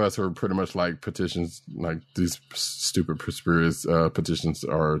both of us are pretty much like petitions, like these stupid conspiracy petitions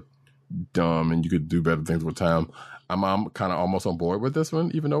are dumb, and you could do better things with time. I'm kind of almost on board with this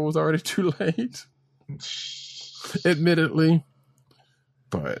one, even though it was already too late, admittedly.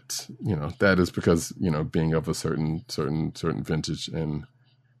 But that is because being of a certain vintage and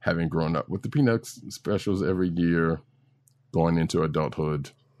having grown up with the Peanuts specials every year, going into adulthood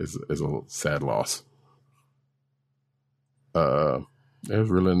is a sad loss. There's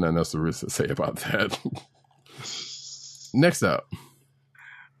really nothing else to say about that. Next up.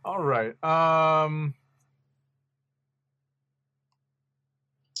 All right.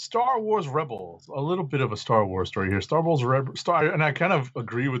 Star Wars Rebels. A little bit of a Star Wars story here. Star Wars Rebels, and I kind of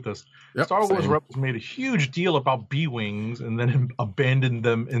agree with this. Yep, Star Wars same. Rebels made a huge deal about B-Wings and then abandoned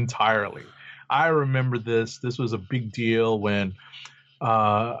them entirely. I remember this. This was a big deal when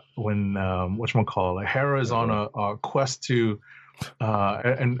whatchamacallit, Hera is on a quest to,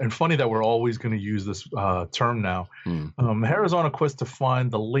 and funny that we're always going to use this term now. Hera's on a quest to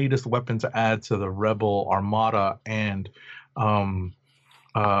find the latest weapon to add to the Rebel Armada, and Amon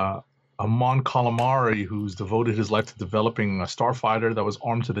Calamari, who's devoted his life to developing a starfighter that was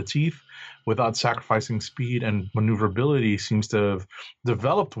armed to the teeth without sacrificing speed and maneuverability, seems to have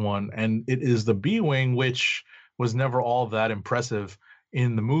developed one, and it is the B-Wing, which was never all that impressive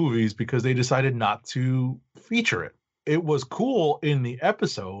in the movies because they decided not to feature it. It was cool in the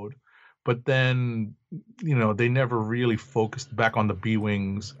episode, but then they never really focused back on the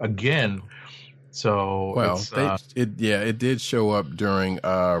B-Wings again. So it did show up during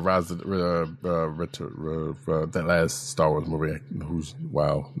Rise of that last Star Wars movie, whose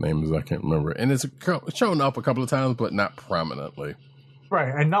name is I can't remember, and it's shown up a couple of times, but not prominently.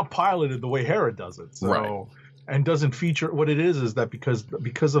 Right, and not piloted the way Hera does it. So, right. And doesn't feature. What it is that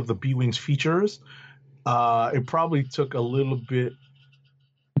because of the B-Wings features, it probably took a little bit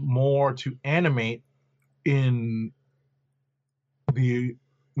more to animate in the.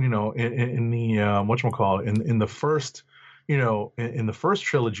 In the whatchamacallit, in the first, in the first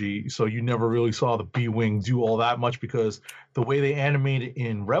trilogy, so you never really saw the B-Wing do all that much because the way they animated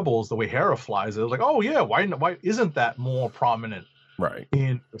in Rebels, the way Hera flies, it was like, oh yeah, why isn't that more prominent, right,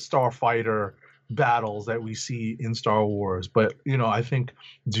 in the starfighter battles that we see in Star Wars? But I think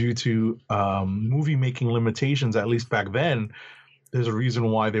due to movie making limitations, at least back then, there's a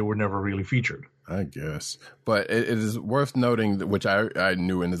reason why they were never really featured, I guess. But it is worth noting, which I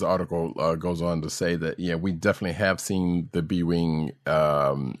knew in this article, goes on to say that, yeah, we definitely have seen the B-Wing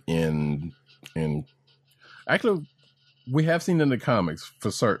in actually, we have seen it in the comics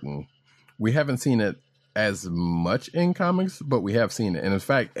for certain. We haven't seen it as much in comics, but we have seen it. And in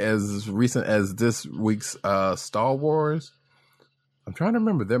fact, as recent as this week's Star Wars, I'm trying to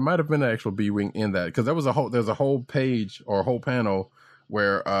remember, there might have been an actual B-Wing in that, because there's a whole page or a whole panel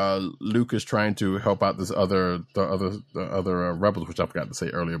where Luke is trying to help out the other rebels, which I forgot to say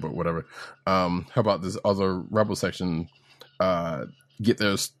earlier, but whatever. Help out this other rebel section, get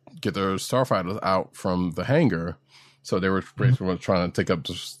their starfighters out from the hangar. So they were basically trying to take up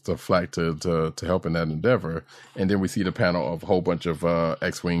the flag to help in that endeavor. And then we see the panel of a whole bunch of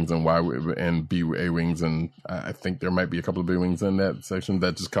X-Wings and and B-A-Wings, and I think there might be a couple of B-Wings in that section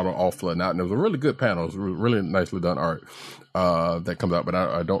that just kind of all flooding out. And it was a really good panel. It was really nicely done art that comes out. But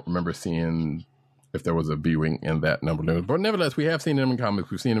I don't remember seeing if there was a B-Wing in that number. But nevertheless, we have seen them in comics.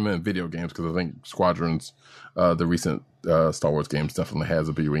 We've seen them in video games, because I think Squadrons, the recent Star Wars games, definitely has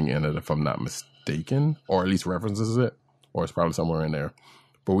a B-Wing in it, if I'm not mistaken, or at least references it. or it's probably somewhere in there.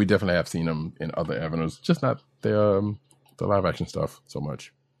 But we definitely have seen him in other avenues, just not the live action stuff so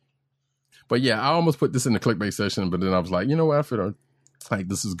much. But yeah, I almost put this in the clickbait section, but then I was like, you know what? I feel like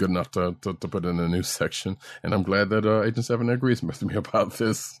this is good enough to put in the news section, and I'm glad that Agent 7 agrees with me about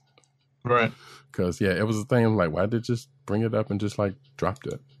this. Right. Because yeah, it was a thing. I'm like, why did they just bring it up and just like dropped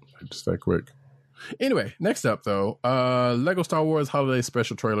it like, just that quick? Anyway, next up though, Lego Star Wars Holiday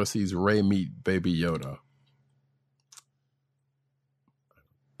Special trailer sees Rey meet Baby Yoda.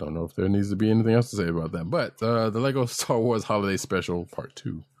 Don't know if there needs to be anything else to say about that, but the Lego Star Wars Holiday Special Part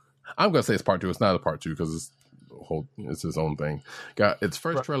 2. I'm gonna say it's Part 2. It's not a Part 2 because it's its own thing. Got its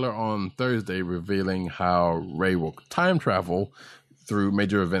first trailer on Thursday, revealing how Rey will time travel through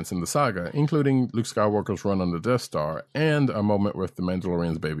major events in the saga, including Luke Skywalker's run on the Death Star and a moment with the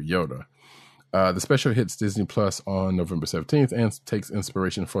Mandalorian's Baby Yoda. The special hits Disney Plus on November 17th and takes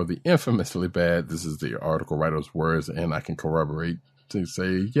inspiration for the infamously bad, this is the article writer's words, and I can corroborate to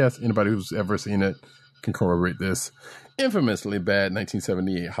say, yes, anybody who's ever seen it can corroborate this, infamously bad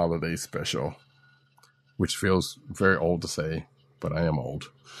 1978 holiday special, which feels very old to say, but I am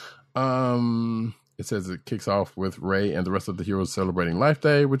old. It says it kicks off with Rey and the rest of the heroes celebrating Life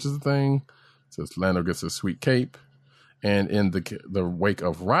Day, which is the thing. It says Lando gets a sweet cape. And in the wake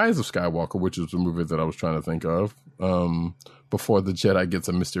of Rise of Skywalker, which is the movie that I was trying to think of, before the Jedi gets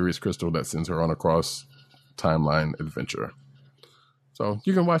a mysterious crystal that sends her on a cross-timeline adventure. So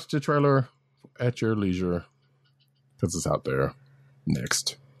you can watch the trailer at your leisure because it's out there.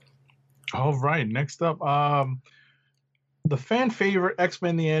 Next. All right. Next up, the fan favorite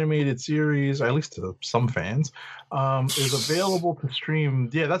X-Men the Animated Series, at least to some fans, is available to stream.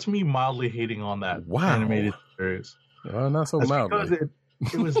 Yeah, that's me mildly hating on that animated series. Not so mildly.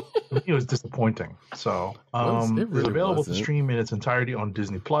 Because it was disappointing. So it's available to stream in its entirety on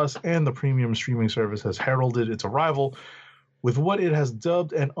Disney Plus, and the premium streaming service has heralded its arrival with what it has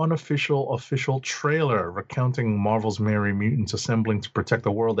dubbed an unofficial official trailer recounting Marvel's merry mutants assembling to protect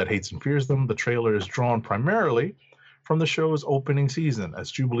the world that hates and fears them. The trailer is drawn primarily from the show's opening season.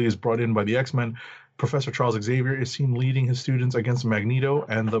 As Jubilee is brought in by the X-Men, Professor Charles Xavier is seen leading his students against Magneto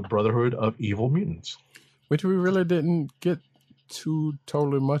and the Brotherhood of Evil Mutants. Which we really didn't get too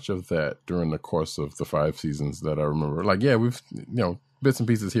totally much of that during the course of the 5 seasons that I remember. Like, yeah, we've, bits and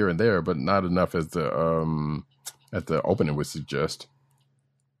pieces here and there, but not enough as the opening would suggest.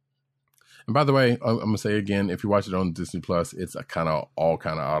 And by the way, I'm gonna say again, if you watch it on Disney Plus, it's all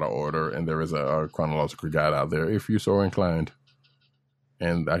kind of out of order, and there is a chronological guide out there if you're so inclined.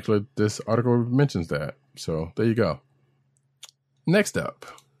 And actually, this article mentions that. So there you go. Next up,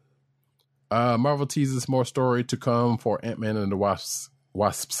 Marvel teases more story to come for Ant-Man and the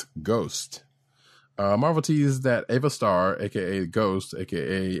Wasp's Ghost. Marvel teased that Ava Starr, aka Ghost,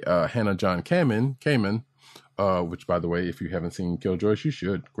 aka Hannah John Kamen, which, by the way, if you haven't seen Killjoys, you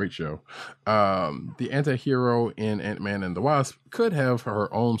should. Great show. The anti-hero in Ant-Man and the Wasp could have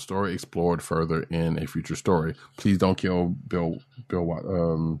her own story explored further in a future story. Please don't kill Bill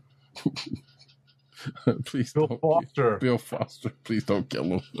Foster. Bill Foster. Please don't kill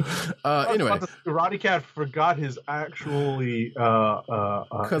him. Anyway. Roddy Cat forgot his actually...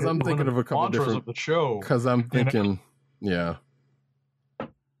 Because I'm thinking of a couple different... of the show. Because I'm thinking... Yeah.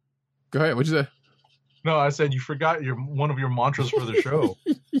 Go ahead. What'd you say? No, I said you forgot one of your mantras for the show.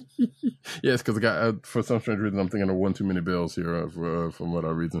 Yes, because I got for some strange reason I'm thinking of one too many bills here from what I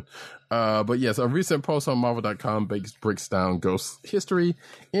reason. But yes, a recent post on Marvel.com breaks down Ghost's history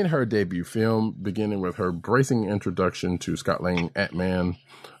in her debut film, beginning with her bracing introduction to Scott Lang, Ant-Man,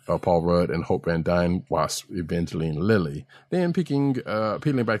 Paul Rudd, and Hope Van Dyne, Wasp, Evangeline Lilly. Then peeling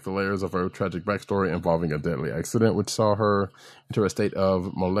back the layers of her tragic backstory involving a deadly accident, which saw her into a state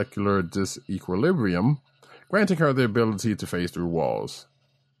of molecular disequilibrium, granting her the ability to phase through walls.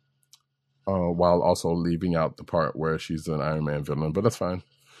 While also leaving out the part where she's an Iron Man villain, but that's fine.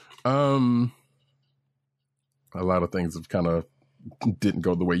 A lot of things have kind of didn't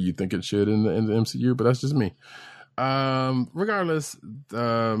go the way you think it should in the MCU, but that's just me. Regardless,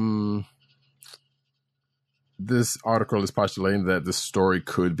 this article is postulating that this story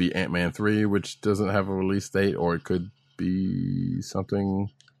could be Ant-Man 3, which doesn't have a release date, or it could be something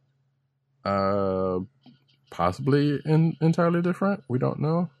possibly entirely different. We don't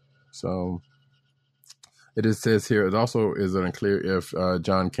know. So it says here, it also is unclear if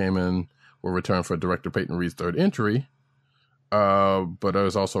John Kamen will return for director Peyton Reed's third entry. But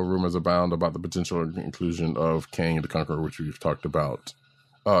there's also rumors abound about the potential inclusion of Kang the Conqueror, which we've talked about.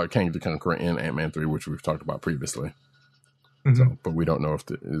 Kang the Conqueror in Ant-Man 3, which we've talked about previously. Mm-hmm. So, but we don't know if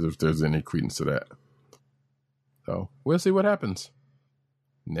there's any credence to that. So we'll see what happens.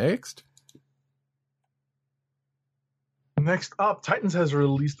 Next. Next up, Titans has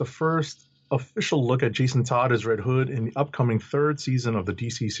released the first official look at Jason Todd as Red Hood in the upcoming third season of the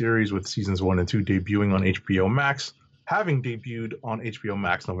DC series, with seasons 1 and 2 debuting on HBO Max, having debuted on HBO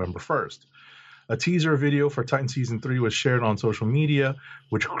Max November 1st. A teaser video for Titan Season 3 was shared on social media,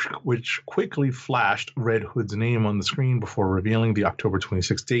 which quickly flashed Red Hood's name on the screen before revealing the October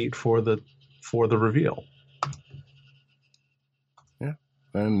 26th date for the reveal. Yeah.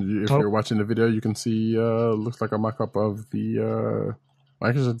 And if you're watching the video, you can see looks like a mock-up of the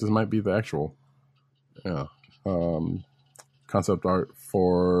actually this might be the actual concept art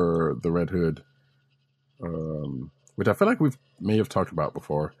for the Red Hood, which I feel like we may have talked about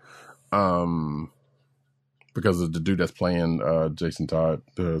before. Because of the dude that's playing Jason Todd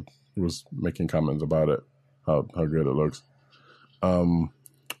was making comments about it, how good it looks.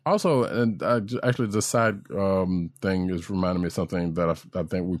 Also, and actually, the side thing is reminding me of something that I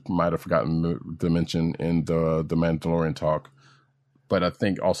think we might have forgotten to mention in the Mandalorian talk, but I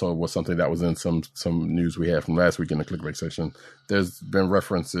think also was something that was in some news we had from last week in the clickbait section. There's been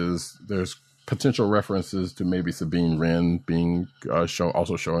references. There's potential references to maybe Sabine Wren being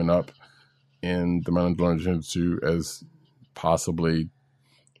also showing up in the Mandalorian 2 as possibly,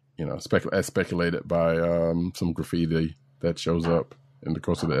 as speculated by some graffiti that shows up in the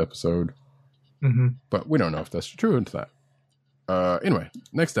course of the episode. Mm-hmm. But we don't know if that's true or not. Anyway,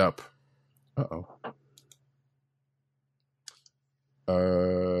 next up.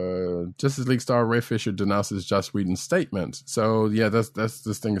 Justice League star Ray Fisher denounces Joss Whedon's statement. So yeah, that's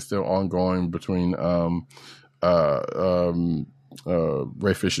this thing is still ongoing between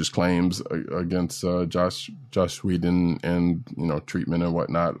Ray Fisher's claims against Joss Whedon and treatment and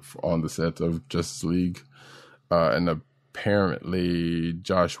whatnot on the set of Justice League, and apparently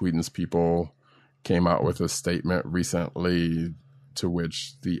Joss Whedon's people came out with a statement recently to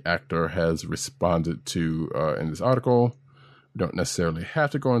which the actor has responded to in this article. We don't necessarily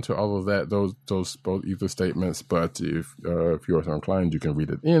have to go into all of that, those both either statements, but if you're so inclined, you can read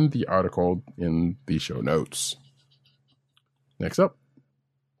it in the article in the show notes. Next up.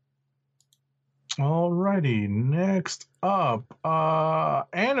 Alrighty, next up,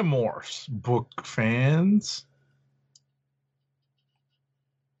 Animorphs book fans.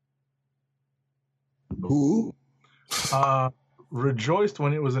 Who? Rejoiced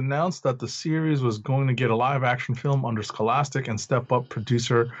when it was announced that the series was going to get a live-action film under Scholastic and step-up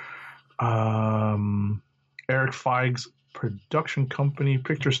producer Eric Feige's production company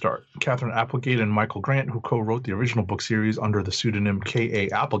Picture Start. Catherine Applegate and Michael Grant, who co-wrote the original book series under the pseudonym K.A.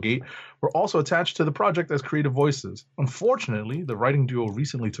 Applegate, were also attached to the project as creative voices. Unfortunately, the writing duo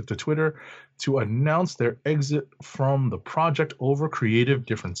recently took to Twitter to announce their exit from the project over creative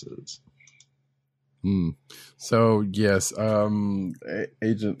differences. So yes,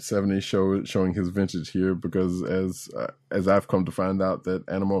 Agent 70 showing his vintage here, because as I've come to find out that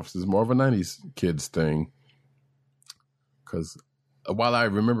Animorphs is more of a 90s kids thing. Because while I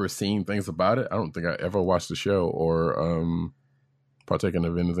remember seeing things about it, I don't think I ever watched the show or partaken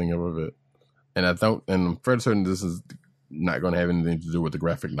of anything of it. And I'm fairly certain this is not going to have anything to do with the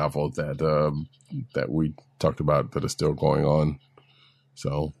graphic novel that we talked about that is still going on.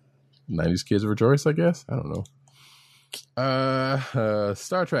 So 90s kids rejoice, I guess. I don't know.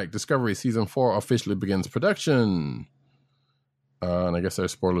 Star Trek Discovery Season 4 officially begins production. And I guess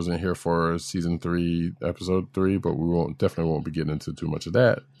there's spoilers in here for Season 3, Episode 3, but we definitely won't be getting into too much of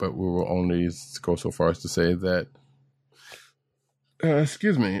that. But we will only go so far as to say that, the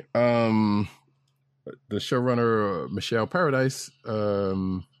showrunner Michelle Paradise,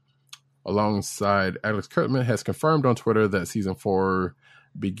 alongside Alex Kurtzman, has confirmed on Twitter that Season 4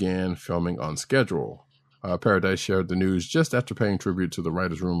 began filming on schedule. Paradise shared the news just after paying tribute to the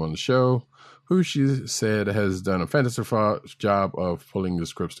writer's room on the show, who she said has done a fantastic job of pulling the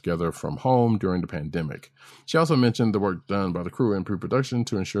scripts together from home during the pandemic. She also mentioned the work done by the crew in pre-production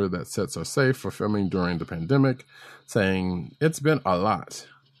to ensure that sets are safe for filming during the pandemic, saying, "It's been a lot."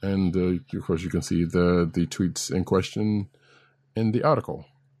 And of course, you can see the tweets in question in the article.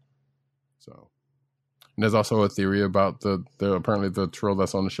 So, and there's also a theory about the apparently the troll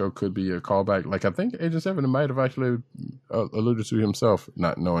that's on the show could be a callback. Like, I think Agent 7 might have actually alluded to himself,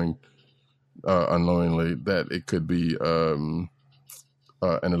 not knowing unknowingly, that it could be an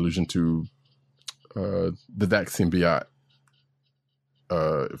allusion to the Dax symbiote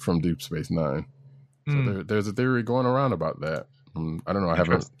from Deep Space Nine. So there's a theory going around about that. I don't know. I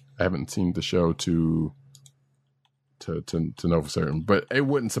haven't seen the show to know for certain, but it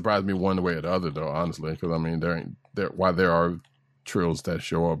wouldn't surprise me one way or the other, though. Honestly, because I mean, there are trills that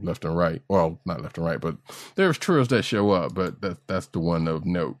show up left and right. Well, not left and right, but there's trills that show up. But that's the one of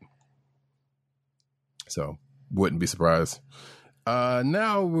note. So wouldn't be surprised.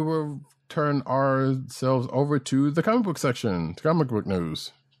 Now we will turn ourselves over to the comic book section, comic book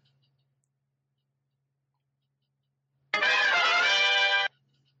news.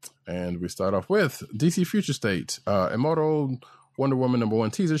 And we start off with DC Future State. Immortal Wonder Woman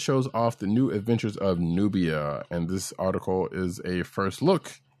 #1 teaser shows off the new adventures of Nubia. And this article is a first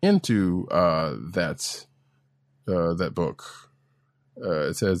look into that book.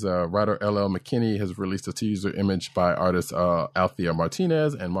 It says writer L.L. McKinney has released a teaser image by artists Althea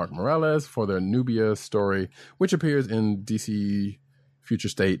Martinez and Mark Morales for their Nubia story, which appears in DC Future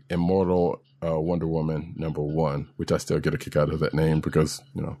State Immortal Wonder Woman #1, which I still get a kick out of that name because,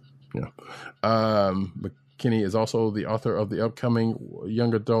 McKinney is also the author of the upcoming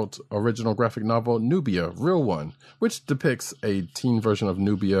young adult original graphic novel Nubia, Real One, which depicts a teen version of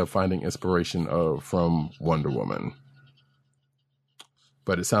Nubia finding inspiration from Wonder Woman.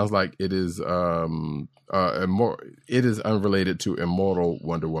 But it sounds like it is it is unrelated to Immortal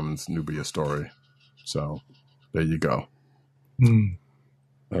Wonder Woman's Nubia story. So there you go. Wait,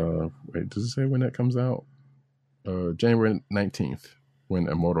 does it say when that comes out? January 19th, when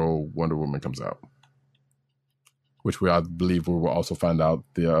Immortal Wonder Woman comes out. Which I believe we will also find out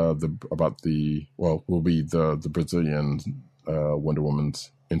will be the Brazilian Wonder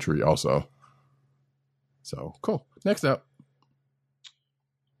Woman's entry also. So cool. Next up.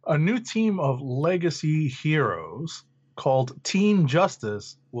 A new team of legacy heroes called Teen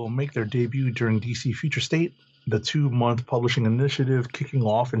Justice will make their debut during DC Future State, the 2-month publishing initiative kicking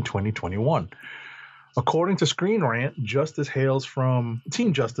off in 2021. According to Screen Rant, Teen Justice hails from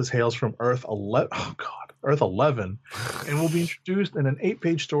Earth 11, and will be introduced in an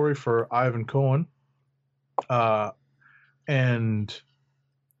 8-page story for Ivan Cohen and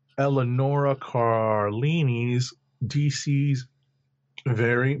Eleonora Carlini's DC's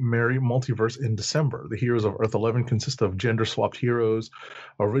Very Merry Multiverse in December. The heroes of Earth 11 consist of gender-swapped heroes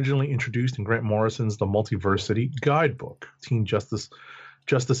originally introduced in Grant Morrison's The Multiversity Guidebook. Teen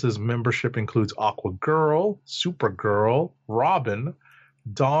Justice's membership includes Aqua Girl, Supergirl, Robin,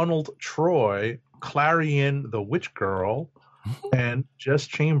 Donald Troy, Clarion the Witch Girl, and Jess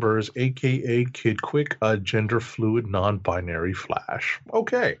Chambers, a.k.a. Kid Quick, a gender-fluid, non-binary Flash.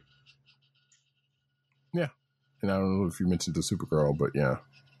 Okay. Yeah. And I don't know if you mentioned the Supergirl, but yeah.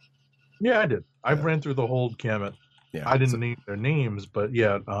 Yeah, I did. I've ran through the whole gamut. Yeah, I didn't name their names, but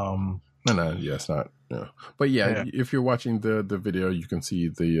yeah. No, it's not. Yeah, but yeah, if you're watching the video, you can see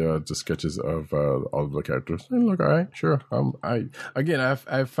the sketches of all of the characters. They look all right, sure.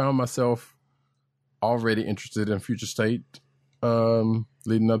 I've found myself already interested in Future State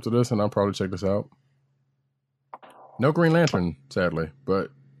leading up to this, and I'll probably check this out. No Green Lantern, sadly,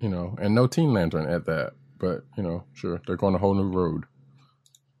 but and no Teen Lantern at that. But, sure, they're going a whole new road.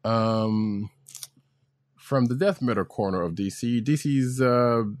 From the death metal corner of DC, DC's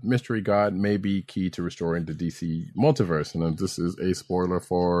mystery god may be key to restoring the DC multiverse. And this is a spoiler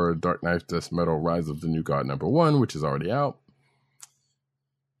for Dark Knight's Death Metal Rise of the New God #1, which is already out.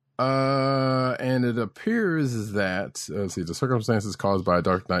 And it appears that, the circumstances caused by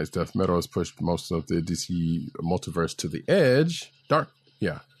Dark Knight's Death Metal has pushed most of the DC multiverse to the edge. No,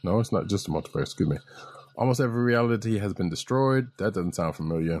 it's not just a multiverse, excuse me. Almost every reality has been destroyed. That doesn't sound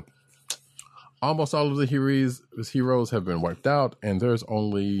familiar. Almost all of the heroes have been wiped out, and there's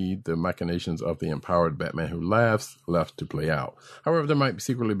only the machinations of the empowered Batman Who Laughs left to play out. However, there might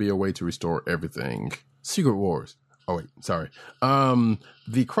secretly be a way to restore everything. Secret Wars. Oh, wait, sorry.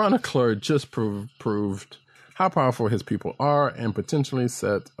 The Chronicler just proved how powerful his people are and potentially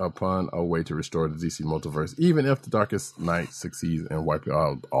set upon a way to restore the DC multiverse, even if the Darkest Knight succeeds in wiping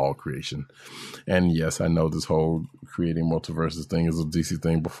out all creation. And yes, I know this whole creating multiverses thing is a DC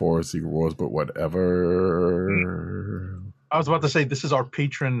thing before Secret Wars, but whatever. I was about to say, this is our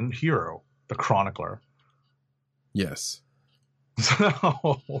patron hero, the Chronicler. Yes.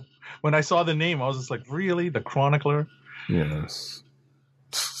 So when I saw the name, I was just like, really? The Chronicler? Yes.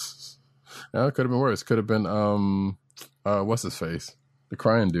 No, it could have been worse. Could have been what's his face? The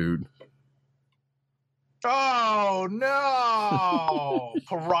crying dude. Oh no.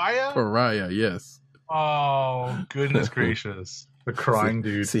 Pariah? Pariah, yes. Oh, goodness gracious. The crying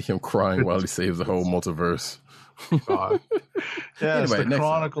dude. See him crying while he saves the whole multiverse. God. Yes, Anyway, the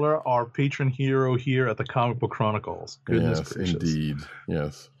Chronicler, our patron hero here at the Comic Book Chronicles. Goodness Yes, gracious. indeed.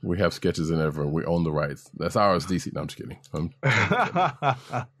 Yes. We have sketches and everything. We own the rights. That's ours, DC. No, I'm just kidding.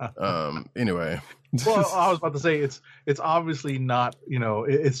 Anyway. Well, I was about to say it's obviously not,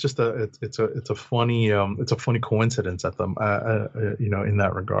 it's just it's a funny coincidence at them in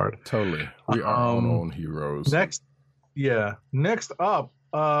that regard. Totally. We are our own heroes. Next up,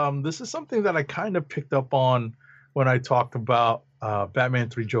 this is something that I kind of picked up on when I talked about Batman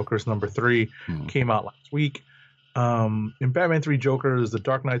 3 Jokers number 3 came out last week. In Batman 3 Jokers, the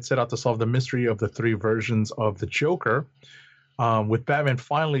Dark Knight set out to solve the mystery of the 3 versions of the Joker. With Batman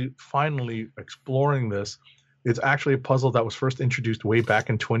finally exploring this, it's actually a puzzle that was first introduced way back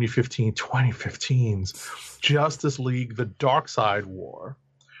in 2015's Justice League: The Dark Side War.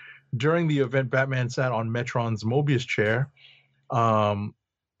 During the event, Batman sat on Metron's Mobius chair,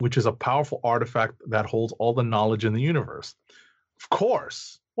 which is a powerful artifact that holds all the knowledge in the universe. Of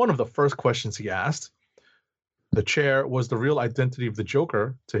course, one of the first questions he asked, the chair, was the real identity of the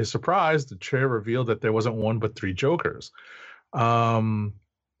Joker. To his surprise, the chair revealed that there wasn't one but 3 Jokers.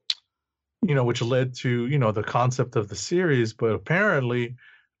 Which led to, the concept of the series, but apparently,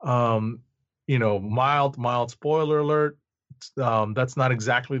 mild spoiler alert, that's not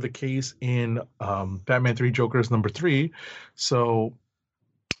exactly the case in Batman 3 Jokers number 3. So,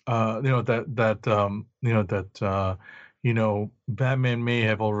 Batman may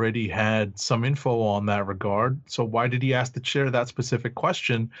have already had some info on that regard. So why did he ask the chair that specific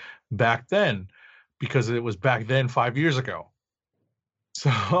question back then? Because it was back then 5 years ago. So,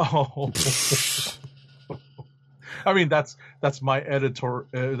 I mean, that's my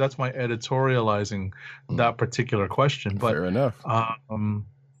editorializing that particular question. But fair enough.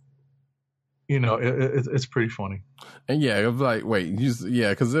 It's pretty funny. And yeah, it was like, wait,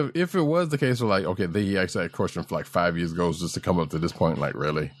 because if it was the case where like, okay, he actually had a question for like 5 years ago just to come up to this point, like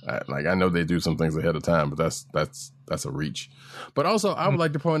really, I know they do some things ahead of time, but that's a reach. But also, I would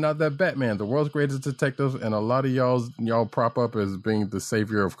like to point out that Batman, the world's greatest detective, and a lot of y'all prop up as being the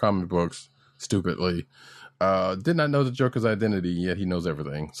savior of comic books, stupidly, did not know the Joker's identity, yet he knows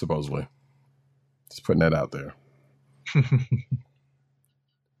everything, supposedly. Just putting that out there.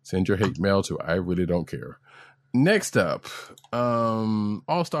 Send your hate mail to I Really Don't Care. Next up,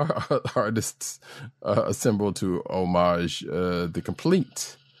 All-Star artists assembled to homage the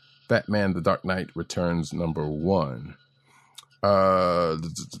complete Batman The Dark Knight Returns number 1.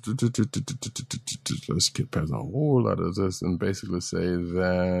 Let's get past a whole lot of this and basically say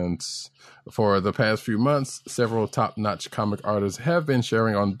that for the past few months, several top-notch comic artists have been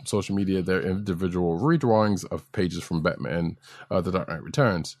sharing on social media their individual redrawings of pages from Batman The Dark Knight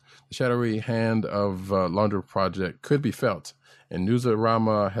Returns. The shadowy hand of Laundry Project could be felt, and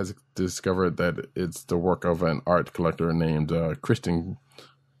Newsarama has discovered that it's the work of an art collector named Christian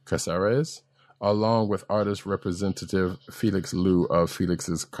Casares, along with artist representative Felix Liu of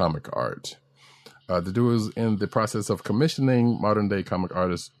Felix's Comic Art. The duo is in the process of commissioning modern-day comic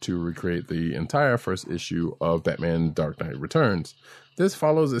artists to recreate the entire first issue of Batman Dark Knight Returns. This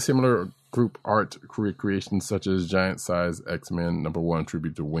follows a similar group art recreations such as Giant Size X-Men number 1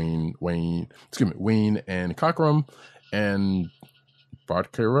 tribute to Wayne and Cockrum and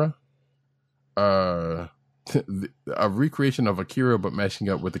Bartkira. A recreation of Akira, but mashing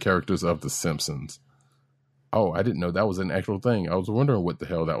up with the characters of The Simpsons. Oh, I didn't know that was an actual thing. I was wondering what the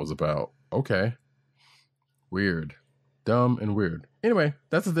hell that was about. Okay. Weird. Dumb and weird. Anyway,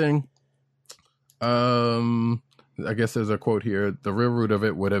 that's the thing. I guess there's a quote here. The real root of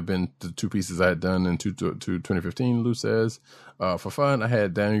it would have been the 2 pieces I had done in 2015, Lou says. For fun, I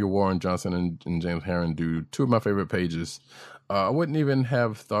had Daniel Warren Johnson and James Herron do 2 of my favorite pages. I wouldn't even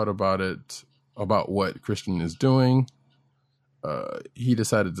have thought about what Christian is doing. He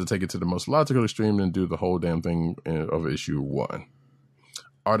decided to take it to the most logical extreme and do the whole damn thing of issue 1.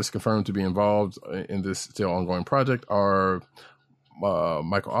 Artists confirmed to be involved in this still ongoing project are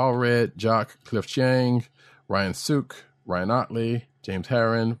Michael Allred, Jock, Cliff Chiang, Ryan Suk, Ryan Otley, James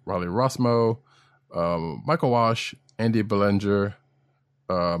Herron, Raleigh Rossmo, Michael Walsh, Andy Belanger,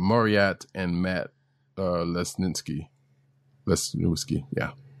 Moriat, and Matt Lesniewski.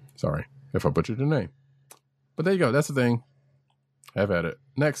 Yeah, sorry if I butchered the name. But there you go. That's the thing. Have at it.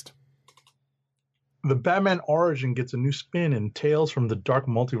 Next. The Batman Origin gets a new spin in Tales from the Dark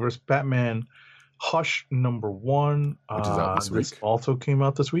Multiverse Batman Hush number 1. Which is out this week. This also came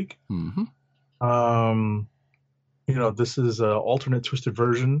out this week. Mm-hmm. This is an alternate twisted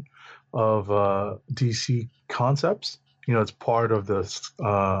version of DC Concepts. It's part of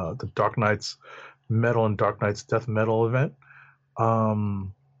the Dark Knight's Metal and Dark Knight's Death Metal event.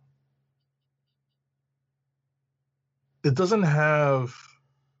 It doesn't have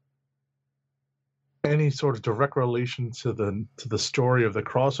any sort of direct relation to the story of the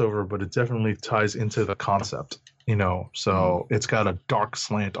crossover, but it definitely ties into the concept, so it's got a dark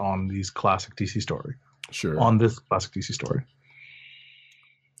slant on these classic DC story. Sure. On this classic DC story.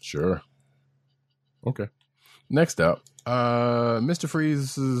 Sure. Okay. Next up, Mr.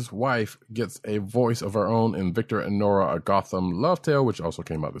 Freeze's wife gets a voice of her own in Victor and Nora, A Gotham Love Tale, which also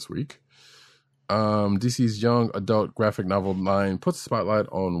came out this week. DC's young adult graphic novel line puts a spotlight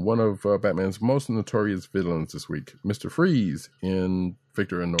on one of Batman's most notorious villains this week, Mr. Freeze, in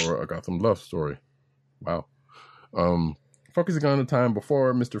Victor and Nora, A Gotham Love Story. Wow. Focusing on the time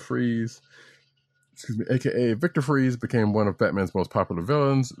before Mr. Freeze, aka Victor Freeze, became one of Batman's most popular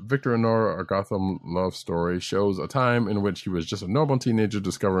villains, Victor and Nora, A Gotham Love Story shows a time in which he was just a normal teenager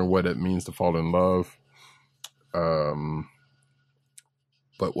discovering what it means to fall in love.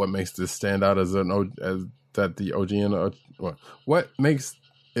 But what makes this stand out as what makes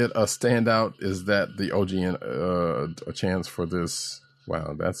it a standout is that the OG a chance for this.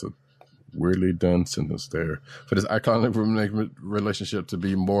 Wow, that's a weirdly done sentence there. For this iconic relationship to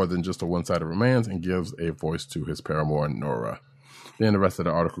be more than just a one-sided romance, and gives a voice to his paramour Nora. Then the rest of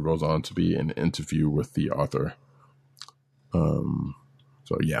the article goes on to be an interview with the author.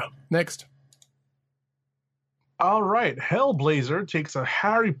 So yeah, next. All right, Hellblazer takes a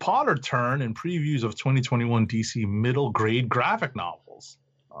Harry Potter turn in previews of 2021 DC middle grade graphic novels.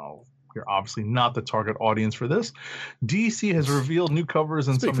 Oh, you're obviously not the target audience for this. DC has revealed new covers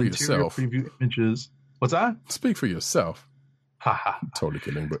and some interior preview images. What's that? Speak for yourself. Haha. Totally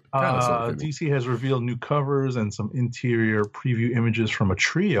kidding, but kind of sort of kidding. DC has revealed new covers and some interior preview images from a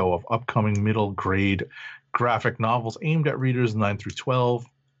trio of upcoming middle grade graphic novels aimed at readers 9 through 12.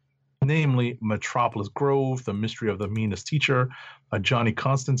 Namely, Metropolis Grove, The Mystery of the Meanest Teacher, a Johnny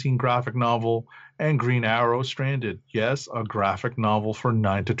Constantine graphic novel, and Green Arrow Stranded. Yes, a graphic novel for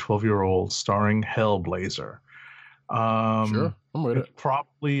 9 to 12-year-olds starring Hellblazer. Sure, I'm with it.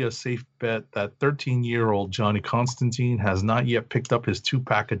 Probably a safe bet that 13-year-old Johnny Constantine has not yet picked up his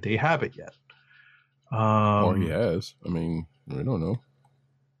 2-pack-a-day habit yet. Or he has. I mean, we don't know.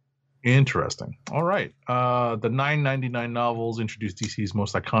 Interesting. All right. The $9.99 novels introduce DC's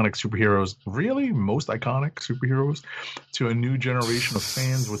most iconic superheroes, really most iconic superheroes, to a new generation of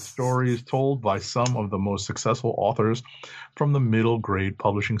fans with stories told by some of the most successful authors from the middle grade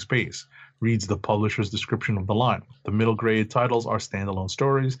publishing space. Reads the publisher's description of the line. The middle grade titles are standalone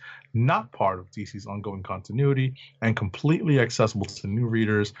stories, not part of DC's ongoing continuity, and completely accessible to new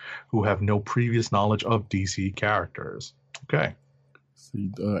readers who have no previous knowledge of DC characters. Okay.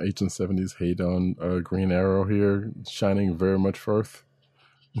 See, Agent 70's hate on Green Arrow here, shining very much forth.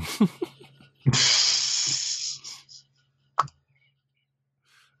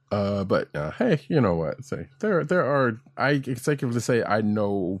 But hey, you know what? Say there are. I executively say I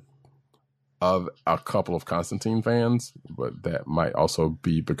know of a couple of Constantine fans, but that might also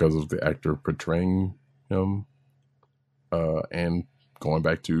be because of the actor portraying him, and going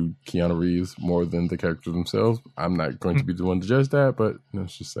back to Keanu Reeves more than the characters themselves. I'm not going to be the one to judge that, but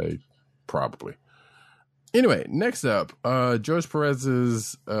let's just say probably. Anyway, next up, George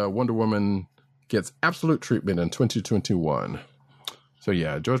Perez's Wonder Woman gets absolute treatment in 2021. So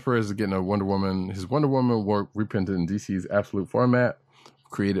yeah, George Perez is getting a Wonder Woman. His Wonder Woman work reprinted in DC's Absolute format,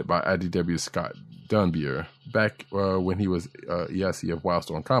 created by IDW Scott Dunbier back when he was EIC of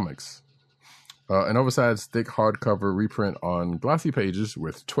Wildstorm Comics. An oversized, thick hardcover reprint on glossy pages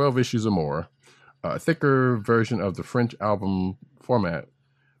with 12 issues or more. A thicker version of the French album format,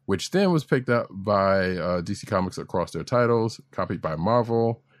 which then was picked up by DC Comics across their titles, copied by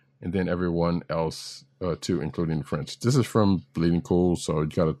Marvel, and then everyone else too, including the French. This is from Bleeding Cool, so you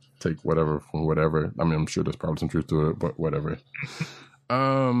gotta take whatever from whatever. I mean, I'm sure there's probably some truth to it, but whatever.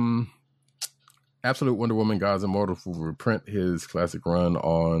 Absolute Wonder Woman Gods Immortal will reprint his classic run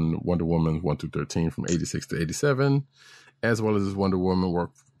on Wonder Woman 1 through 13 from 86 to 87, as well as his Wonder Woman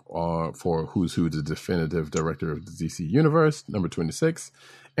work for Who's Who, the definitive director of the DC Universe, number 26,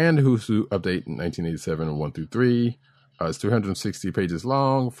 and Who's Who update in 1987 1 through 3. It's 360 pages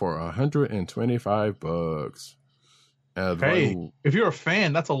long for $125. Hey, if you're a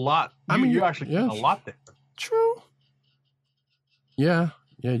fan, that's a lot. You actually get a lot there. True. Yeah,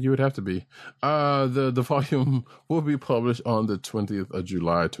 you would have to be. The volume will be published on the 20th of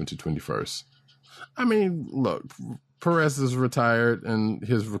July, 2021. I mean, look, Perez is retired, and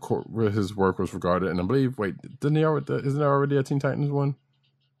his work was regarded, and I believe, isn't there already a Teen Titans one?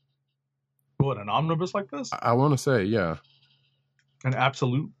 What, an omnibus like this? I want to say, yeah. An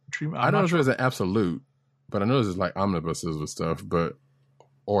absolute treatment? I don't know if it's an absolute, but I know there's like omnibuses with stuff,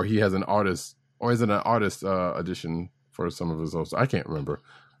 or he has an artist, or is it an artist edition for some of his old stuff? I can't remember.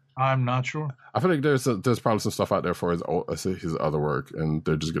 I'm not sure. I feel like there's probably some stuff out there for his other work, and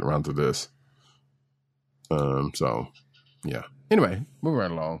they're just getting around to this. So, yeah. Anyway, moving right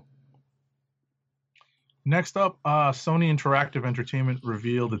along. Next up, Sony Interactive Entertainment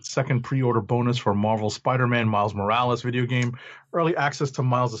revealed its second pre-order bonus for Marvel's Spider-Man Miles Morales video game. Early access to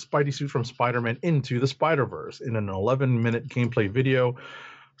Miles' Spidey suit from Spider-Man Into the Spider-Verse. In an 11-minute gameplay video,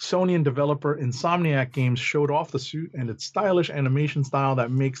 Sony and developer Insomniac Games showed off the suit and its stylish animation style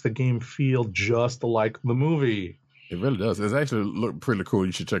that makes the game feel just like the movie. It really does. It's actually look pretty cool.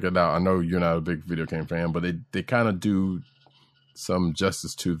 You should check it out. I know you're not a big video game fan, but they kind of do some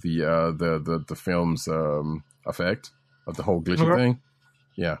justice to the film's effect of the whole glitchy thing.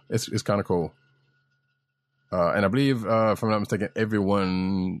 Yeah, it's kind of cool. And I believe, if I'm not mistaken,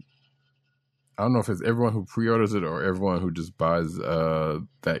 everyone, I don't know if it's everyone who pre-orders it or everyone who just buys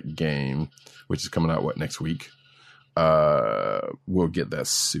that game, which is coming out, next week, will get that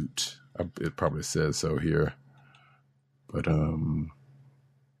suit. It probably says so here. But,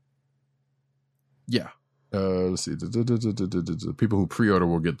 yeah. Let's see. The people who pre-order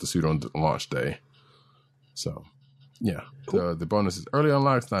will get the suit on launch day. So, yeah. Cool. The bonus is early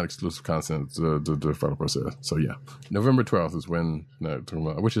unlock. It's not exclusive content, the developer says. So, yeah. November 12th is when,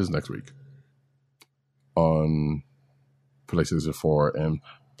 which is next week, on PlayStation 4 and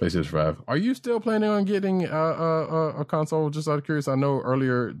PlayStation 5. Are you still planning on getting a console? Just out of curious, I know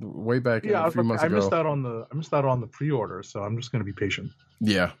earlier, way back a few months ago. I missed out on the pre-order, so I'm just going to be patient.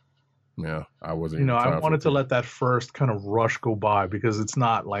 Yeah, I wasn't. I wanted to let that first kind of rush go by because it's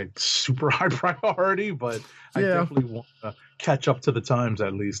not like super high priority, but I definitely want to catch up to the times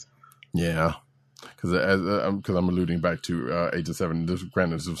at least. Yeah. Because I'm alluding back to Agent 70.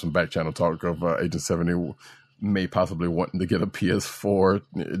 Granted, there's some back channel talk of Agent 70 may possibly wanting to get a PS4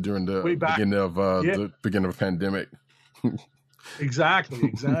 during the beginning of the beginning of the pandemic.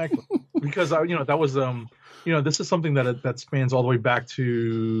 Exactly. Because that was this is something that spans all the way back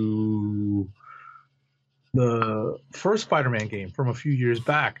to the first Spider-Man game from a few years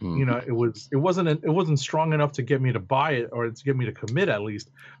back. It wasn't strong enough to get me to buy it or to get me to commit at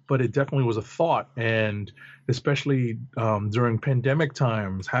least, but it definitely was a thought. And especially during pandemic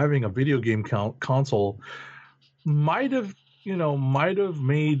times, having a video game console might have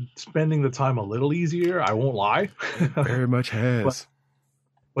made spending the time a little easier. I won't lie. It very much has.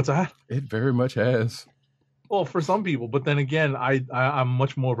 What's that? It very much has. Well, for some people, but then again, I'm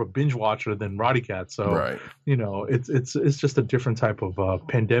much more of a binge watcher than Roddy Cat, so right. It's just a different type of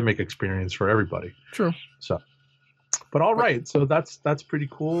pandemic experience for everybody. True. So, but all right, so that's pretty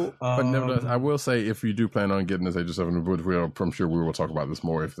cool. But nevertheless, I will say, if you do plan on getting this Age of 7, I'm sure we will talk about this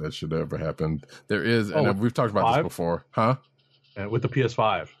more if that should ever happen. There is, and we've talked about this before, huh? And with the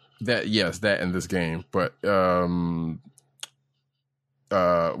PS5. That in this game, but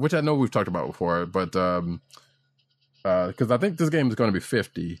which I know we've talked about before, but because I think this game is going to be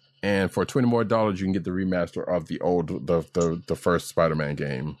 $50, and for $20 more you can get the remaster of the first Spider-Man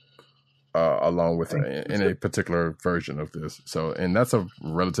game, along with in a particular version of this. So, and that's a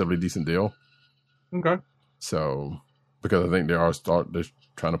relatively decent deal. Okay. So, because I think they're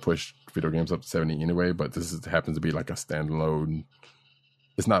trying to push video games up to 70 anyway, but this happens to be like a standalone.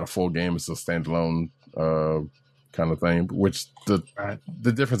 It's not a full game; it's a standalone kind of thing. Which the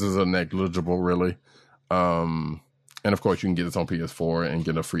differences are negligible, really. And of course, you can get this on PS4 and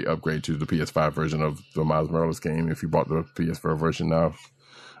get a free upgrade to the PS5 version of the Miles Morales game if you bought the PS4 version now.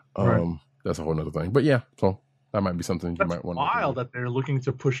 That's a whole other thing. But yeah, so that might be something you might want to. It's wild that they're looking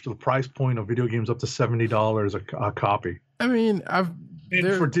to push the price point of video games up to $70 a copy. I mean,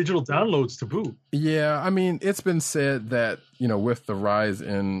 for digital downloads to boot. Yeah, I mean, it's been said that, with the rise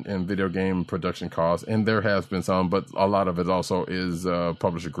in video game production costs, and there has been some, but a lot of it also is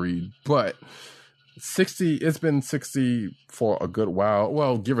publisher greed. But it's been 60 for a good while.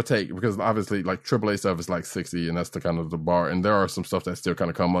 Well, give or take, because obviously like AAA stuff is like 60, and that's the kind of the bar. And there are some stuff that still kind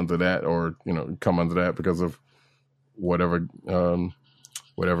of come under that, or come under that because of whatever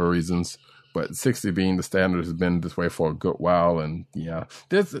reasons. But 60 being the standard has been this way for a good while. And yeah,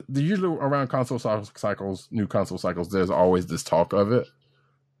 there's usually around console cycles, new console cycles, there's always this talk of it.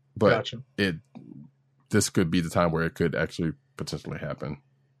 But gotcha. This could be the time where it could actually potentially happen.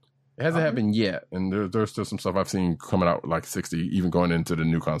 It hasn't happened yet, and there's still some stuff I've seen coming out like 60, even going into the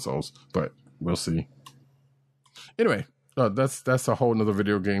new consoles. But we'll see. Anyway, that's a whole nother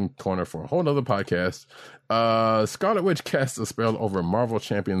video game corner for a whole nother podcast. Scarlet Witch casts a spell over Marvel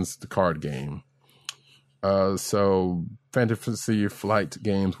Champions, the card game. So Fantasy Flight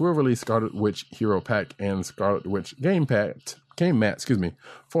Games will release Scarlet Witch Hero Pack and Scarlet Witch Game Mat,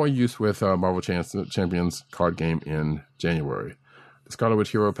 for use with Marvel Champions card game in January. The Scarlet Witch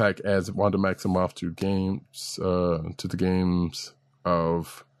Hero Pack adds Wanda Maximoff to the games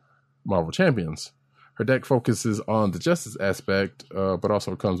of Marvel Champions. Her deck focuses on the justice aspect, but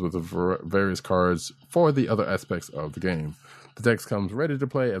also comes with various cards for the other aspects of the game. The deck comes ready to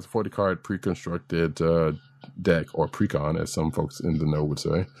play as a 40-card pre-constructed deck, or precon, as some folks in the know would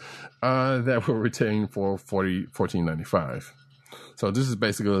say, that will retain for $14.95. So this is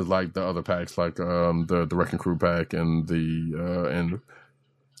basically like the other packs, like the Wrecking Crew pack and the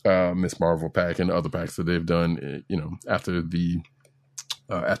Miss Marvel pack and the other packs that they've done, after the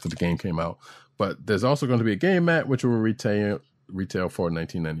game came out. But there's also going to be a game mat which will retail for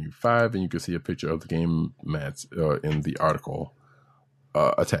 $19.95, and you can see a picture of the game mats in the article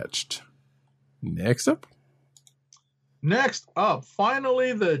attached. Next up,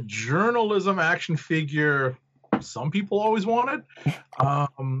 finally, the journalism action figure some people always wanted.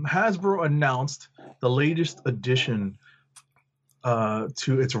 Hasbro announced the latest addition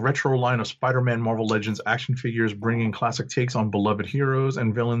to its retro line of Spider-Man Marvel Legends action figures, bringing classic takes on beloved heroes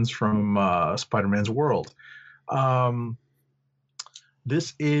and villains from Spider-Man's world.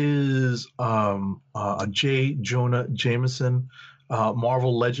 This is a J. Jonah Jameson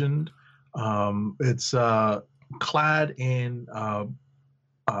Marvel Legend. It's clad in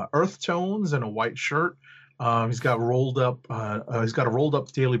earth tones and a white shirt. He's got a rolled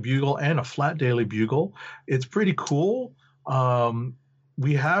up Daily Bugle and a flat Daily Bugle. It's pretty cool.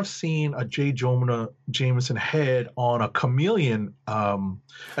 We have seen a J. Jonah Jameson head on a Chameleon,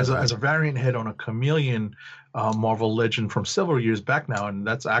 as a variant head on a Chameleon Marvel Legend from several years back now, and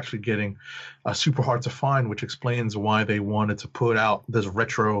that's actually getting super hard to find, which explains why they wanted to put out this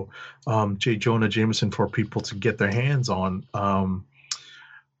retro J. Jonah Jameson for people to get their hands on.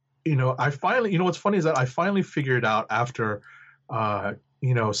 What's funny is that I finally figured out after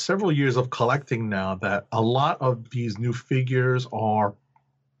several years of collecting now that a lot of these new figures are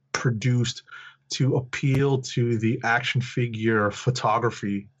produced to appeal to the action figure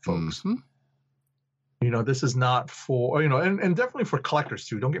photography folks. Mm-hmm. This is not for, and definitely for collectors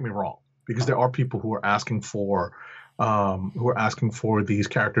too. Don't get me wrong, because there are people who are asking for these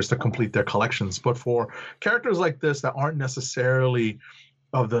characters to complete their collections. But for characters like this that aren't necessarily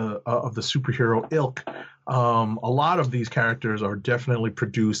of the superhero ilk, a lot of these characters are definitely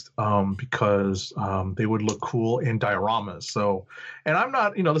produced because they would look cool in dioramas. So, and I'm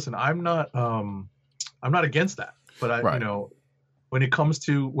not, I'm not against that. But when it comes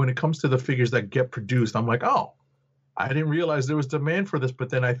to the figures that get produced, I'm like, oh, I didn't realize there was demand for this. But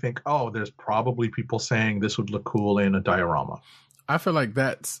then I think, oh, there's probably people saying this would look cool in a diorama. I feel like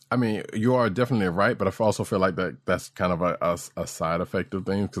you are definitely right, but I also feel like that's kind of a side effect of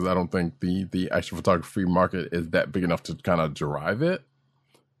things, because I don't think the action photography market is that big enough to kind of drive it.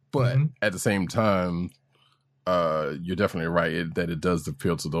 But at the same time, you're definitely right that it does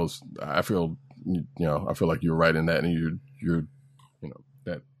appeal to those. I feel like you're right in that, and you're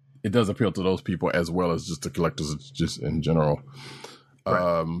that it does appeal to those people as well as just the collectors just in general.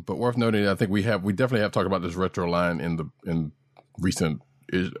 Right. But worth noting, I think we definitely have talked about this retro line in recent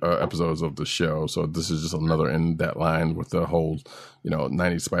episodes of the show. So this is just another in that line with the whole,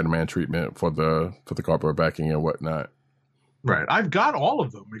 90s Spider-Man treatment for the cardboard backing and whatnot. Right. I've got all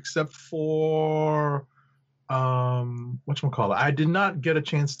of them except for whatchamacallit. I did not get a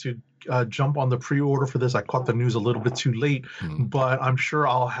chance to jump on the pre-order for this. I caught the news a little bit too late, but I'm sure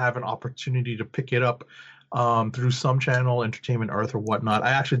I'll have an opportunity to pick it up through some channel, Entertainment Earth or whatnot. I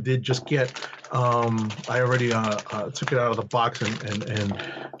actually did just get, I already took it out of the box and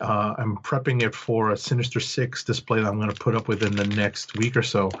I'm prepping it for a Sinister Six display that I'm going to put up within the next week or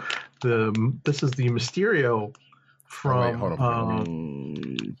so. This is the Mysterio from... wait, hold on. Let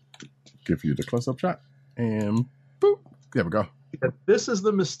me give you the close-up shot. And boop. There we go. Yeah, this is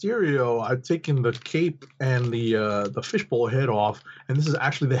the Mysterio. I've taken the cape and the fishbowl head off, and this is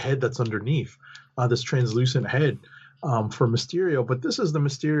actually the head that's underneath. This translucent head for Mysterio. But this is the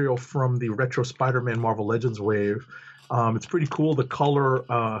Mysterio from the retro Spider-Man Marvel Legends wave. It's pretty cool. The color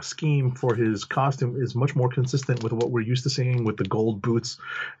scheme for his costume is much more consistent with what we're used to seeing, with the gold boots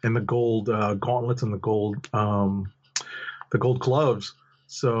and the gold gauntlets and the gold gloves.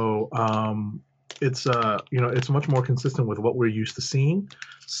 So it's much more consistent with what we're used to seeing.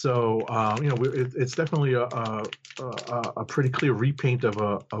 So it's definitely a pretty clear repaint of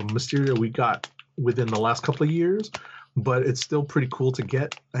a Mysterio we got within the last couple of years, but it's still pretty cool to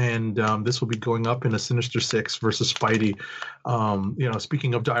get. And this will be going up in a Sinister Six versus Spidey.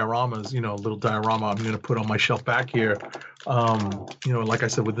 Speaking of dioramas, a little diorama I'm going to put on my shelf back here. Like I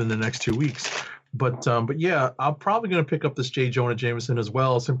said, within the next 2 weeks. But yeah, I'm probably going to pick up this J. Jonah Jameson as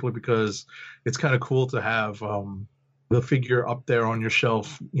well, simply because it's kind of cool to have the figure up there on your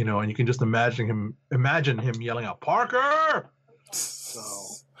shelf, and you can just imagine him yelling out, "Parker!" So.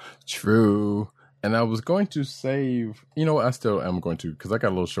 True. And I was going to save, I still am going to, because I got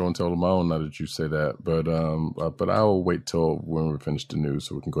a little show and tell of my own now that you say that. But I'll wait till when we finish the news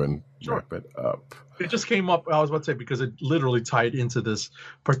so we can go ahead and wrap it up. It just came up, I was about to say, because it literally tied into this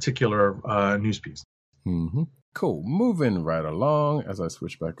particular news piece. Mm-hmm. Cool. Moving right along as I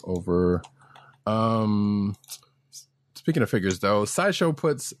switch back over. Speaking of figures, though, Sideshow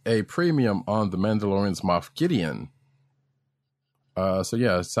puts a premium on the Mandalorian's Moff Gideon. So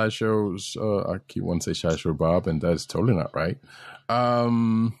yeah, Sideshow's, I keep wanting to say Sideshow Bob, and that's totally not right.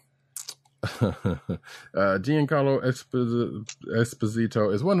 Giancarlo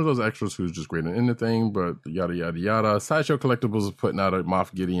Esposito is one of those extras who's just great in anything, but yada, yada, yada. Sideshow Collectibles is putting out a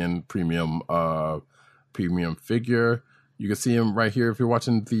Moff Gideon premium figure. You can see him right here if you're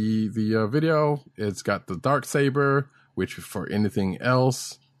watching the video. It's got the Darksaber, which for anything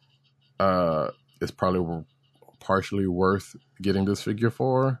else is probably partially worth getting this figure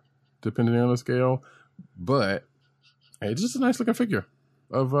for, depending on the scale. But hey, it's just a nice looking figure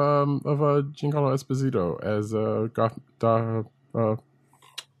of Giancarlo Esposito as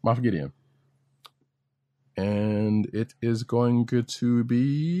Moff Gideon, and it is going to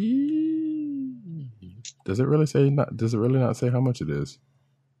be. Does it really not say how much it is?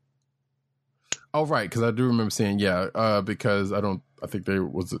 Oh, right, because I do remember saying because I think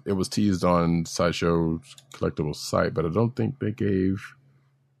it was teased on Sideshow's collectible site, but I don't think they gave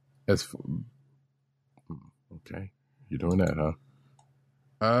okay, you're doing that, huh?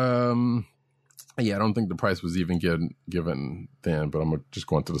 Yeah, I don't think the price was even given then, but I'm just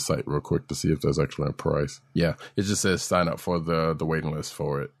going to the site real quick to see if there's actually a price. Yeah, it just says sign up for the waiting list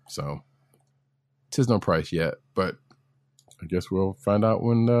for it, so there's no price yet, but I guess we'll find out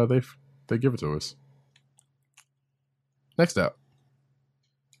when they give it to us. Next up,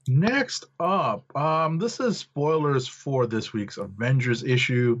 this is spoilers for this week's Avengers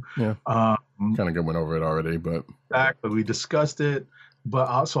issue. Yeah, kind of went over it already, but we discussed it. But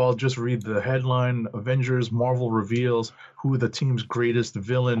also, I'll just read the headline: Avengers Marvel reveals who the team's greatest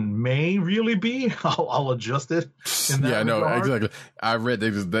villain may really be. I'll adjust it. Yeah, no, exactly. I read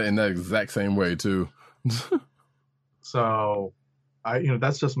in that exact same way too. So,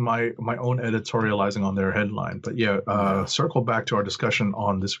 that's just my own editorializing on their headline. But circle back to our discussion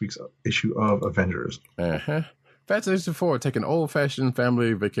on this week's issue of Avengers. Fantastic Four take an old-fashioned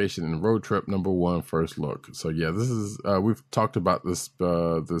family vacation and road trip #1 first look. So yeah, this is we've talked about this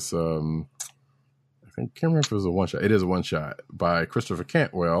I can't remember if it was a one shot. It is a one shot by Christopher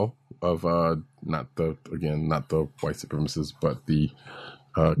Cantwell of not the white supremacists, but the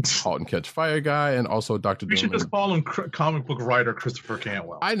Halt and Catch Fire guy, and also Dr. Doom. We should just call him comic book writer Christopher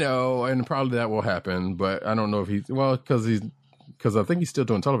Cantwell. I know, and probably that will happen, but I don't know if because I think he's still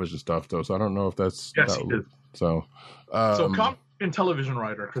doing television stuff though, so I don't know if that's he did. So comic and television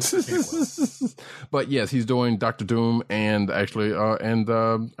writer Christopher Cantwell. But yes, he's doing Dr. Doom and actually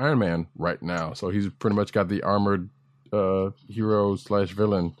Iron Man right now. So he's pretty much got the armored hero /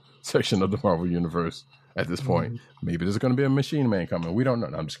 villain section of the Marvel universe at this point. Maybe there's going to be a Machine Man coming. We don't know.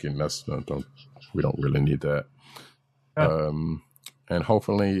 No, I'm just kidding. We don't really need that. And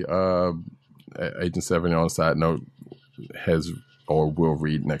hopefully, Agent 70 on a side note has or will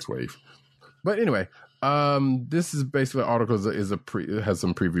read Next Wave. But anyway, this is basically an article it has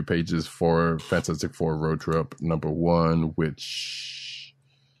some preview pages for Fantastic Four Road Trip #1, which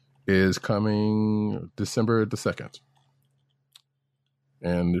is coming December 2nd.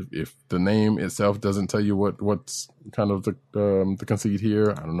 And if the name itself doesn't tell you what's kind of the conceit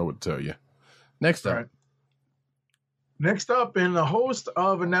here, I don't know what to tell you. Next up. Right. Next up, in the host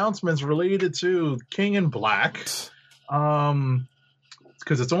of announcements related to King in Black,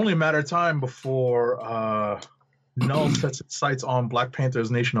 because it's only a matter of time before Null sets its sights on Black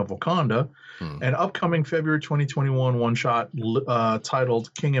Panther's Nation of Wakanda. An upcoming February 2021 one-shot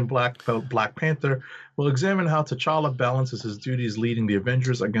titled King in Black, the Black Panther, will examine how T'Challa balances his duties leading the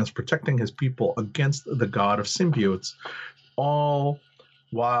Avengers against protecting his people against the god of symbiotes, all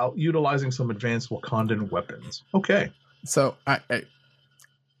while utilizing some advanced Wakandan weapons. Okay. So, I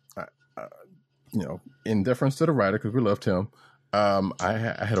in deference to the writer, because we loved him,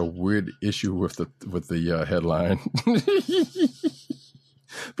 I had a weird issue with the headline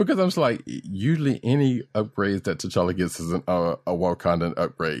because I'm just like, usually any upgrades that T'Challa gets is a Wakandan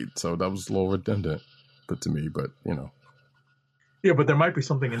upgrade, so that was a little redundant, to me. But yeah, but there might be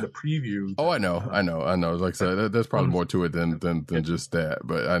something in the preview. Oh, I know. Like I said, there's probably more to it than just that.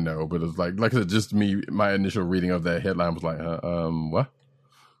 But I know. But it's like I said, just me. My initial reading of that headline was like, what?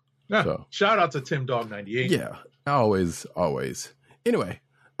 Yeah. So, shout out to Tim Dog 98. Yeah. Always. Anyway,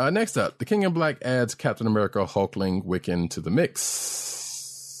 next up, the King in Black adds Captain America, Hulkling, Wiccan to the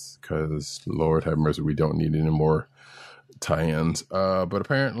mix. Because, Lord have mercy, we don't need any more tie-ins. But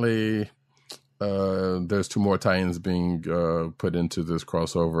apparently, there's 2 more tie-ins being put into this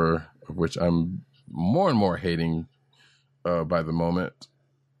crossover, of which I'm more and more hating by the moment.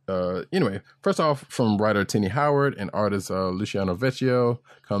 Anyway, first off, from writer Tini Howard and artist Luciano Vecchio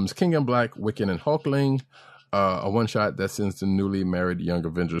comes King in Black, Wiccan and Hulkling, a one-shot that sends the newly married young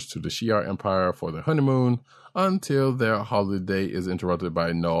Avengers to the Shi'ar Empire for their honeymoon until their holiday is interrupted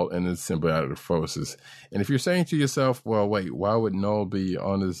by Null and his symbiotic forces. And if you're saying to yourself, well, wait, why would Null be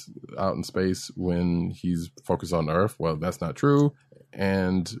out in space when he's focused on Earth? Well, that's not true.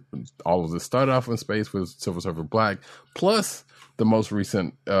 And all of this started off in space with Silver Surfer Black, plus the most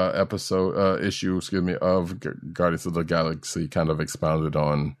recent issue of Guardians of the Galaxy kind of expounded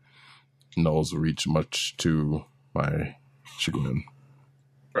on Null's reach, much to my chagrin.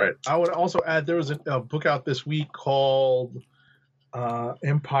 Right. I would also add there was a book out this week called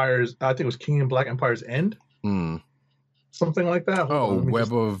Empires. I think it was King in Black, Empire's End. Something like that.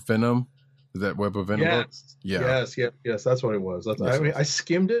 Web of Venom. Is that Web of Venom? Yes. Yeah. Yes. That's what it was. Yes. I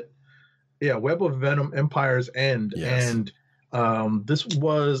skimmed it. Yeah. Web of Venom, Empire's End. Yes. And this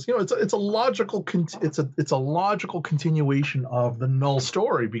was, it's a logical it's a logical continuation of the Null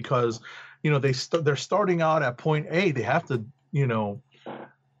story because, they're starting out at point A. They have to,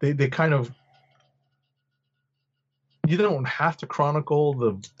 they kind of, you don't have to chronicle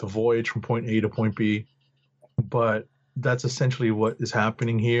the voyage from point A to point B, but that's essentially what is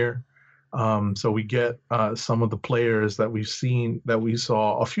happening here. So we get some of the players that we've seen,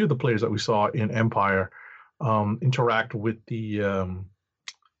 a few of the players that we saw in Empire interact with the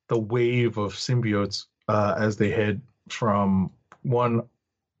wave of symbiotes as they head from one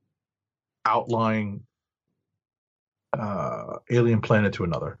outlying alien planet to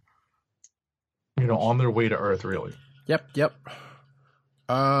another. On their way to Earth, really. Yep.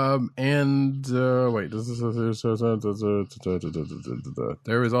 And wait,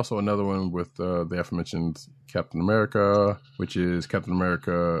 there is also another one with the aforementioned Captain America, which is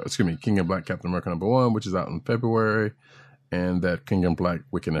King in Black Captain America #1, which is out in February, and that King in Black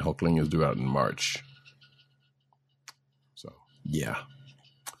Wiccan and Hulkling is due out in March. So, yeah.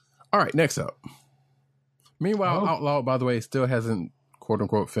 All right, next up. Meanwhile, Outlaw, by the way, still hasn't quote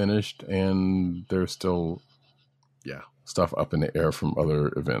unquote finished, and there's still, stuff up in the air from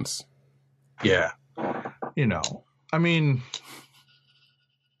other events. Yeah. I mean,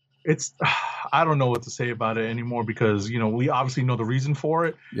 I don't know what to say about it anymore because, we obviously know the reason for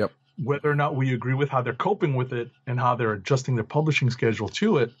it. Yep. Whether or not we agree with how they're coping with it and how they're adjusting their publishing schedule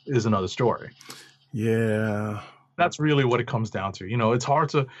to it is another story. Yeah. That's really what it comes down to.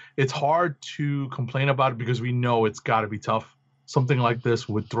 It's hard to complain about it because we know it's got to be tough. Something like this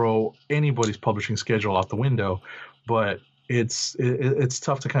would throw anybody's publishing schedule out the window, but it's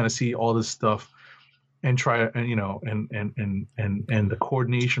tough to kind of see all this stuff and try and the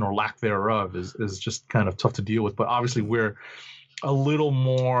coordination or lack thereof is just kind of tough to deal with. But obviously we're a little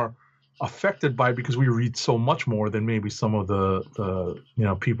more affected by it because we read so much more than maybe some of the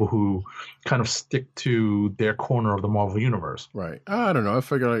people who kind of stick to their corner of the Marvel universe. Right. I don't know. I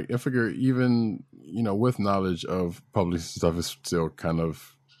figure even, with knowledge of publishing stuff is still kind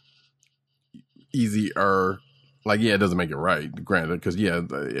of easier. Like, it doesn't make it right, granted, because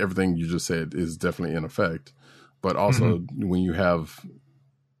everything you just said is definitely in effect. But also when you have,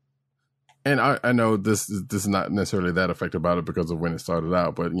 and I know this is not necessarily that effect about it because of when it started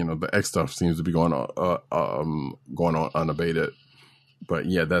out, but the X stuff seems to be going on unabated. But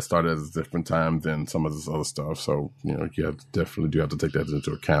that started at a different time than some of this other stuff, so you definitely do have to take that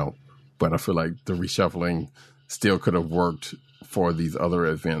into account. But I feel like the reshuffling still could have worked for these other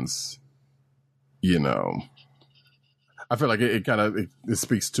events. I feel like it kind of it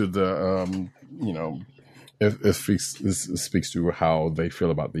speaks to the it speaks to how they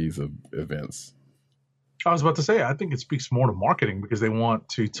feel about these events. I was about to say, I think it speaks more to marketing because they want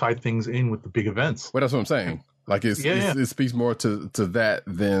to tie things in with the big events. Well, that's what I'm saying. Like it speaks more to that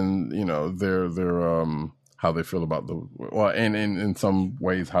than their how they feel about and in some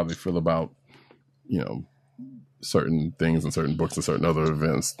ways how they feel about certain things and certain books and certain other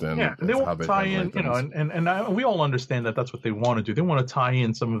events. Then and they want to tie in, and we all understand that that's what they want to do. They want to tie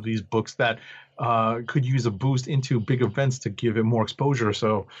in some of these books that could use a boost into big events to give it more exposure.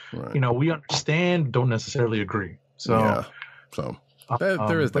 So, right. We understand, don't necessarily agree. So,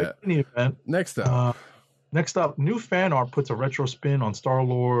 there is that. In any event, next up, new fan art puts a retro spin on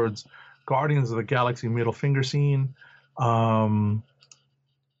Star-Lord's Guardians of the Galaxy middle finger scene.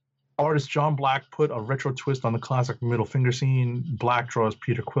 Artist John Black put a retro twist on the classic middle finger scene. Black draws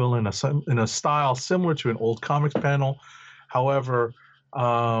Peter Quill in a style similar to an old comics panel. However,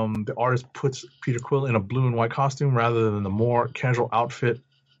 the artist puts Peter Quill in a blue and white costume rather than the more casual outfit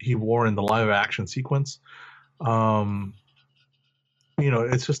he wore in the live action sequence.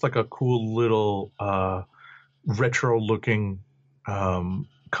 It's just like a cool little retro looking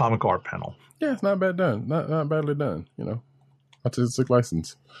comic art panel. Yeah, it's not bad done. Not badly done. Artistic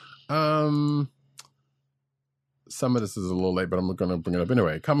license. Some of this is a little late, but I'm going to bring it up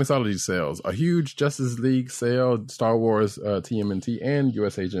anyway. Comixology sales. A huge Justice League sale, Star Wars, TMNT, and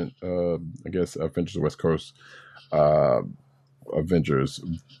U.S. Agent, Avengers West Coast Avengers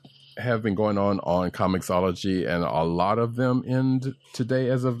have been going on Comixology, and a lot of them end today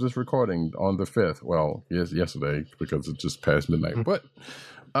as of this recording on the 5th. Well, yes, yesterday, because it just passed midnight. But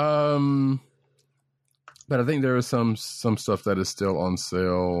I think there is some stuff that is still on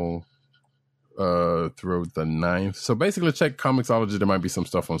sale through the 9th. So basically check Comixology. There might be some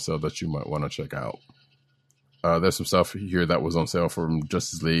stuff on sale that you might want to check out. There's some stuff here that was on sale from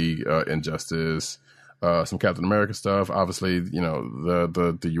Justice League, Injustice, some Captain America stuff. Obviously,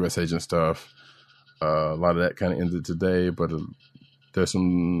 the U.S. Agent stuff. A lot of that kind of ended today, but there's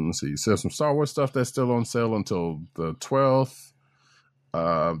some Star Wars stuff that's still on sale until the 12th.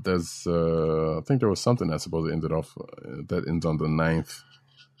 There's I think there was something that supposedly ended off that ends on the 9th.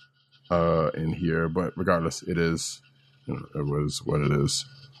 In here, but regardless, it is, it was what it is.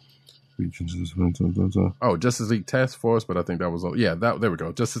 Oh, Justice League Task Force, but I think that was, there we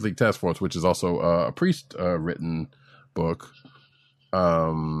go. Justice League Task Force, which is also a Priest written book.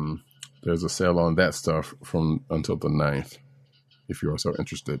 There's a sale on that stuff from until the 9th, if you are so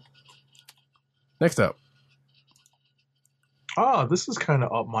interested. Next up. This is kind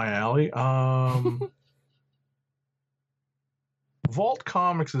of up my alley. Vault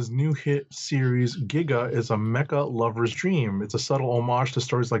Comics' new hit series, Giga, is a mecha lover's dream. It's a subtle homage to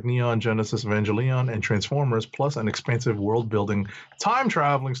stories like Neon, Genesis, Evangelion, and Transformers, plus an expansive world-building,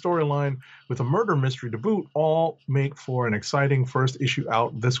 time-traveling storyline with a murder mystery to boot, all make for an exciting first issue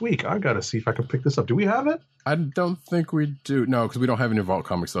out this week. I gotta see if I can pick this up. Do we have it? I don't think we do. No, because we don't have any Vault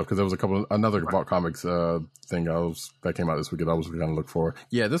Comics stuff, because there was another Vault Comics thing that came out this week that I was going to look for.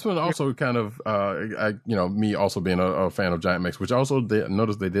 Yeah, this one also kind of, me also being a fan of Giant Mix, which also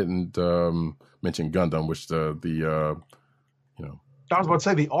noticed they didn't mention Gundam, which I was about to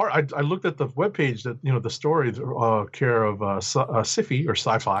say the art. I looked at the webpage that the story care of Sci-Fi or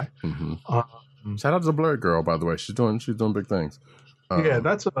Sci-Fi. Mm-hmm. Shout out to the Blurred Girl, by the way. She's doing big things.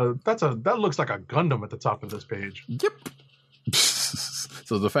 That looks like a Gundam at the top of this page. Yep.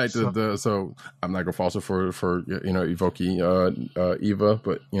 So the fact that I'm not gonna falter for evoking Eva,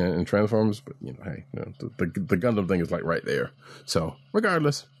 but in Transformers, but hey, the Gundam thing is like right there. So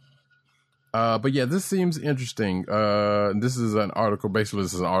regardless, but yeah, this seems interesting. This is an article. Basically,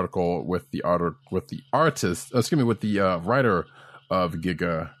 this is an article with the writer of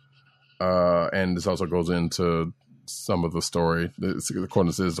Giga, and this also goes into some of the story.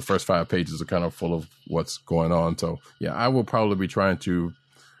 According to this, the first 5 pages are kind of full of what's going on. So yeah, I will probably be trying to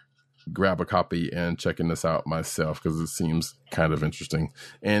grab a copy and checking this out myself, because it seems kind of interesting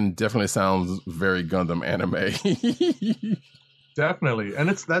and definitely sounds very Gundam anime. Definitely, and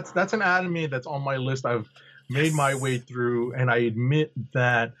that's an anime that's on my list. I've made my way through, and I admit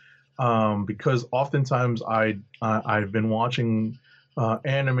that because oftentimes I've been watching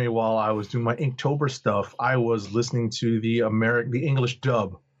anime while I was doing my Inktober stuff. I was listening to the English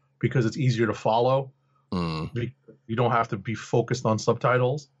dub because it's easier to follow. You don't have to be focused on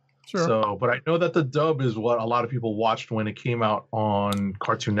subtitles. Sure. So, but I know that the dub is what a lot of people watched when it came out on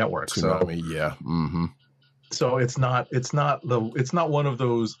Cartoon Network. Tsunami, yeah. Mm-hmm. So it's not one of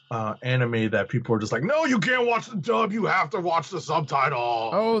those anime that people are just like, no, you can't watch the dub, you have to watch the subtitle.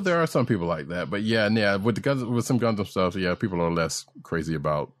 Oh, there are some people like that, but yeah, with some Gundam stuff, yeah, people are less crazy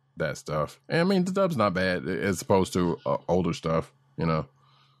about that stuff. And I mean, the dub's not bad as opposed to older stuff,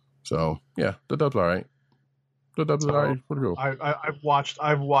 So yeah, the dub's all right. The dub's all right. Pretty cool. I've watched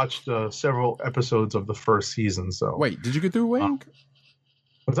several episodes of the first season. So wait, did you get through Wing?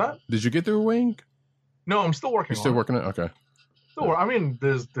 What's that? Did you get through Wing? No, I'm still working. You're still working it? Okay. I mean,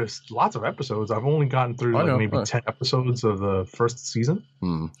 there's lots of episodes. I've only gotten through maybe 10 episodes of the first season.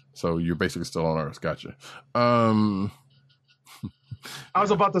 So you're basically still on Earth. Gotcha. I was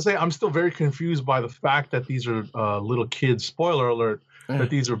about to say, I'm still very confused by the fact that these are little kids. Spoiler alert. That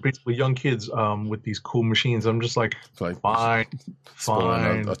these are basically young kids with these cool machines. I'm just like fine.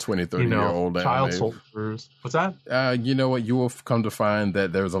 A 20, 30-year-old child anime. soldiers. What's that? You know what? You will come to find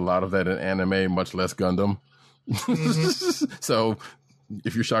that there's a lot of that in anime, much less Gundam. Mm-hmm. So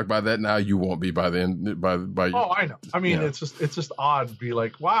if you're shocked by that now, you won't be by the end. By oh, I know. I mean, it's just odd to be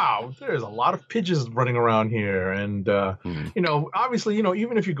like, wow, there's a lot of pigeons running around here, and obviously,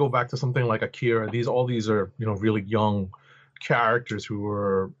 even if you go back to something like Akira, all these are really young characters who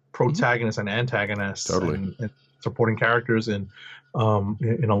were protagonists and antagonists, totally. and supporting characters in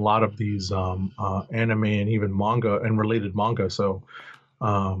a lot of these anime and even manga and related manga. So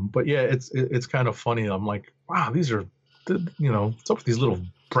But yeah, it's kind of funny. I'm like, wow, these are, what's up with these little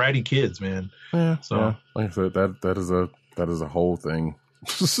bratty kids, man? Yeah. So Yeah. Like I said, that is a whole thing.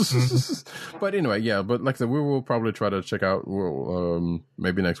 But anyway, yeah. But like I said, we will probably try to check out.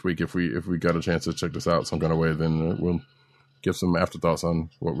 Maybe next week if we got a chance to check this out some kind of way, then we'll give some afterthoughts on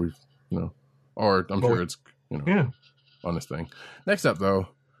what we've or I'm sure it's on this thing. Next up, though,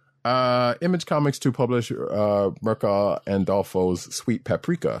 Image Comics to publish Mirka Andolfo's Sweet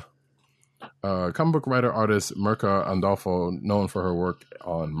Paprika. Comic book writer artist Mirka Andolfo, known for her work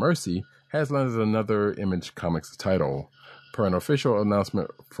on Mercy, has landed another Image Comics title. Per an official announcement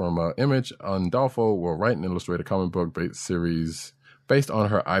from Image, Andolfo will write and illustrate a comic book series based on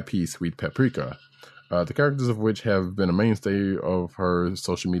her IP Sweet Paprika, the characters of which have been a mainstay of her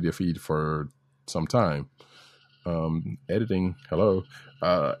social media feed for some time. Editing, hello.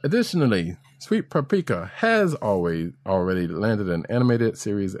 Additionally, Sweet Paprika has already landed an animated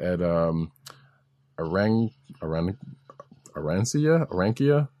series at Arancia,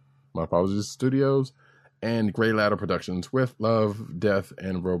 my apologies, Studios, and Grey Ladder Productions with Love, Death,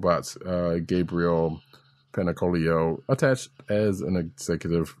 and Robots, Gabriel Panicolio attached as an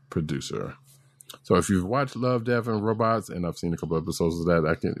executive producer. So if you've watched Love, Death, and Robots, and I've seen a couple episodes of that,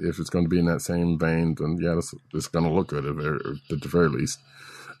 if it's going to be in that same vein, then yeah, it's going to look good at the very least.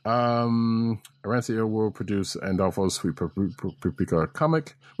 Arancia will produce Andolfo's Sweet Paprika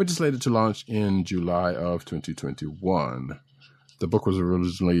comic, which is slated to launch in July of 2021. The book was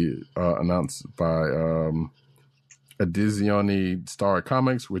originally announced by Edizioni Star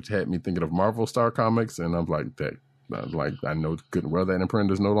Comics, which had me thinking of Marvel Star Comics, and I'm like, I know good and well that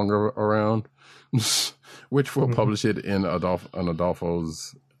imprint is no longer around, which will publish it in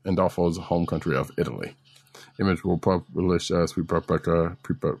Andolfo's home country of Italy. Image will publish Sweet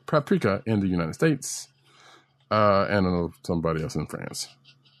Paprika in the United States, and somebody else in France.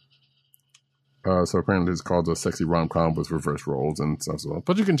 So apparently it's called a sexy rom-com with reverse roles and stuff.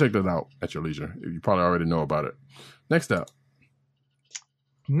 But you can check that out at your leisure. You probably already know about it. Next up,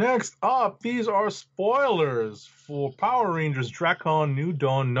 these are spoilers for Power Rangers Dracon New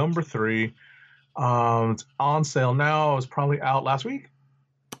Dawn number 3. It's on sale now. It was probably out last week.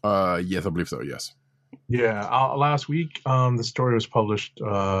 Yes, I believe so. Yes. Yeah, last week. The story was published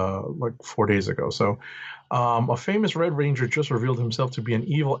like 4 days ago. So, a famous Red Ranger just revealed himself to be an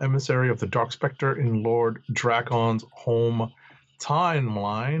evil emissary of the Dark Spectre in Lord Dracon's home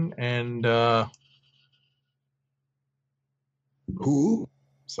timeline, and who?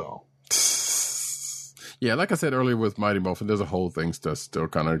 So, yeah, like I said earlier with Mighty Morphin, there's a whole thing that's still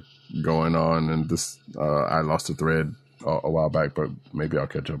kind of going on, and this I lost the thread a while back, but maybe I'll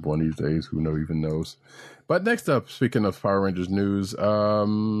catch up one of these days. Who even knows? But next up, speaking of Power Rangers news,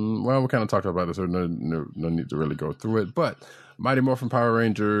 well, we kind of talked about it, so no need to really go through it. But Mighty Morphin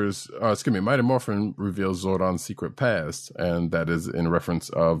reveals Zordon's secret past, and that is in reference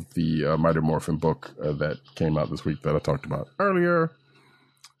of the Mighty Morphin book that came out this week that I talked about earlier.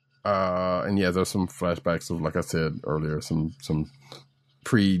 And yeah, there's some flashbacks of, like I said earlier, some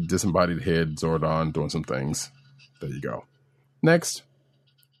pre-disembodied head Zordon doing some things. There you go. Next.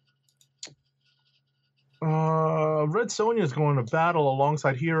 Red Sonja is going to battle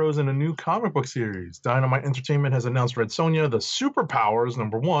alongside heroes in a new comic book series. Dynamite Entertainment has announced Red Sonja, The Superpowers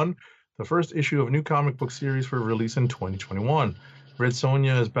 #1, the first issue of a new comic book series for release in 2021. Red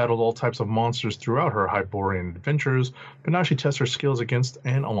Sonja has battled all types of monsters throughout her Hyperborean adventures, but now she tests her skills against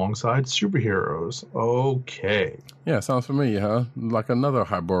and alongside superheroes. Okay. Yeah, sounds familiar, huh? Like another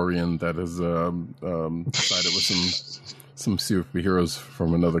Hyperborean that is sided with some superheroes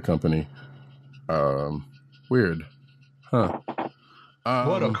from another company. Weird. Huh.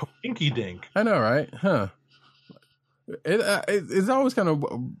 What a kinky dink. I know, right? Huh. It's always kind of...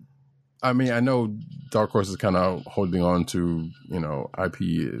 I mean, I know Dark Horse is kind of holding on to, IP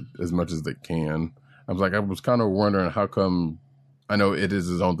as much as they can. I was kind of wondering how come, I know it is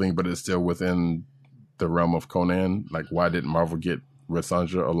his own thing, but it's still within the realm of Conan. Like, why didn't Marvel get Red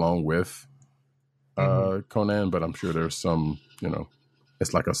Sonja along with Conan? But I'm sure there's some,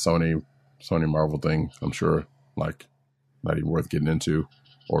 it's like a Sony Marvel thing. I'm sure, like, not even worth getting into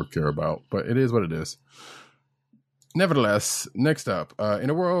or care about. But it is what it is. Nevertheless, next up, in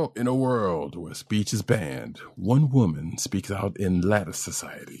a world where speech is banned, one woman speaks out in Lattice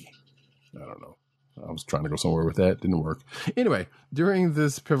Society. I don't know. I was trying to go somewhere with that. Didn't work. Anyway, during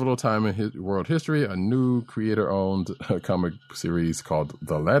this pivotal time in world history, a new creator-owned comic series called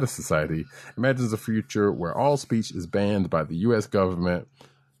The Lattice Society imagines a future where all speech is banned by the U.S. government,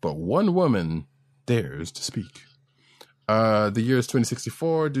 but one woman dares to speak. The year is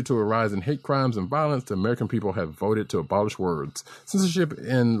 2064. Due to a rise in hate crimes and violence, the American people have voted to abolish words. Censorship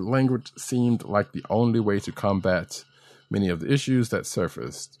in language seemed like the only way to combat many of the issues that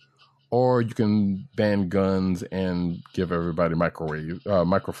surfaced. Or you can ban guns and give everybody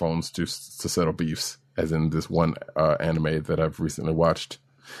microphones to settle beefs, as in this one anime that I've recently watched.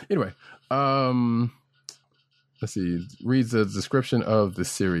 Anyway, let's see. Reads the description of the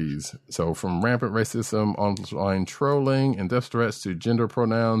series. So, from rampant racism, online trolling, and death threats to gender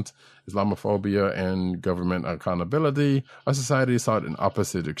pronouns, Islamophobia, and government accountability, our society sought an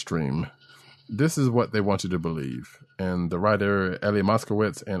opposite extreme. This is what they wanted to believe. And the writer Ellie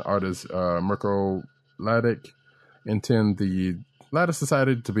Moskowitz and artist Mirko Ladik intend the latter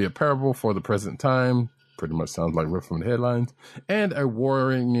society to be a parable for the present time. Pretty much sounds like ripped from the headlines. And a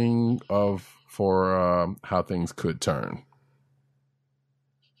warning for how things could turn.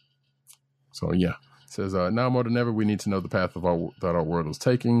 So, yeah. It says, now more than ever, we need to know the path that our world is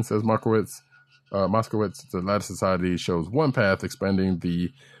taking, says Moskowitz. The latter society shows one path, expanding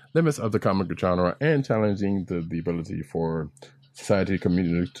the limits of the comic genre and challenging the ability for society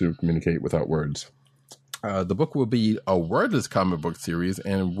to communicate without words. The book will be a wordless comic book series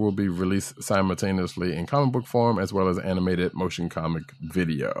and will be released simultaneously in comic book form as well as animated motion comic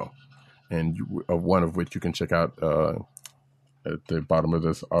video, and one of which you can check out at the bottom of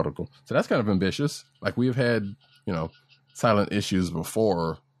this article. So that's kind of ambitious. Like, we've had, silent issues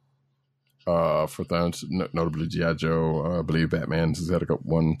before. For things, notably G.I. Joe, I believe Batman's has had a couple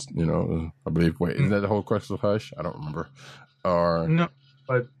ones, I believe, is that the whole Crest of Hush? I don't remember. No,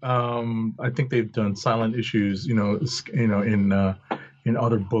 but I think they've done silent issues, in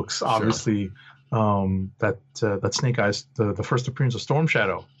other books, obviously, that Snake Eyes, the first appearance of Storm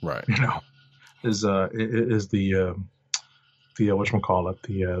Shadow, right, is the whatchamacallit,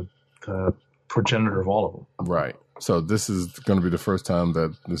 the progenitor of all of them. Right. So this is going to be the first time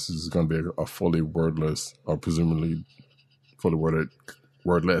that this is going to be a fully wordless, or presumably fully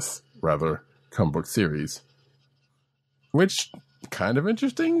wordless, comic book series. Which, kind of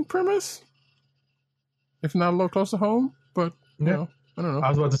interesting premise, if not a little close to home. But I don't know. I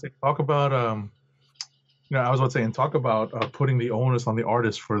was about to say, talk about putting the onus on the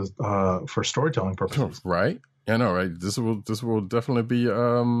artist for storytelling purposes. Right. I know. Right. This will definitely be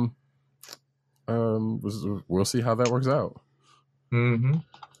we'll see how that works out. Mm-hmm.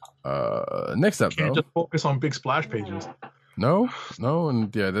 Next up, can't just focus on big splash pages. No,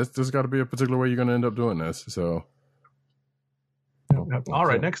 and yeah, there's got to be a particular way you're going to end up doing this. So, all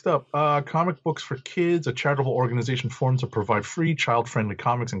right. Next up, Comic Books for Kids, a charitable organization formed to provide free, child-friendly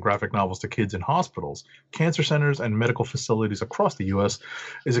comics and graphic novels to kids in hospitals, cancer centers, and medical facilities across the U.S.,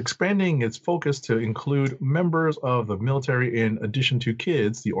 is expanding its focus to include members of the military in addition to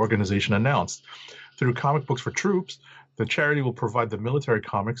kids, the organization announced. Through Comic Books for Troops, the charity will provide the military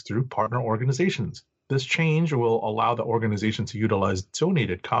comics through partner organizations. This change will allow the organization to utilize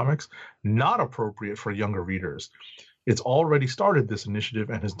donated comics not appropriate for younger readers. It's already started this initiative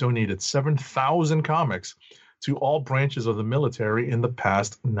and has donated 7,000 comics to all branches of the military in the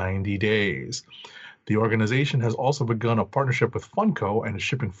past 90 days. The organization has also begun a partnership with Funko and is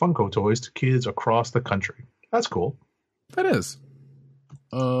shipping Funko toys to kids across the country. That's cool. That is.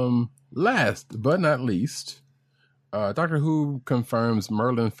 Last but not least, Doctor Who confirms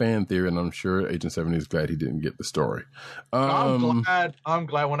Merlin fan theory, and I'm sure Agent 70 is glad he didn't get the story. I'm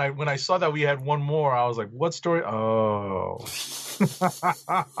glad when I saw that we had one more, I was like, what story? Oh.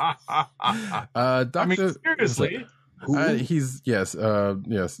 Seriously. Yes,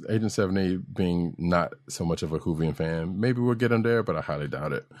 Agent 70 being not so much of a Whovian fan. Maybe we'll get him there, but I highly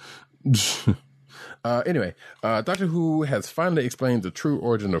doubt it. Anyway, Doctor Who has finally explained the true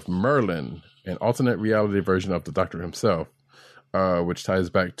origin of Merlin, an alternate reality version of the Doctor himself, which ties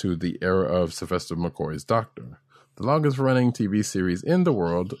back to the era of Sylvester McCoy's Doctor. The longest running TV series in the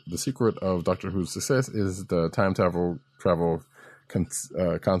world, the secret of Doctor Who's success is the time travel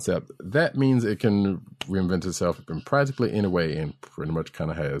concept. That means it can reinvent itself in practically any way, and pretty much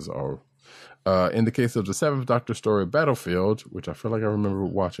kind of has all. In the case of the 7th Doctor story, Battlefield, which I feel like I remember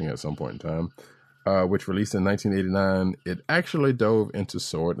watching at some point in time, which released in 1989, it actually dove into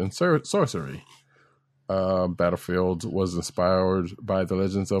sword and sorcery. Battlefield was inspired by the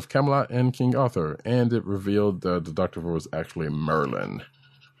legends of Camelot and King Arthur, and it revealed that the Doctor was actually Merlin.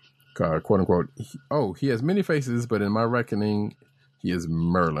 Quote unquote, he has many faces, but in my reckoning, he is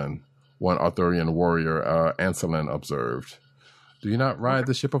Merlin, one Arthurian warrior, Ancelin, observed. Do you not ride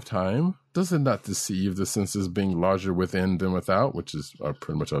the ship of time? Does it not deceive the senses being larger within than without, which is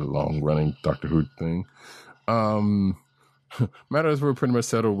pretty much a long-running Doctor Who thing? Matters were pretty much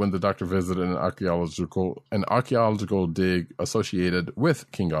settled when the Doctor visited an archaeological dig associated with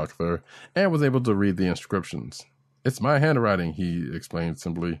King Arthur and was able to read the inscriptions. "It's my handwriting," he explained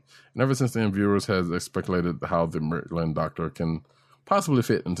simply. And ever since then, viewers have speculated how the Merlin Doctor can possibly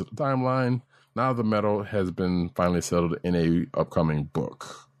fit into the timeline. Now the metal has been finally settled in a upcoming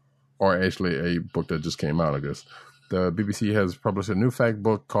book, or actually a book that just came out, I guess. The BBC has published a new fact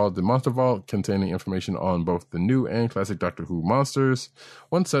book called The Monster Vault, containing information on both the new and classic Doctor Who monsters.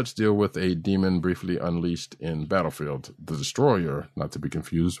 One such deal with a demon briefly unleashed in Battlefield, the Destroyer, not to be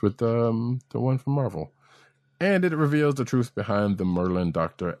confused with the one from Marvel. And it reveals the truth behind the Merlin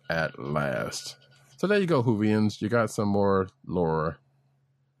Doctor at last. So there you go, Whovians. You got some more lore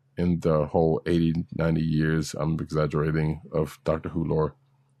in the whole 80, 90 years, I'm exaggerating, of Doctor Who lore.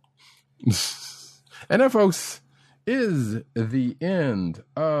 And that, folks, is the end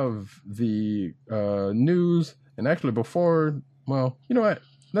of the news. And actually, before, well, you know what?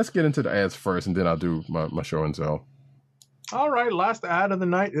 Let's get into the ads first, and then I'll do my show and tell. All right, last ad of the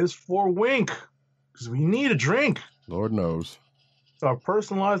night is for Wink, because we need a drink. Lord knows. It's our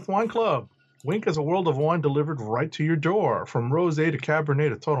personalized wine club. Wink is a world of wine delivered right to your door. From rosé to Cabernet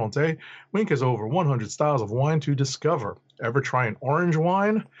to Torrontés, Wink has over 100 styles of wine to discover. Ever try an orange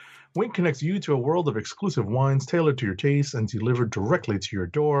wine? Wink connects you to a world of exclusive wines tailored to your taste and delivered directly to your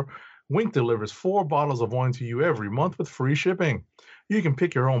door. Wink delivers 4 bottles of wine to you every month with free shipping. You can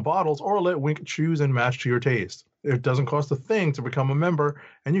pick your own bottles or let Wink choose and match to your taste. It doesn't cost a thing to become a member,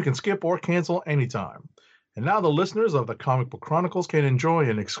 and you can skip or cancel anytime. And now the listeners of the Comic Book Chronicles can enjoy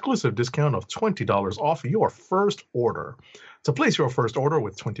an exclusive discount of $20 off your first order. To place your first order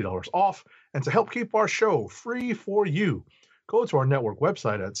with $20 off and to help keep our show free for you, go to our network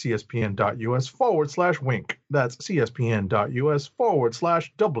website at cspn.us/wink. That's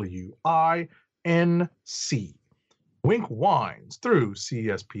cspn.us/WINC. Wink wines through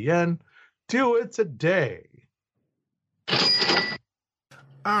CSPN. Do it today.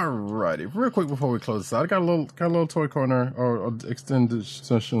 Alrighty, real quick before we close this out, I got a little toy corner or extended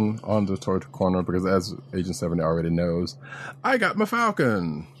session on the toy corner because, as Agent 70 already knows, I got my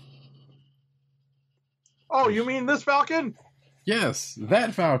Falcon. Oh, you mean this Falcon? Yes,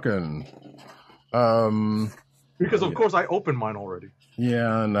 that Falcon. Because of course I opened mine already.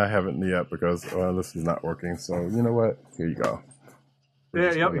 Yeah, and I haven't yet because this is not working. So you know what? Here you go.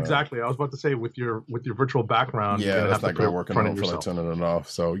 Yeah, exactly. I was about to say with your virtual background. Yeah, that's not going to work until I turn it off.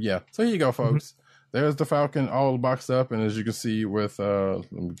 So yeah, so here you go, folks. There's the Falcon all boxed up, and as you can see, with let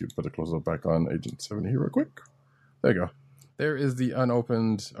me put a close up back on Agent 70 here real quick. There you go. There is the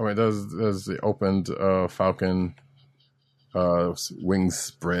unopened. Oh wait, there's the opened Falcon wings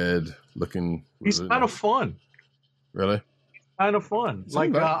spread looking. He's kind of fun. Really? Kind of fun.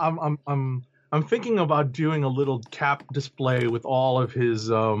 Like I'm thinking about doing a little cap display with all of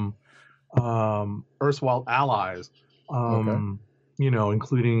his erstwhile allies. You know,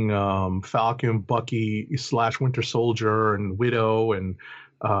 including Falcon, Bucky / Winter Soldier, and Widow, and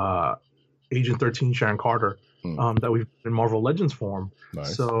Agent 13 Sharon Carter that we've in Marvel Legends form.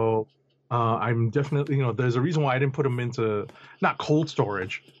 Nice. So I'm definitely, you know, there's a reason why I didn't put them into not cold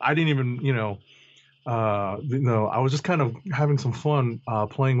storage. I didn't even, I was just kind of having some fun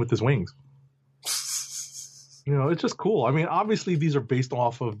playing with his wings. You know, it's just cool. I mean, obviously these are based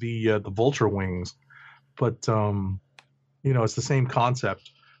off of the Vulture wings, but it's the same concept.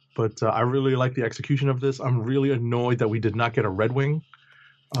 But I really like the execution of this. I'm really annoyed that we did not get a Red Wing.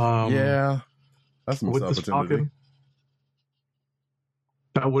 Yeah, that's with this Falcon.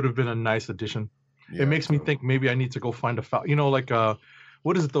 That would have been a nice addition. Yeah, it makes me think maybe I need to go find a Falcon. You know, like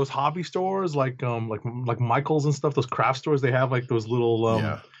what is it? Those hobby stores, like Michaels and stuff. Those craft stores, they have like those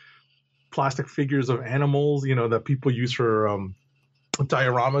little plastic figures of animals, you know, that people use for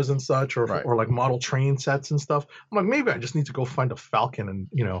dioramas and such, or like model train sets and stuff. I'm like, maybe I just need to go find a Falcon and,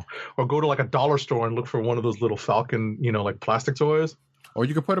 or go to like a dollar store and look for one of those little Falcon, like plastic toys. Or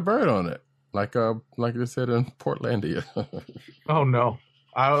you could put a bird on it, like they said in Portlandia. Oh no,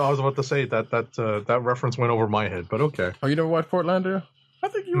 I was about to say that reference went over my head, but okay. Oh, you never watched Portlandia? I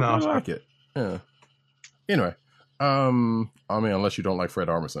think you would like it. Yeah. Anyway. I mean, unless you don't like Fred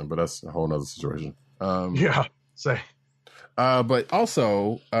Armisen, but that's a whole nother situation. But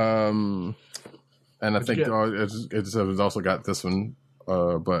also, and I think it's also got this one.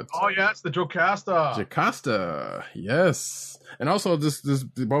 But it's the Jocasta. Jocasta, yes, and also this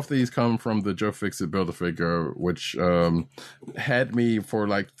both of these come from the Joe Fixit Build-A-Figure, which had me for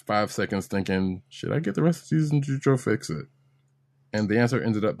like 5 seconds thinking, should I get the rest of these into Joe Fixit? And the answer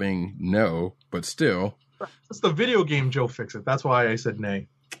ended up being no, but still. It's the video game Joe Fixit. That's why I said nay.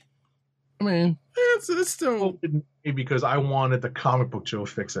 I mean, it's still. Because I wanted the comic book Joe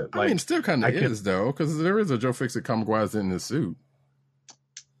Fixit. I mean, it still kind of is though, because there is a Joe Fixit comic-wise in his suit.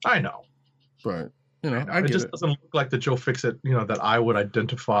 I know, but I it get just it. doesn't look like the Joe Fixit, that I would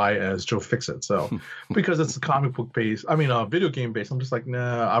identify as Joe Fixit. So, because it's a comic book based, video game based, I'm just like,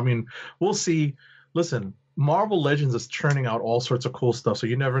 nah. I mean, we'll see. Listen, Marvel Legends is churning out all sorts of cool stuff, so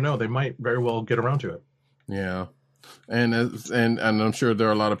you never know. They might very well get around to it. Yeah. And I'm sure there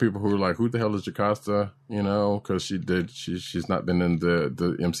are a lot of people who are like, who the hell is Jocasta? Because she's not been in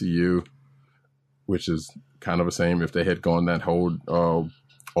the MCU, which is kind of a shame if they had gone that whole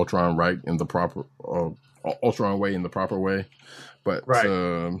Ultron right in the proper Ultron way in the proper way. But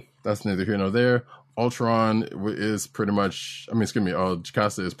that's neither here nor there. Ultron is pretty much,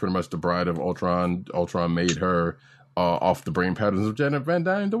 Jocasta is pretty much the bride of Ultron. Ultron made her off the brain patterns of Janet Van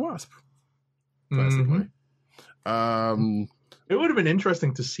Dyne, the Wasp. Classically. It would have been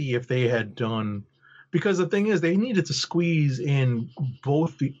interesting to see if they had done, because the thing is they needed to squeeze in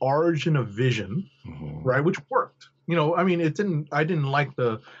both the origin of Vision, right, which worked. I didn't like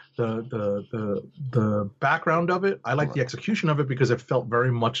the background of it. I liked the execution of it because it felt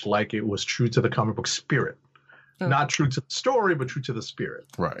very much like it was true to the comic book spirit, not true to the story, but true to the spirit.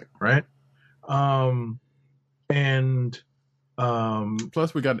 Right.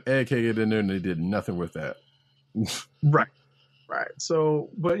 Plus we got egg-headed in there and they did nothing with that. Right. So,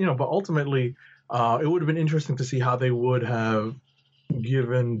 but ultimately, it would have been interesting to see how they would have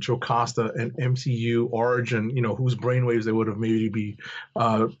given Jocasta an MCU origin, whose brainwaves they would have maybe be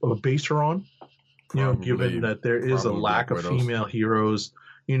based her on. Given that there is a lack of female heroes,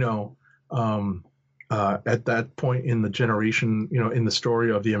 at that point in the generation, in the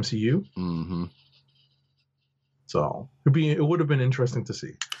story of the MCU. Mm-hmm. So it would have been interesting to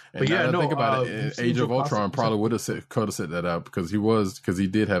see. But think about it. Age of Ultron probably could have set that up because he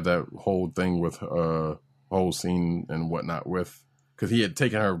did have that whole thing with whole scene and whatnot with, because he had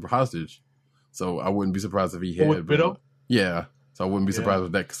taken her hostage. So I wouldn't be surprised if he had. Widow? Yeah. So I wouldn't be surprised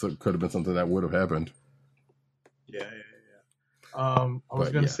if that could have been something that would have happened. Yeah. I was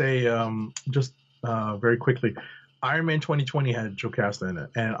going to say just very quickly. Iron Man 2020 had Jocasta in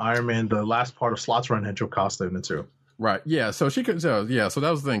it, and Iron Man, the last part of Slot's run, had Jocasta in it too. Right. Yeah. So she could. Yeah. So that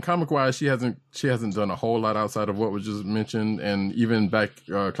was the thing. Comic wise, she hasn't done a whole lot outside of what was just mentioned, and even back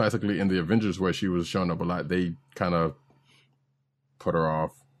classically in the Avengers where she was showing up a lot, they kind of put her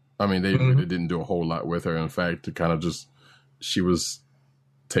off. I mean, they really didn't do a whole lot with her. In fact, to kind of she was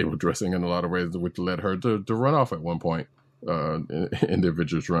table dressing in a lot of ways, which led her to run off at one point in the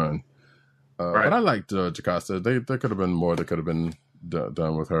Avengers run. But I liked Jocasta. There could have been more that could have been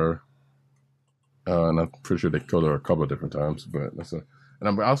done with her. And I'm pretty sure they killed her a couple of different times. But and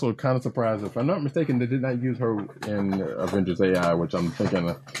I'm also kind of surprised, if I'm not mistaken, they did not use her in Avengers AI, which I'm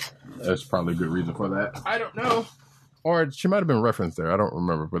thinking there's probably a good reason for that. I don't know. Or she might have been referenced there. I don't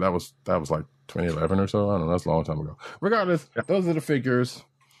remember. But that was like 2011 or so. I don't know. That's a long time ago. Regardless, those are the figures.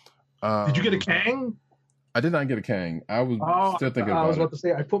 Did you get a Kang? I did not get a Kang. I was still thinking about it. I was about to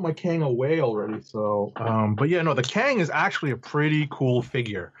say, I put my Kang away already. So, but yeah, no, the Kang is actually a pretty cool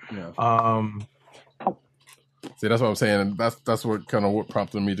figure. Yeah. See, that's what I'm saying. That's what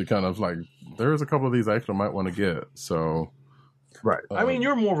prompted me to kind of like, there's a couple of these I actually might want to get. So, right. I mean,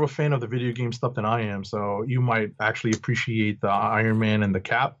 you're more of a fan of the video game stuff than I am, so you might actually appreciate the Iron Man and the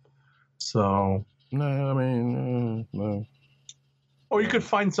Cap. So, no. Or you could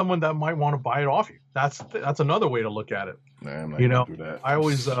find someone that might want to buy it off you. That's another way to look at it. Nah, I'm not gonna do that.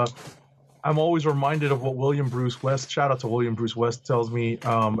 I'm always reminded of what William Bruce West, shout out to William Bruce West, tells me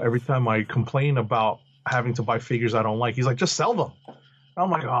every time I complain about having to buy figures I don't like. He's like, just sell them. I'm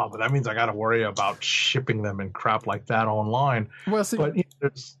like, oh, but that means I got to worry about shipping them and crap like that online. Well, see, but I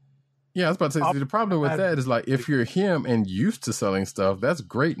was about to say, the problem with that is like, if you're him and used to selling stuff, that's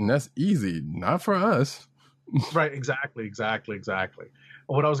great and that's easy. Not for us. Right, exactly.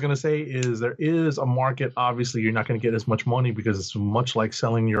 What I was going to say is there is a market. Obviously, you're not going to get as much money because it's much like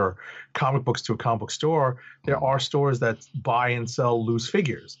selling your comic books to a comic book store. There are stores that buy and sell loose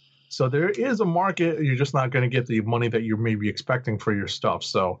figures. So there is a market. You're just not going to get the money that you're maybe expecting for your stuff.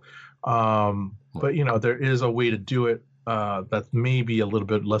 So, but there is a way to do it that may be a little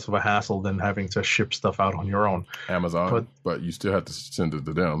bit less of a hassle than having to ship stuff out on your own. Amazon, but you still have to send it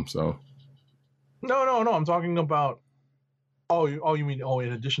to them. So. No. I'm talking about. You mean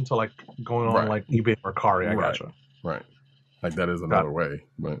in addition to like going on like eBay or Mercari? I gotcha. Right. Like that is another way,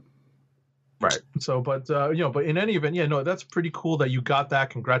 but. Right. So, but in any event, that's pretty cool that you got that.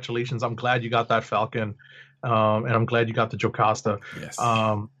 Congratulations. I'm glad you got that Falcon. And I'm glad you got the Jocasta. Yes.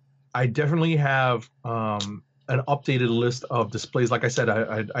 I definitely have, an updated list of displays. Like I said,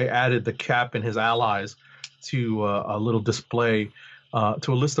 I added the Cap and his allies to a little display,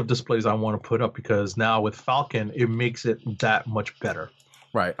 to a list of displays I want to put up, because now with Falcon, it makes it that much better.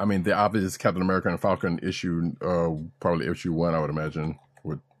 Right. I mean, the obvious Captain America and Falcon issue, probably issue 1, I would imagine,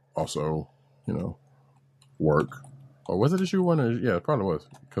 would also, work. Or was it issue 1? Yeah, it probably was.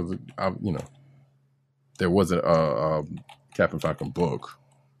 Because, there wasn't a Captain Falcon book.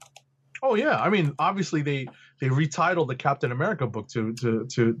 Oh yeah, I mean, obviously they retitled the Captain America book to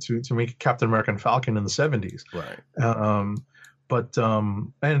make it Captain America and Falcon in the 70s. Right.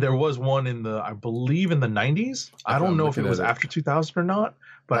 And there was one I believe in the 90s. I don't know if it was after 2000 or not,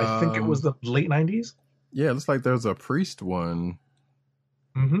 but I think it was the late 90s. Yeah, it looks like there's a Priest one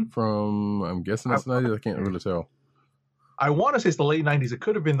from, I'm guessing that's the 90s. I can't really tell. I want to say it's the late 90s. It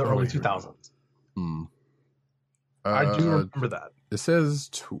could have been the early 2000s. I do remember that. It says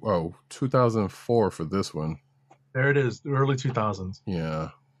 2004 for this one. There it is, the early 2000s. Yeah.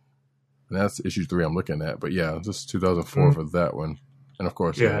 And that's issue 3 I'm looking at. But yeah, just 2004 for that one. And of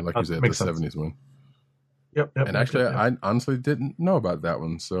course, like you said, the 70s one. Yep. And actually, I honestly didn't know about that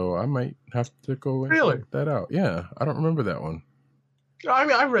one. So I might have to go and check that out. Yeah, I don't remember that one. I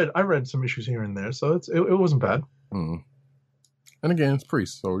mean, I read some issues here and there, so it wasn't bad. And again, it's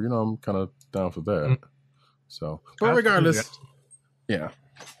Priest, so I'm kind of down for that. So, but regardless,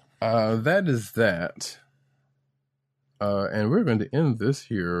 that is that. And we're going to end this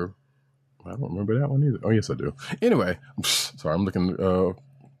here. I don't remember that one either. Oh, yes, I do. Anyway, sorry, I'm looking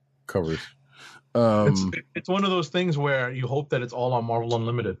covers. It's one of those things where you hope that it's all on Marvel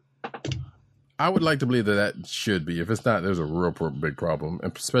Unlimited. I would like to believe that should be. If it's not, there's a real big problem,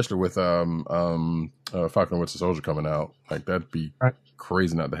 and especially with Falcon and Winter Soldier coming out. Like, that'd be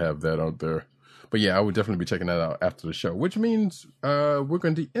crazy not to have that out there. But yeah, I would definitely be checking that out after the show, which means we're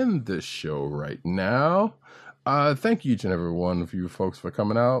going to end this show right now. Thank you each and every one of you folks for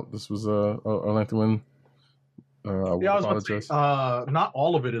coming out. This was a lengthy one. I was about to say, not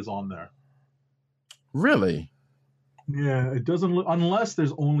all of it is on there. Really? Yeah, it doesn't look, unless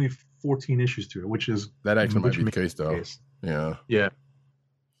there's only 14 issues to it, which is that actually might be the case though. Yeah.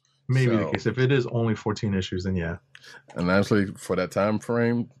 Maybe the case. If it is only 14 issues, then yeah. And actually, for that time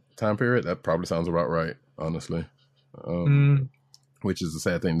period, that probably sounds about right, honestly. Which is a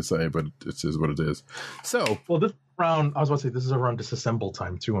sad thing to say, but it is what it is. So, well, this round, I was about to say, this is around disassemble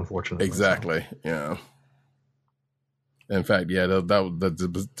time too, unfortunately. Exactly. So. Yeah. In fact, yeah,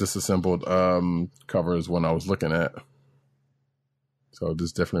 the disassembled cover is one I was looking at. So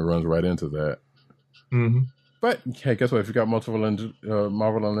this definitely runs right into that. But hey, guess what? If you got multiple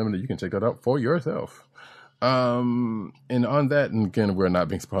Marvel Unlimited, you can check that out for yourself. And on that, and again, we're not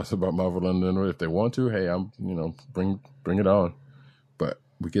being sponsored by Marvel Unlimited. If they want to, hey, I'm bring it on. But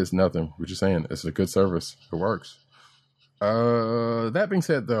we get nothing. We're just saying it's a good service. It works. That being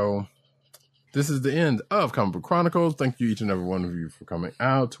said, though, this is the end of Comic Book Chronicles. Thank you, each and every one of you, for coming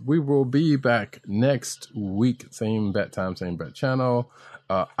out. We will be back next week. Same bat time, same bat channel.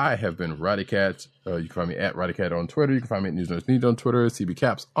 I have been Roddy Cat. You can find me at Roddy Cat on Twitter. You can find me at News Nerds Need on Twitter. CB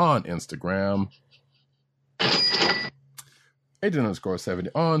Caps on Instagram. Agent_70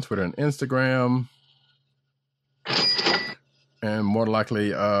 on Twitter and Instagram. And more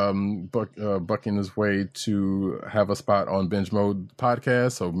likely, bucking his way to have a spot on Binge Mode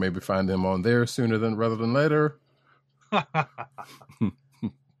Podcast. So maybe find him on there sooner rather than later.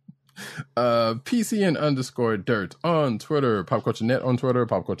 PCN_Dirt on Twitter. Pop Culture Net on Twitter.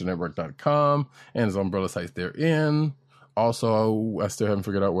 PopCultureNetwork.com. And his umbrella site therein. Also, I still haven't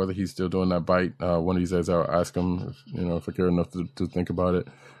figured out whether he's still doing that bite. One of these days I'll ask him, if I care enough to think about it.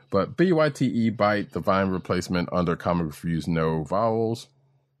 But BYTE Bite, the Vine replacement under Comic Reviews, no vowels.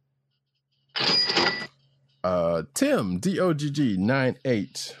 Tim,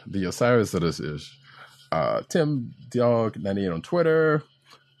 DOGG98, the Osiris of this is. Tim Dog98 on Twitter.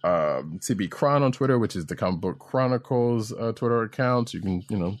 CB Chron on Twitter, which is the Comic Book Chronicles Twitter account. You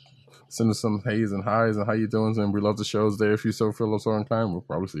can, send us some hays and highs and how you doing, and we love the shows there. If you so feel so inclined, we'll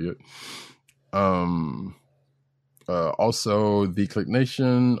probably see it. Also, the Click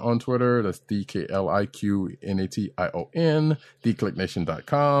Nation on Twitter. That's DKLIQNATION.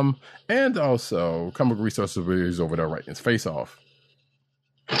 TheClickNation.com. And also, Comic Resources is over there writing its face off.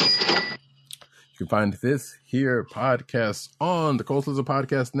 You can find this here podcast on the Cold Lizard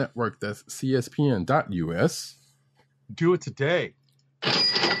Podcast Network. That's CSPN.US. Do it today.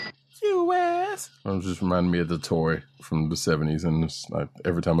 US. It was just reminding me of the toy from the 70s, and it's like,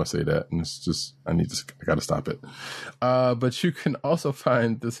 every time I say that, and it's just I gotta stop it. But you can also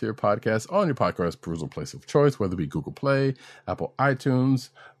find this here podcast on your podcast perusal place of choice, whether it be Google Play, Apple iTunes,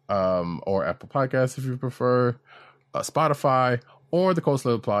 or Apple Podcasts if you prefer, Spotify, or the Coast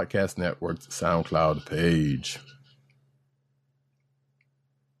Level Podcast Network's SoundCloud page.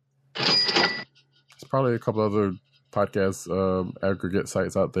 There's probably a couple other podcast aggregate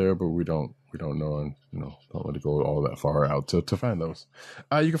sites out there, but we don't know, and don't really go all that far out to find those.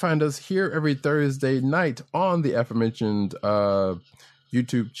 You can find us here every Thursday night on the aforementioned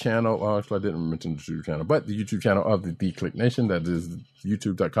YouTube channel. Well, actually, I didn't mention the YouTube channel, but the YouTube channel of the Click Nation. That is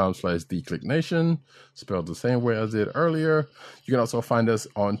youtube.com/theclicknation, spelled the same way as I did earlier. You can also find us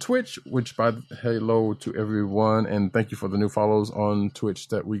on Twitch, which by hello to everyone, and thank you for the new follows on Twitch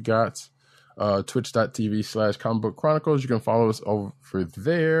that we got. Twitch.tv/Comic Book Chronicles. You can follow us over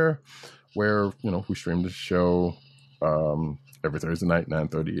there, where we stream the show every Thursday night,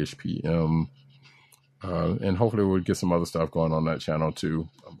 9:30ish p.m. And hopefully we'll get some other stuff going on that channel too.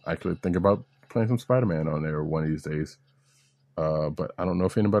 I could think about playing some Spider-Man on there one of these days. But I don't know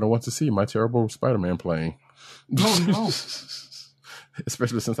if anybody wants to see my terrible Spider-Man playing. Oh, no.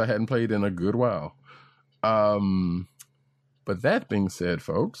 Especially since I hadn't played in a good while. But that being said,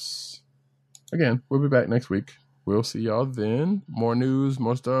 folks, again, we'll be back next week. We'll see y'all then. More news,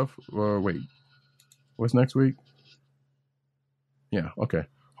 more stuff. Wait, what's next week? Yeah, okay.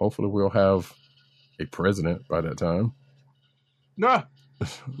 Hopefully we'll have a president by that time. Nah,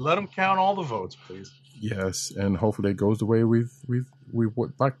 let them count all the votes, please. Yes, and hopefully it goes the way we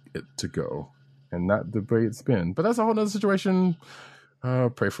would like it to go, and not the way it's been. But that's a whole other situation.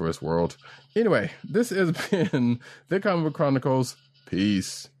 Pray for this world. Anyway, this has been the Comic Book Chronicles.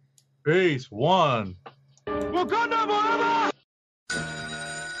 Peace. Peace. One.